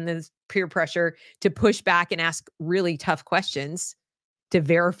authority and the peer pressure to push back and ask really tough questions to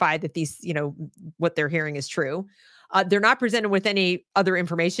verify that these, what they're hearing is true. They're not presented with any other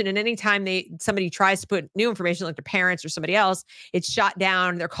information. And anytime somebody tries to put new information, like their parents or somebody else, it's shot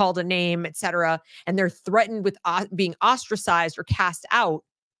down, they're called a name, etc. And they're threatened with being ostracized or cast out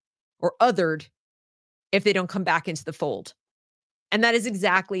or othered if they don't come back into the fold. And that is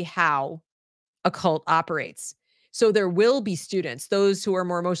exactly how a cult operates. So there will be students, those who are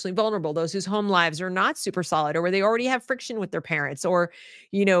more emotionally vulnerable, those whose home lives are not super solid, or where they already have friction with their parents, or,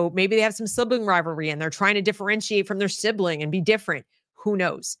 maybe they have some sibling rivalry and they're trying to differentiate from their sibling and be different. Who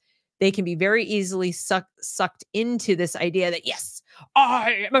knows? They can be very easily sucked into this idea that, yes,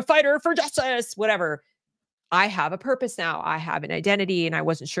 I am a fighter for justice, whatever. I have a purpose now. I have an identity, and I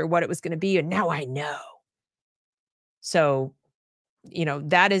wasn't sure what it was going to be. And now I know. So,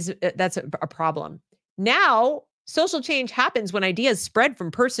 that's a problem. Now, social change happens when ideas spread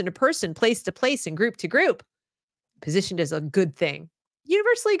from person to person, place to place, and group to group. Positioned as a good thing,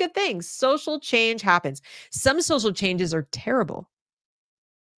 universally good thing. Social change happens. Some social changes are terrible.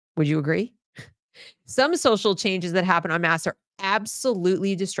 Would you agree? Some social changes that happen en masse are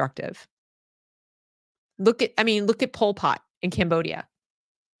absolutely destructive. Look at Pol Pot in Cambodia.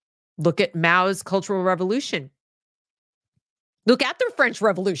 Look at Mao's Cultural Revolution. Look at the French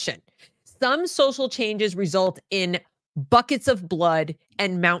Revolution. Some social changes result in buckets of blood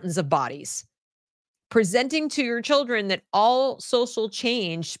and mountains of bodies. Presenting to your children that all social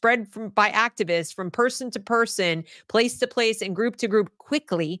change spread by activists from person to person, place to place, and group to group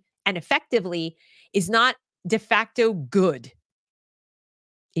quickly and effectively is not de facto good.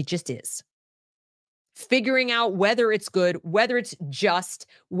 It just is. Figuring out whether it's good, whether it's just,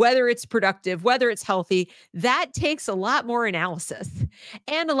 whether it's productive, whether it's healthy, that takes a lot more analysis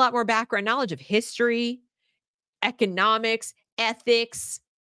and a lot more background knowledge of history, economics, ethics,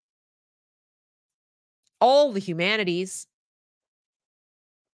 all the humanities,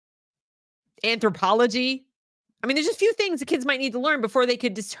 anthropology. I mean, there's just a few things the kids might need to learn before they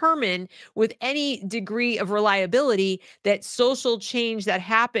could determine with any degree of reliability that social change that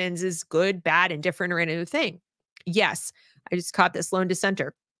happens is good, bad, indifferent, or any other thing. Yes, I just caught this lone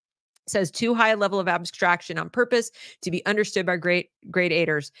dissenter. Says too high a level of abstraction on purpose to be understood by grade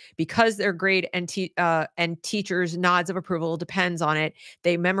eighters because their grade and teachers' nods of approval depends on it.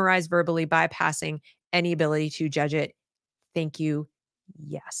 They memorize verbally, bypassing any ability to judge it. Thank you.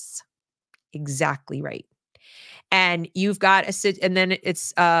 Yes, exactly right. And you've got and then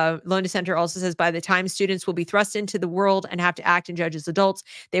it's lone dissenter also says by the time students will be thrust into the world and have to act and judge as adults,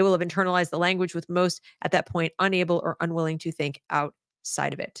 they will have internalized the language with most at that point unable or unwilling to think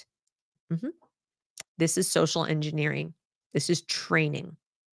outside of it. This is social engineering. This is training.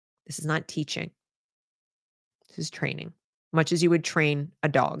 This is not teaching. This is training, much as you would train a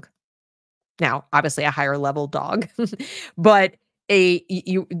dog. Now, obviously a higher level dog, but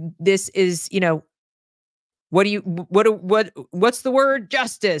this is, what's the word?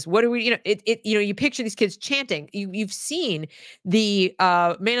 Justice. What do we, you picture these kids chanting. You've seen the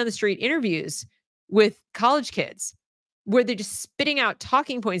man on the street interviews with college kids where they're just spitting out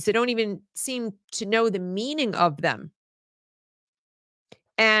talking points. They don't even seem to know the meaning of them.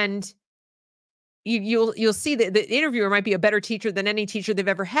 And you'll see that the interviewer might be a better teacher than any teacher they've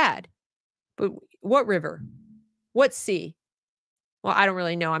ever had. But what river? What sea? Well, I don't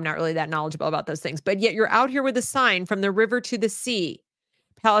really know. I'm not really that knowledgeable about those things. But yet you're out here with a sign from the river to the sea.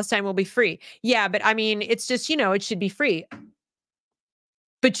 Palestine will be free. Yeah, but I mean, it's just, it should be free.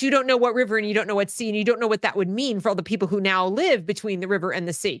 But you don't know what river and you don't know what sea and you don't know what that would mean for all the people who now live between the river and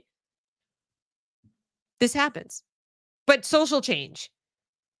the sea. This happens. But social change.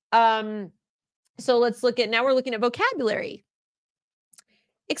 So let's now we're looking at vocabulary.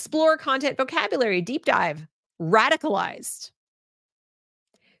 Explore content vocabulary, deep dive, radicalized.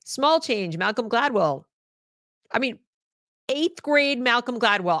 Small change, Malcolm Gladwell. I mean, 8th grade Malcolm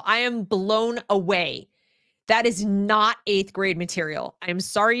Gladwell. I am blown away. That is not 8th grade material. I'm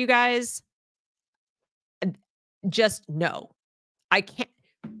sorry, you guys. Just no. I can't.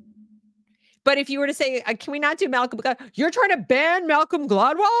 But if you were to say, can we not do Malcolm Gladwell? You're trying to ban Malcolm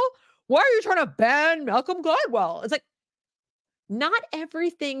Gladwell? Why are you trying to ban Malcolm Gladwell? It's like, not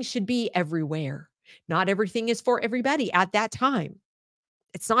everything should be everywhere. Not everything is for everybody at that time.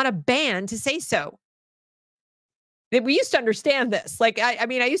 It's not a ban to say so. We used to understand this. Like, I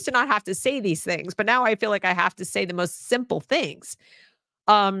mean, I used to not have to say these things, but now I feel like I have to say the most simple things.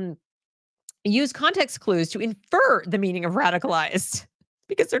 Use context clues to infer the meaning of radicalized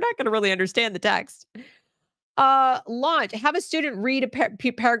because they're not going to really understand the text. Launch. Have a student read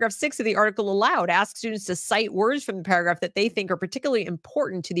paragraph 6 of the article aloud. Ask students to cite words from the paragraph that they think are particularly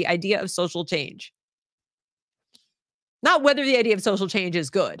important to the idea of social change. Not whether the idea of social change is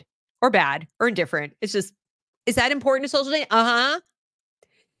good or bad or indifferent. It's just, is that important to social change?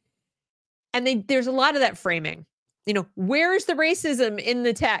 And there's a lot of that framing. Where's the racism in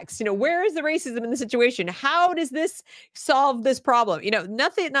the text? Where is the racism in the situation? How does this solve this problem?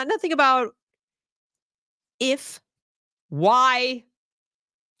 Nothing about if, why,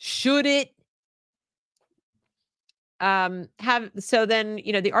 should it so then,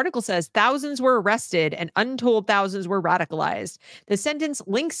 the article says thousands were arrested and untold thousands were radicalized. The sentence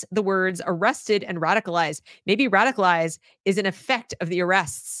links the words arrested and radicalized. Maybe radicalized is an effect of the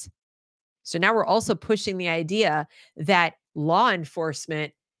arrests. So now we're also pushing the idea that law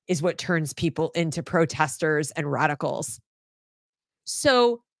enforcement is what turns people into protesters and radicals.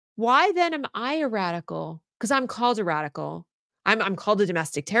 So why then am I a radical? Because I'm called a radical. I'm called a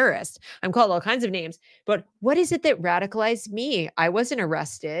domestic terrorist. I'm called all kinds of names. But what is it that radicalized me? I wasn't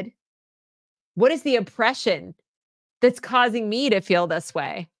arrested. What is the oppression that's causing me to feel this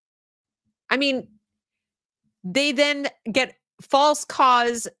way? I mean, they then get false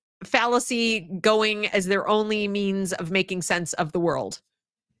cause fallacy going as their only means of making sense of the world.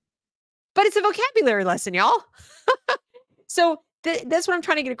 But it's a vocabulary lesson, y'all. So that's what I'm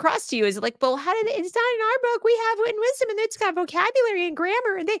trying to get across to you is like, well, it's not in our book. We have it in wisdom and it's got vocabulary and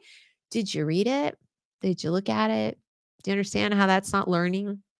grammar. And did you read it? Did you look at it? Do you understand how that's not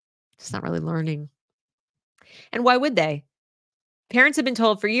learning? It's not really learning. And why would they? Parents have been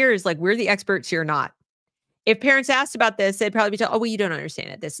told for years, like, we're the experts, you're not. If parents asked about this, they'd probably be told, oh, well, you don't understand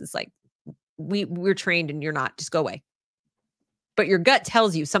it. This is like, we're trained and you're not, just go away. But your gut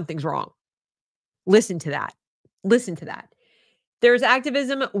tells you something's wrong. Listen to that. Listen to that. There's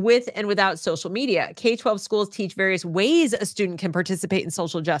activism with and without social media. K-12 schools teach various ways a student can participate in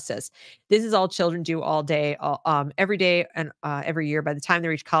social justice. This is all children do all day, every day and every year. By the time they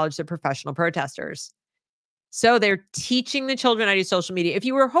reach college, they're professional protesters. So they're teaching the children how to use social media. If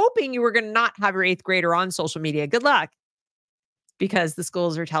you were hoping you were going to not have your 8th grader on social media, good luck, because the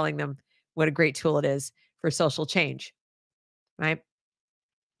schools are telling them what a great tool it is for social change, right?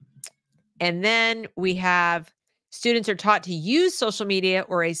 And then we have students are taught to use social media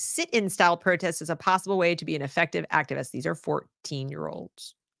or a sit-in style protest as a possible way to be an effective activist. These are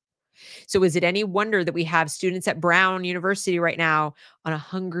 14-year-olds. So is it any wonder that we have students at Brown University right now on a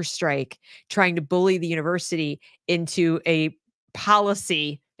hunger strike, trying to bully the university into a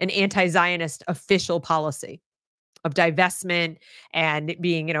policy, an anti-Zionist official policy of divestment and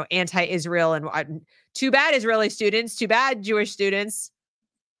being, anti-Israel, and too bad Israeli students, too bad Jewish students.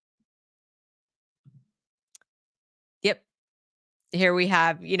 Yep. Here we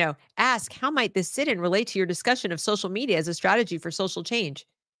have, ask, how might this sit-in relate to your discussion of social media as a strategy for social change?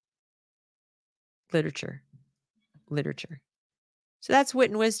 Literature. So that's wit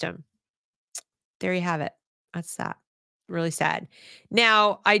and wisdom. There you have it. That's that. Really sad.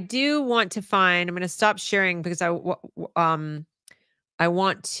 Now, I do want to find, I'm going to stop sharing because I want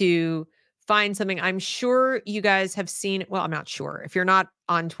to find something. I'm sure you guys have seen, well, I'm not sure. If you're not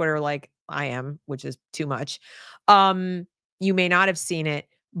on Twitter like I am, which is too much, you may not have seen it,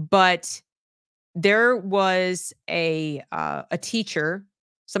 but there was a teacher,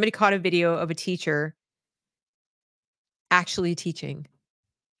 somebody caught a video of a teacher actually teaching.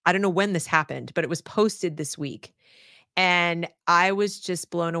 I don't know when this happened, but it was posted this week. And I was just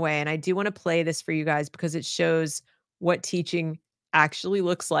blown away. And I do want to play this for you guys because it shows what teaching actually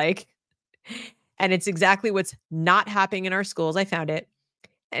looks like. And it's exactly what's not happening in our schools. I found it.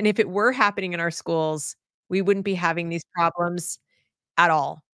 And if it were happening in our schools, we wouldn't be having these problems at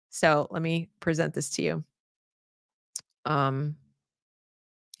all. So let me present this to you.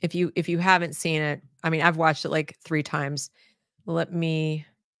 If you haven't seen it, I mean, I've watched it like 3 times. Let me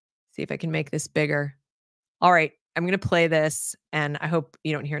see if I can make this bigger. All right, I'm going to play this, and I hope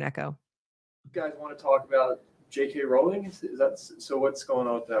you don't hear an echo. You guys want to talk about J.K. Rowling? Is that so? What's going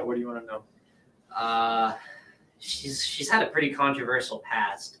on with that? What do you want to know? She's had a pretty controversial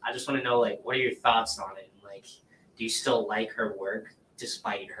past. I just want to know, what are your thoughts on it? Do you still like her work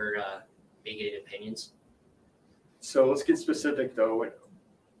despite her bigoted opinions? So let's get specific, though.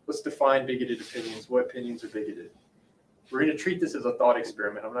 Let's define bigoted opinions. What opinions are bigoted? We're going to treat this as a thought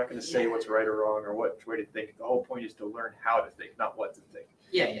experiment. I'm not going to say what's right or wrong or what way to think. The whole point is to learn how to think, not what to think.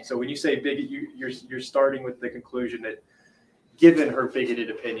 Yeah. So when you say bigot, you're starting with the conclusion that given her bigoted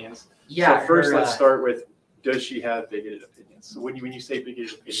opinions. Yeah. So first, let's start with, does she have bigoted opinions? So when you say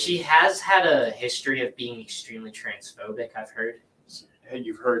bigoted opinions, she has had a history of being extremely transphobic, I've heard. Hey,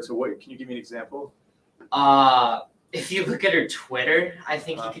 you've heard. So what? Can you give me an example? If you look at her Twitter, I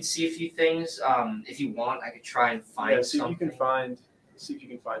think you could see a few things. If you want, I could try and find see something. See if you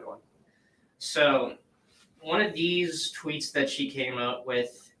can find one. So one of these tweets that she came out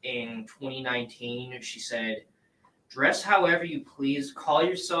with in 2019, she said, "Dress however you please, call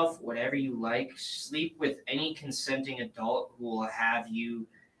yourself whatever you like, sleep with any consenting adult who will have you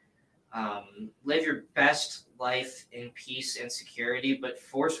live your best life in peace and security, but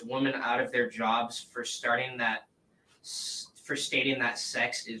force women out of their jobs for stating that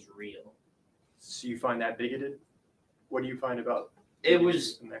sex is real." So you find that bigoted? What do you find about it?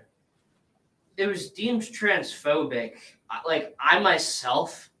 Was deemed transphobic. I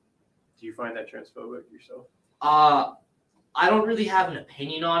myself. Do you find that transphobic yourself? I don't really have an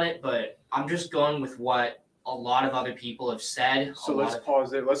opinion on it, but I'm just going with what a lot of other people have said. So let's pause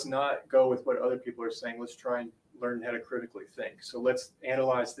there. Let's not go with what other people are saying. Let's try and learn how to critically think. So let's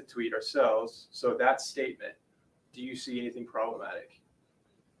analyze the tweet ourselves. So that statement, do you see anything problematic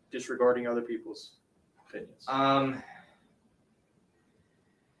disregarding other people's opinions?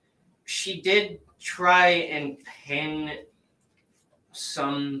 She did try and pin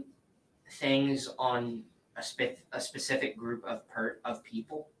some things on a specific group of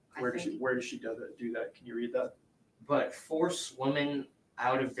people. Where does she do that? Can you read that? But force women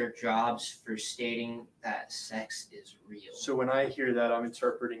out of their jobs for stating that sex is real. So when I hear that, I'm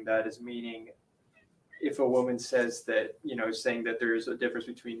interpreting that as meaning if a woman says that, saying that there's a difference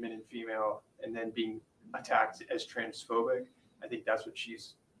between men and female and then being attacked as transphobic, I think that's what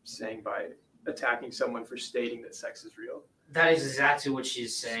she's saying by attacking someone for stating that sex is real. That is exactly what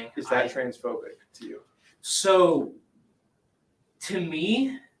she's saying. Is that transphobic to you? So, to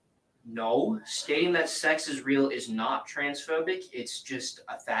me, no. Stating that sex is real is not transphobic. It's just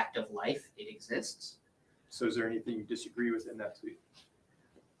a fact of life. It exists. So is there anything you disagree with in that tweet?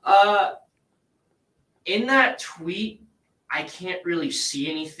 In that tweet, I can't really see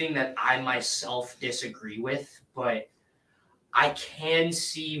anything that I myself disagree with, but I can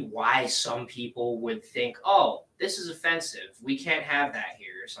see why some people would think, oh, this is offensive. We can't have that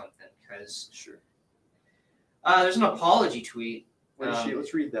here or something. Because Sure. There's an apology tweet.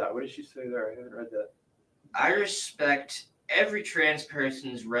 Let's read that. What did she say there? I haven't read that. I respect every trans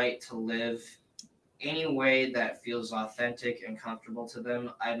person's right to live any way that feels authentic and comfortable to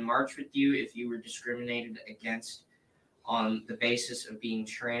them. I'd march with you if you were discriminated against on the basis of being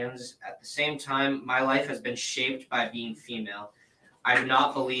trans. At the same time, my life has been shaped by being female. I do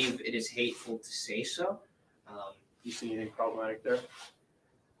not believe it is hateful to say so. You see anything problematic there?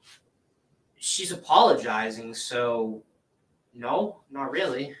 She's apologizing, so no, not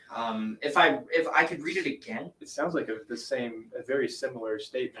really. If I could read it again. It sounds like a very similar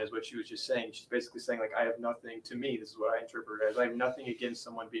statement as what she was just saying. She's basically saying, like, I have nothing, to me, this is what I interpret it as, I have nothing against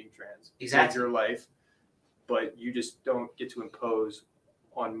someone being trans. Exactly. It's your life, but you just don't get to impose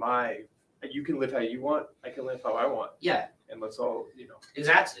on you can live how you want, I can live how I want. Yeah. And let's all,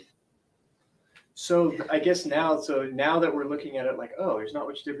 Exactly. So I guess now that we're looking at it like, oh, there's not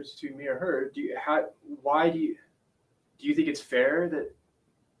much difference between me or her, do you think it's fair that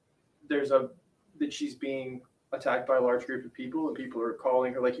that she's being attacked by a large group of people and people are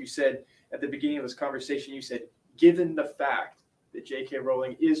calling her, like you said at the beginning of this conversation, you said, given the fact that J.K.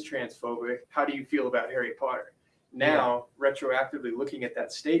 Rowling is transphobic, how do you feel about Harry Potter? Now, retroactively looking at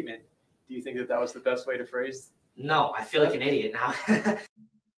that statement, do you think that was the best way to phrase? No, I feel like an idiot now.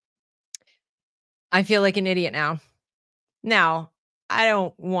 I feel like an idiot now. Now, I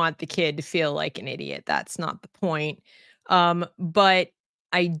don't want the kid to feel like an idiot. That's not the point. But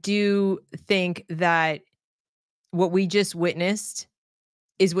I do think that what we just witnessed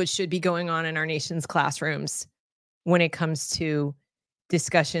is what should be going on in our nation's classrooms when it comes to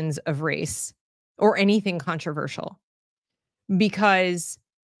discussions of race or anything controversial. Because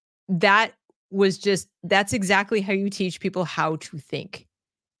that's exactly how you teach people how to think,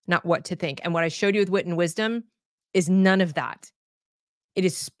 not what to think. And what I showed you with Wit and Wisdom is none of that. It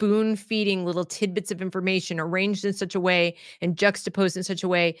is spoon feeding little tidbits of information arranged in such a way and juxtaposed in such a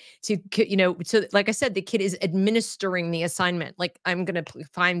way to, so like I said, the kid is administering the assignment. Like, I'm going to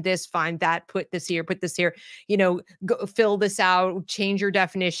find this, find that, put this here, go fill this out, change your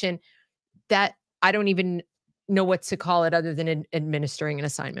definition. That I don't even know what to call it other than administering an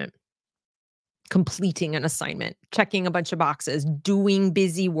assignment, completing an assignment, checking a bunch of boxes, doing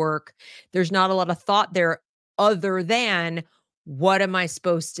busy work. There's not a lot of thought there other than, what am I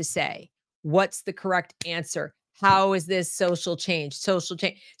supposed to say? What's the correct answer? How is this social change? So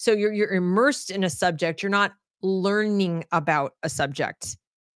you're immersed in a subject. You're not learning about a subject,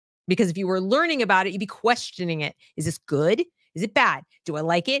 because if you were learning about it, you'd be questioning it. Is this good? Is it bad? Do I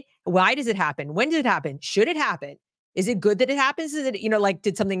like it? Why does it happen? When did it happen? Should it happen? Is it good that it happens? Is it,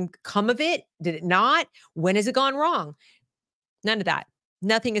 did something come of it? Did it not? When has it gone wrong? None of that.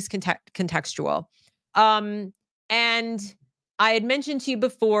 Nothing is contextual. And I had mentioned to you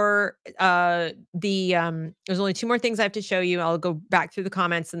before, there's only two more things I have to show you. I'll go back through the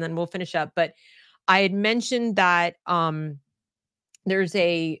comments and then we'll finish up. But I had mentioned that there's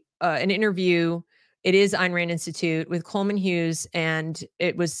an interview. It is Ayn Rand Institute with Coleman Hughes, and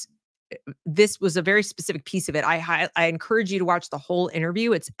this was a very specific piece of it. I encourage you to watch the whole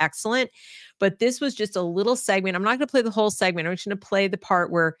interview. It's excellent. But this was just a little segment. I'm not going to play the whole segment. I'm just going to play the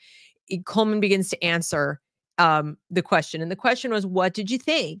part where Coleman begins to answer the question. And the question was, what did you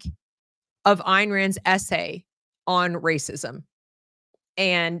think of Ayn Rand's essay on racism?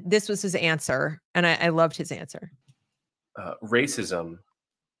 And this was his answer. And I loved his answer. Racism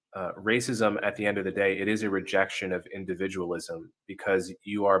at the end of the day, it is a rejection of individualism, because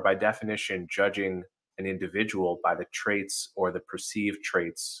you are by definition judging an individual by the traits or the perceived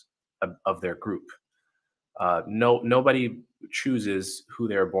traits of their group. Nobody chooses who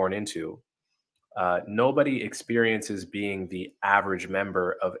they're born into. Nobody experiences being the average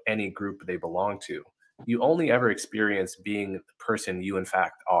member of any group they belong to. You only ever experience being the person you in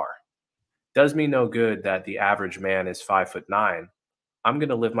fact are. Does me no good that the average man is 5'9". I'm going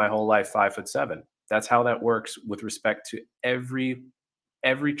to live my whole life 5'7". That's how that works with respect to every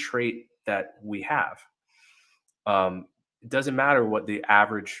trait that we have. It doesn't matter what the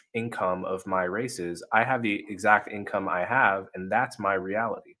average income of my race is. I have the exact income I have, and that's my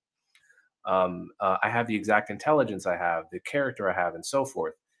reality. I have the exact intelligence I have, the character I have, and so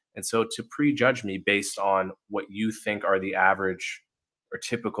forth. And so to prejudge me based on what you think are the average or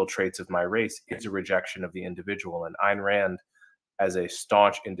typical traits of my race is a rejection of the individual. And Ayn Rand, as a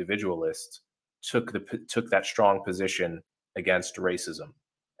staunch individualist, took that strong position against racism.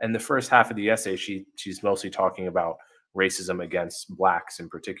 And the first half of the essay, she's mostly talking about racism against Blacks in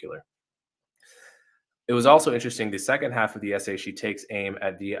particular. It was also interesting, the second half of the essay, she takes aim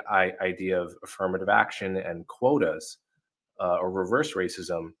at the idea of affirmative action and quotas, or reverse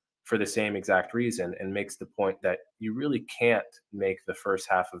racism, for the same exact reason, and makes the point that you really can't make the first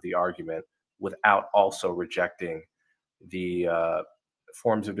half of the argument without also rejecting the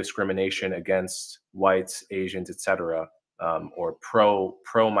forms of discrimination against whites, Asians, etc., or pro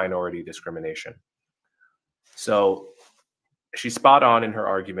minority discrimination. So she's spot on in her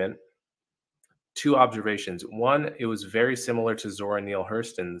argument. Two observations. One, it was very similar to Zora Neale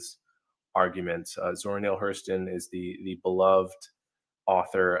Hurston's arguments. Zora Neale Hurston is the beloved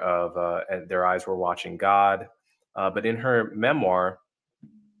author of And Their Eyes Were Watching God. But in her memoir,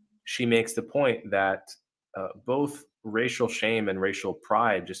 she makes the point that both racial shame and racial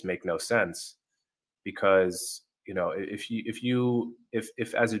pride just make no sense, because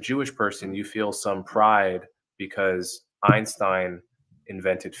if as a Jewish person you feel some pride because Einstein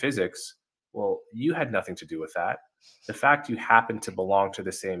invented physics, well, you had nothing to do with that. The fact you happen to belong to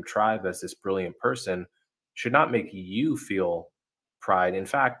the same tribe as this brilliant person should not make you feel pride. In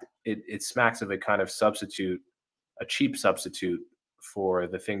fact, it smacks of a kind of substitute, a cheap substitute for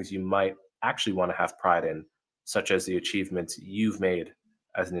the things you might actually want to have pride in, such as the achievements you've made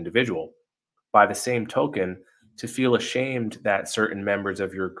as an individual. By the same token, to feel ashamed that certain members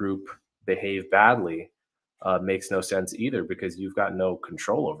of your group behave badly makes no sense either, because you've got no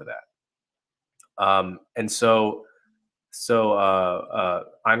control over that. And so Ayn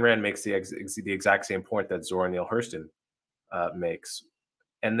Rand makes the exact same point that Zora Neale Hurston makes.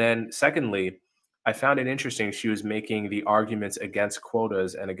 And then secondly, I found it interesting, she was making the arguments against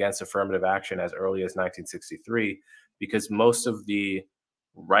quotas and against affirmative action as early as 1963, because most of the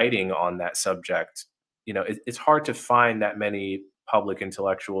writing on that subject, it's hard to find that many public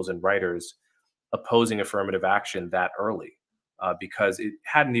intellectuals and writers opposing affirmative action that early, because it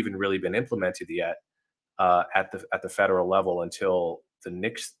hadn't even really been implemented yet at the federal level until the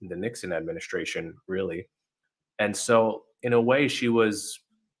Nixon administration, really. And so in a way, she was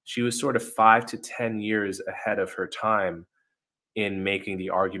sort of 5 to 10 years ahead of her time in making the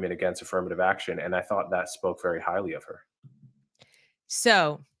argument against affirmative action. And I thought that spoke very highly of her.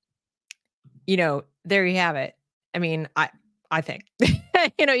 So, there you have it. I mean, I think,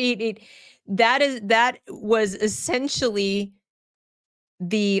 that was essentially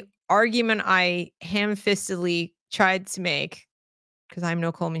the argument I ham-fistedly tried to make, because I'm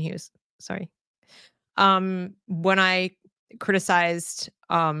no Coleman Hughes. Sorry. When I criticized,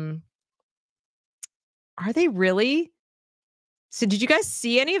 are they really? So did you guys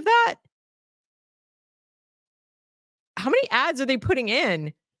see any of that? How many ads are they putting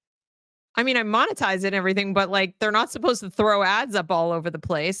in? I mean, I monetize it and everything, but like, they're not supposed to throw ads up all over the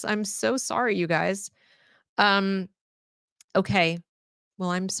place. I'm so sorry, you guys. Okay.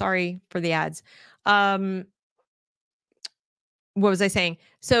 Well, I'm sorry for the ads. What was I saying?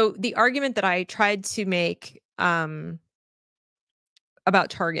 So the argument that I tried to make about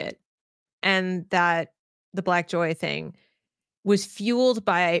Target and that the Black Joy thing was fueled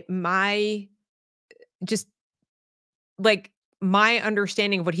by my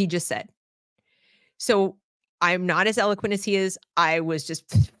understanding of what he just said. So I'm not as eloquent as he is. I was just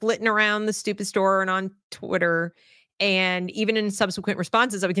flitting around the stupid store and on Twitter. And even in subsequent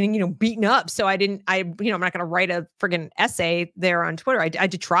responses, I was getting, beaten up. So I'm not going to write a friggin' essay there on Twitter. I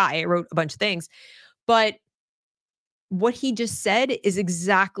did try. I wrote a bunch of things. But what he just said is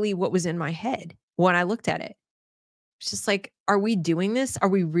exactly what was in my head when I looked at it. It's just like, are we doing this? Are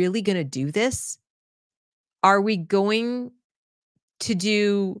we really going to do this? Are we going to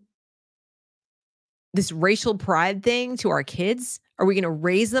do this racial pride thing to our kids? Are we going to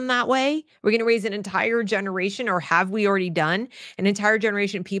raise them that way? Are we going to raise an entire generation, or have we already done an entire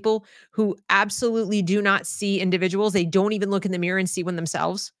generation of people who absolutely do not see individuals? They don't even look in the mirror and see one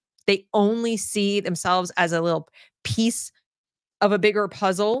themselves. They only see themselves as a little piece of a bigger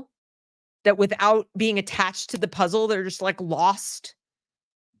puzzle that, without being attached to the puzzle, they're just like lost.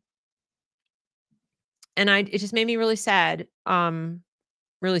 And it just made me really sad.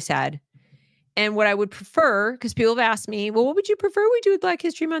 Really sad. And what I would prefer, because people have asked me, well, what would you prefer we do with Black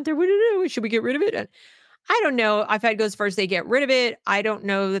History Month, or should we get rid of it? And I don't know. I've had goes first, they get rid of it. I don't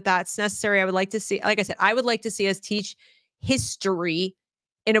know that that's necessary. I would like to see, like I said, I would like to see us teach history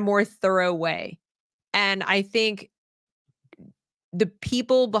in a more thorough way. And I think the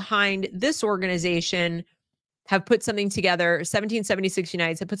people behind this organization have put something together. 1776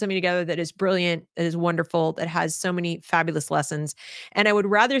 Unites have put something together that is brilliant, that is wonderful, that has so many fabulous lessons. And I would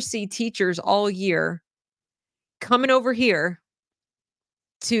rather see teachers all year coming over here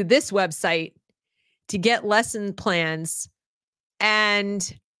to this website to get lesson plans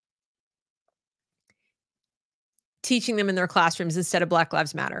and teaching them in their classrooms instead of Black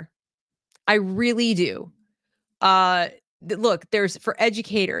Lives Matter. I really do. Look, there's for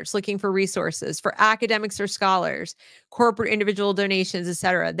educators looking for resources, for academics or scholars, corporate individual donations,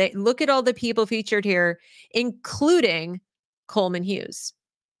 etc. They look at all the people featured here, including Coleman Hughes.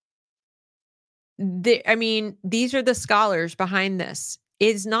 I mean, these are the scholars behind this.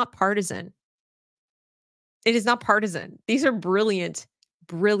 It is not partisan. It is not partisan. These are brilliant,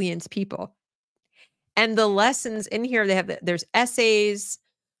 brilliant people. And the lessons in here, there's essays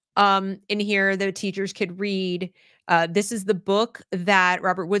in here that teachers could read. This is the book that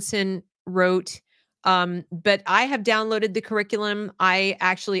Robert Woodson wrote. But I have downloaded the curriculum. I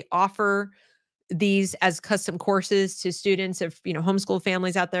actually offer these as custom courses to students if, homeschool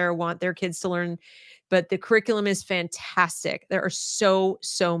families out there want their kids to learn. But the curriculum is fantastic. There are so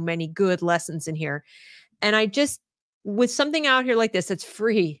many good lessons in here. And with something out here like this, it's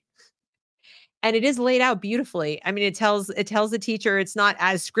free. And it is laid out beautifully. I mean, it tells the teacher it's not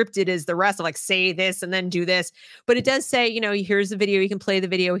as scripted as the rest of like say this and then do this, but it does say, here's the video, you can play the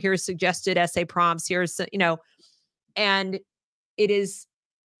video, here's suggested essay prompts, here's, and it is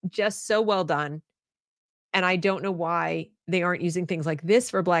just so well done. And I don't know why they aren't using things like this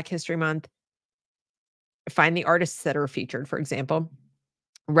for Black History Month. Find the artists that are featured, for example,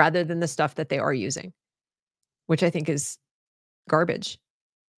 rather than the stuff that they are using, which I think is garbage.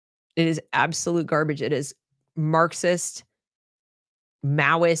 It is absolute garbage. It is Marxist,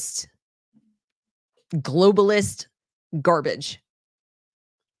 Maoist, globalist garbage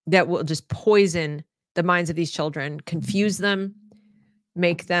that will just poison the minds of these children, confuse them,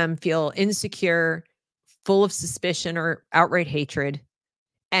 make them feel insecure, full of suspicion or outright hatred,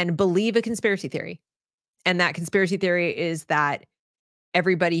 and believe a conspiracy theory. And that conspiracy theory is that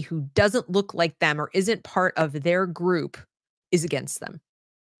everybody who doesn't look like them or isn't part of their group is against them.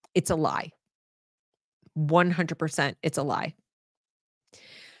 It's a lie. 100%, it's a lie.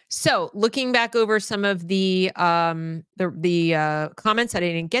 So, looking back over some of the comments that I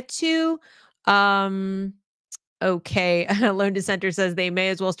didn't get to. Okay, Lone Dissenter says they may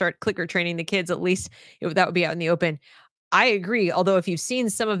as well start clicker training the kids. At least that would be out in the open. I agree. Although if you've seen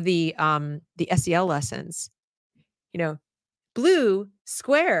some of the SEL lessons, blue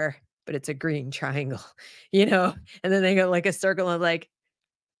square, but it's a green triangle, and then they go like a circle and like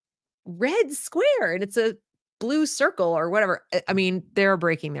red square and it's a blue circle or whatever. I mean, they're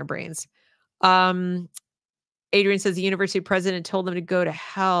breaking their brains. Adrian says the university president told them to go to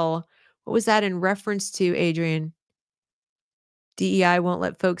hell. What was that in reference to, Adrian? DEI won't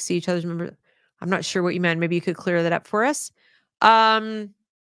let folks see each other's members. I'm not sure what you meant. Maybe you could clear that up for us.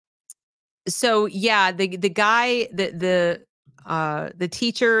 So yeah, the guy, the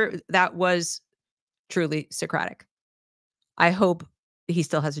teacher, that was truly Socratic. I hope he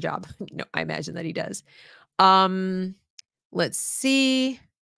still has a job. No, I imagine that he does. Let's see.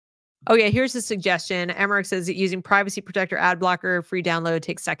 Oh yeah, here's a suggestion. Emmerich says that using privacy protector ad blocker, free download,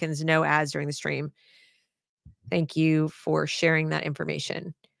 takes seconds, no ads during the stream. Thank you for sharing that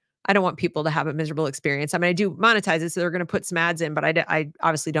information. I don't want people to have a miserable experience. I mean, I do monetize it, so they're going to put some ads in, but I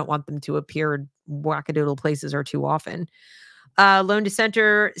obviously don't want them to appear in wackadoodle places or too often. Lone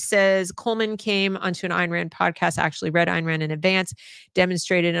Dissenter says Coleman came onto an Ayn Rand podcast, actually read Ayn Rand in advance,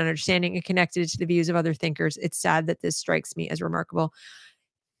 demonstrated an understanding and connected to the views of other thinkers. It's sad that this strikes me as remarkable.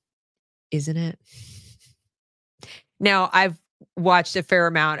 Isn't it? Now, I've watched a fair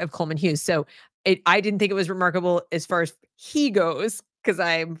amount of Coleman Hughes, so I didn't think it was remarkable as far as he goes, because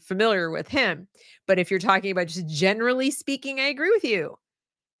I'm familiar with him. But if you're talking about just generally speaking, I agree with you.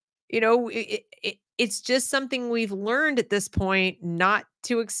 It's just something we've learned at this point not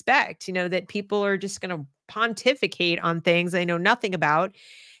to expect, that people are just going to pontificate on things they know nothing about.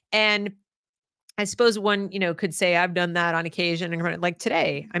 And I suppose one, could say I've done that on occasion, and like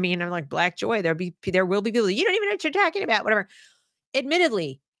today. I mean, I'm like Black Joy. There will be people, you don't even know what you're talking about, whatever.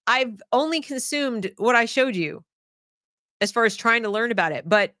 Admittedly, I've only consumed what I showed you as far as trying to learn about it.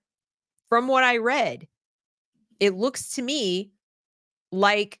 But from what I read, it looks to me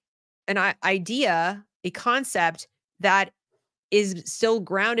like an idea, a concept that is still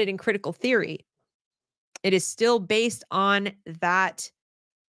grounded in critical theory. It is still based on that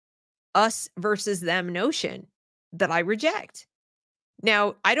us versus them notion that I reject.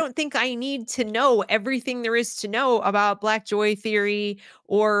 Now, I don't think I need to know everything there is to know about Black Joy theory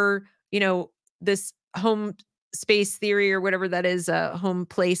or, this home space theory or whatever that is, home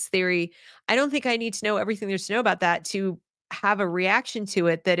place theory. I don't think I need to know everything there's to know about that to have a reaction to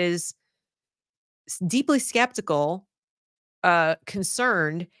it that is deeply skeptical,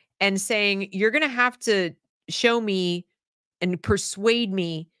 concerned, and saying, you're going to have to show me and persuade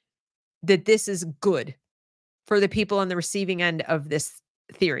me that this is good for the people on the receiving end of this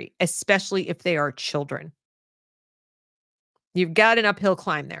theory, especially if they are children. You've got an uphill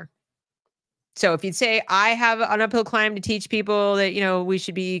climb there. So if you'd say, I have an uphill climb to teach people that, we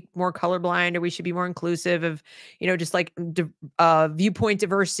should be more colorblind, or we should be more inclusive of, just like viewpoint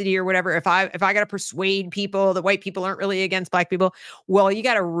diversity or whatever. If I got to persuade people that white people aren't really against black people, well, you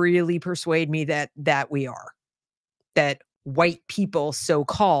got to really persuade me that we are, that white people,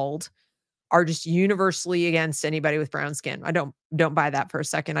 so-called, are just universally against anybody with brown skin. I don't buy that for a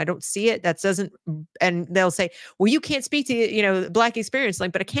second. I don't see it. That doesn't, and they'll say, well, you can't speak to, black experience,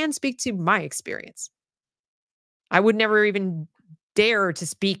 but I can speak to my experience. I would never even dare to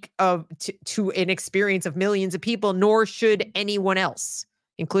speak to an experience of millions of people, nor should anyone else,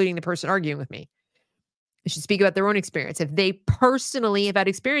 including the person arguing with me. They should speak about their own experience. If they personally have had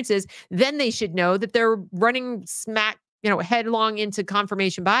experiences, then they should know that they're running smack, headlong into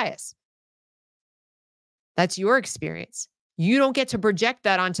confirmation bias. That's your experience. You don't get to project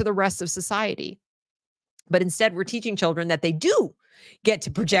that onto the rest of society. But instead, we're teaching children that they do get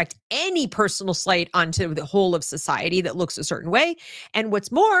to project any personal slight onto the whole of society that looks a certain way. And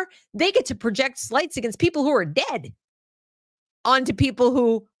what's more, they get to project slights against people who are dead onto people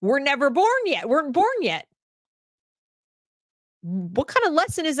who weren't born yet. What kind of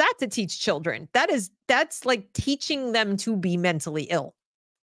lesson is that to teach children? That's like teaching them to be mentally ill.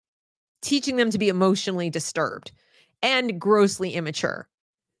 Teaching them to be emotionally disturbed and grossly immature.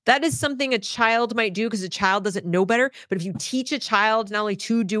 That is something a child might do because a child doesn't know better. But if you teach a child not only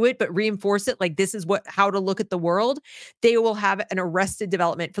to do it, but reinforce it, like this is how to look at the world, they will have an arrested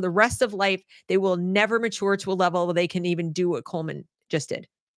development for the rest of life. They will never mature to a level where they can even do what Coleman just did.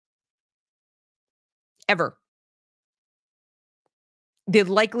 Ever. The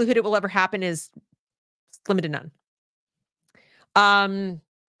likelihood it will ever happen is slim to none.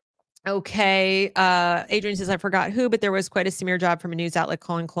 Okay. Adrian says, I forgot who, but there was quite a smear job from a news outlet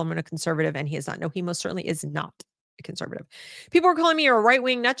calling Coleman a conservative, and he is not. No, he most certainly is not a conservative. People are calling me a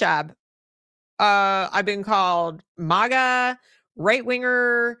right-wing nut job. I've been called MAGA,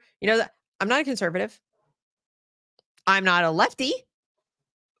 right-winger. I'm not a conservative. I'm not a lefty,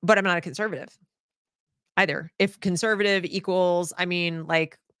 but I'm not a conservative either. If conservative equals,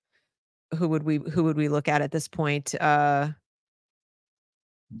 who would we look at this point?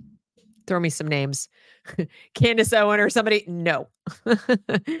 Throw me some names. Candace Owen or somebody. No. The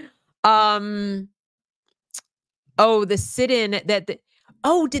sit-in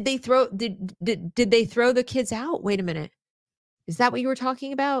did they throw the kids out? Wait a minute. Is that what you were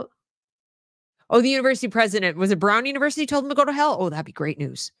talking about? Oh, the university president. Was it Brown University told them to go to hell? Oh, that'd be great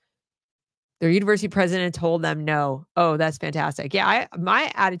news. Their university president told them no. Oh, that's fantastic. Yeah,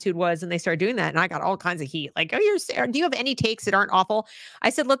 my attitude was, and they started doing that, and I got all kinds of heat. Like, do you have any takes that aren't awful?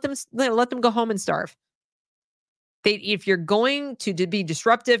 I said, let them go home and starve. If you're going to be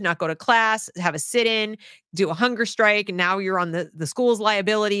disruptive, not go to class, have a sit-in, do a hunger strike, and now you're on the school's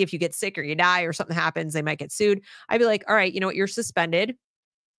liability. If you get sick or you die or something happens, they might get sued. I'd be like, all right, you know what? You're suspended.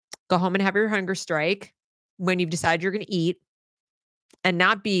 Go home and have your hunger strike when you've decided you're going to eat and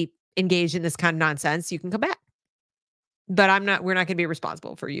not be engaged in this kind of nonsense. You can come back. But we're not going to be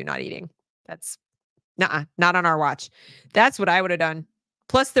responsible for you not eating. That's not on our watch. That's what I would have done.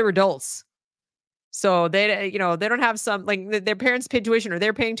 Plus they're adults. So they don't have some, like, their parents pay tuition or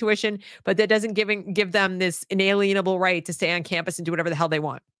they're paying tuition, but that doesn't give them this inalienable right to stay on campus and do whatever the hell they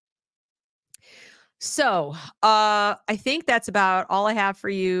want. So I think that's about all I have for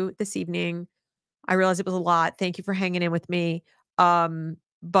you this evening. I realize it was a lot. Thank you for hanging in with me.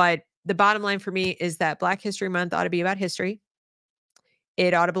 But the bottom line for me is that Black History Month ought to be about history.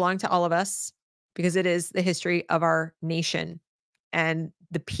 It ought to belong to all of us because it is the history of our nation, and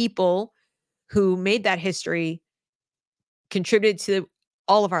the people who made that history contributed to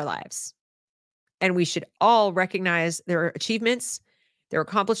all of our lives. And we should all recognize their achievements, their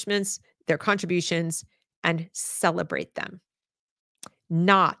accomplishments, their contributions, and celebrate them.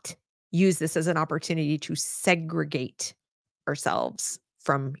 Not use this as an opportunity to segregate ourselves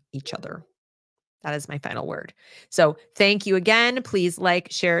from each other. That is my final word. So thank you again. Please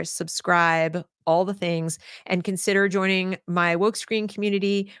like, share, subscribe, all the things, and consider joining my Woke Screen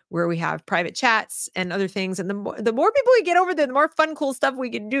community where we have private chats and other things. And the more people we get over there, the more fun, cool stuff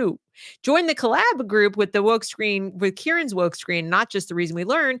we can do. Join the collab group with the Woke Screen, with Kieran's Woke Screen, not just The Reason We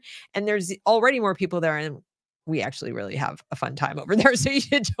Learn. And there's already more people there, and we actually really have a fun time over there. So you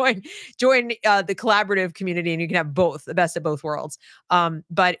should join the collaborative community, and you can have both, the best of both worlds.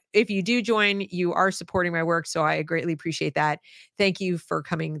 But if you do join, you are supporting my work. So I greatly appreciate that. Thank you for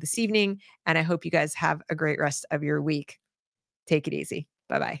coming this evening. And I hope you guys have a great rest of your week. Take it easy.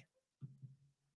 Bye-bye.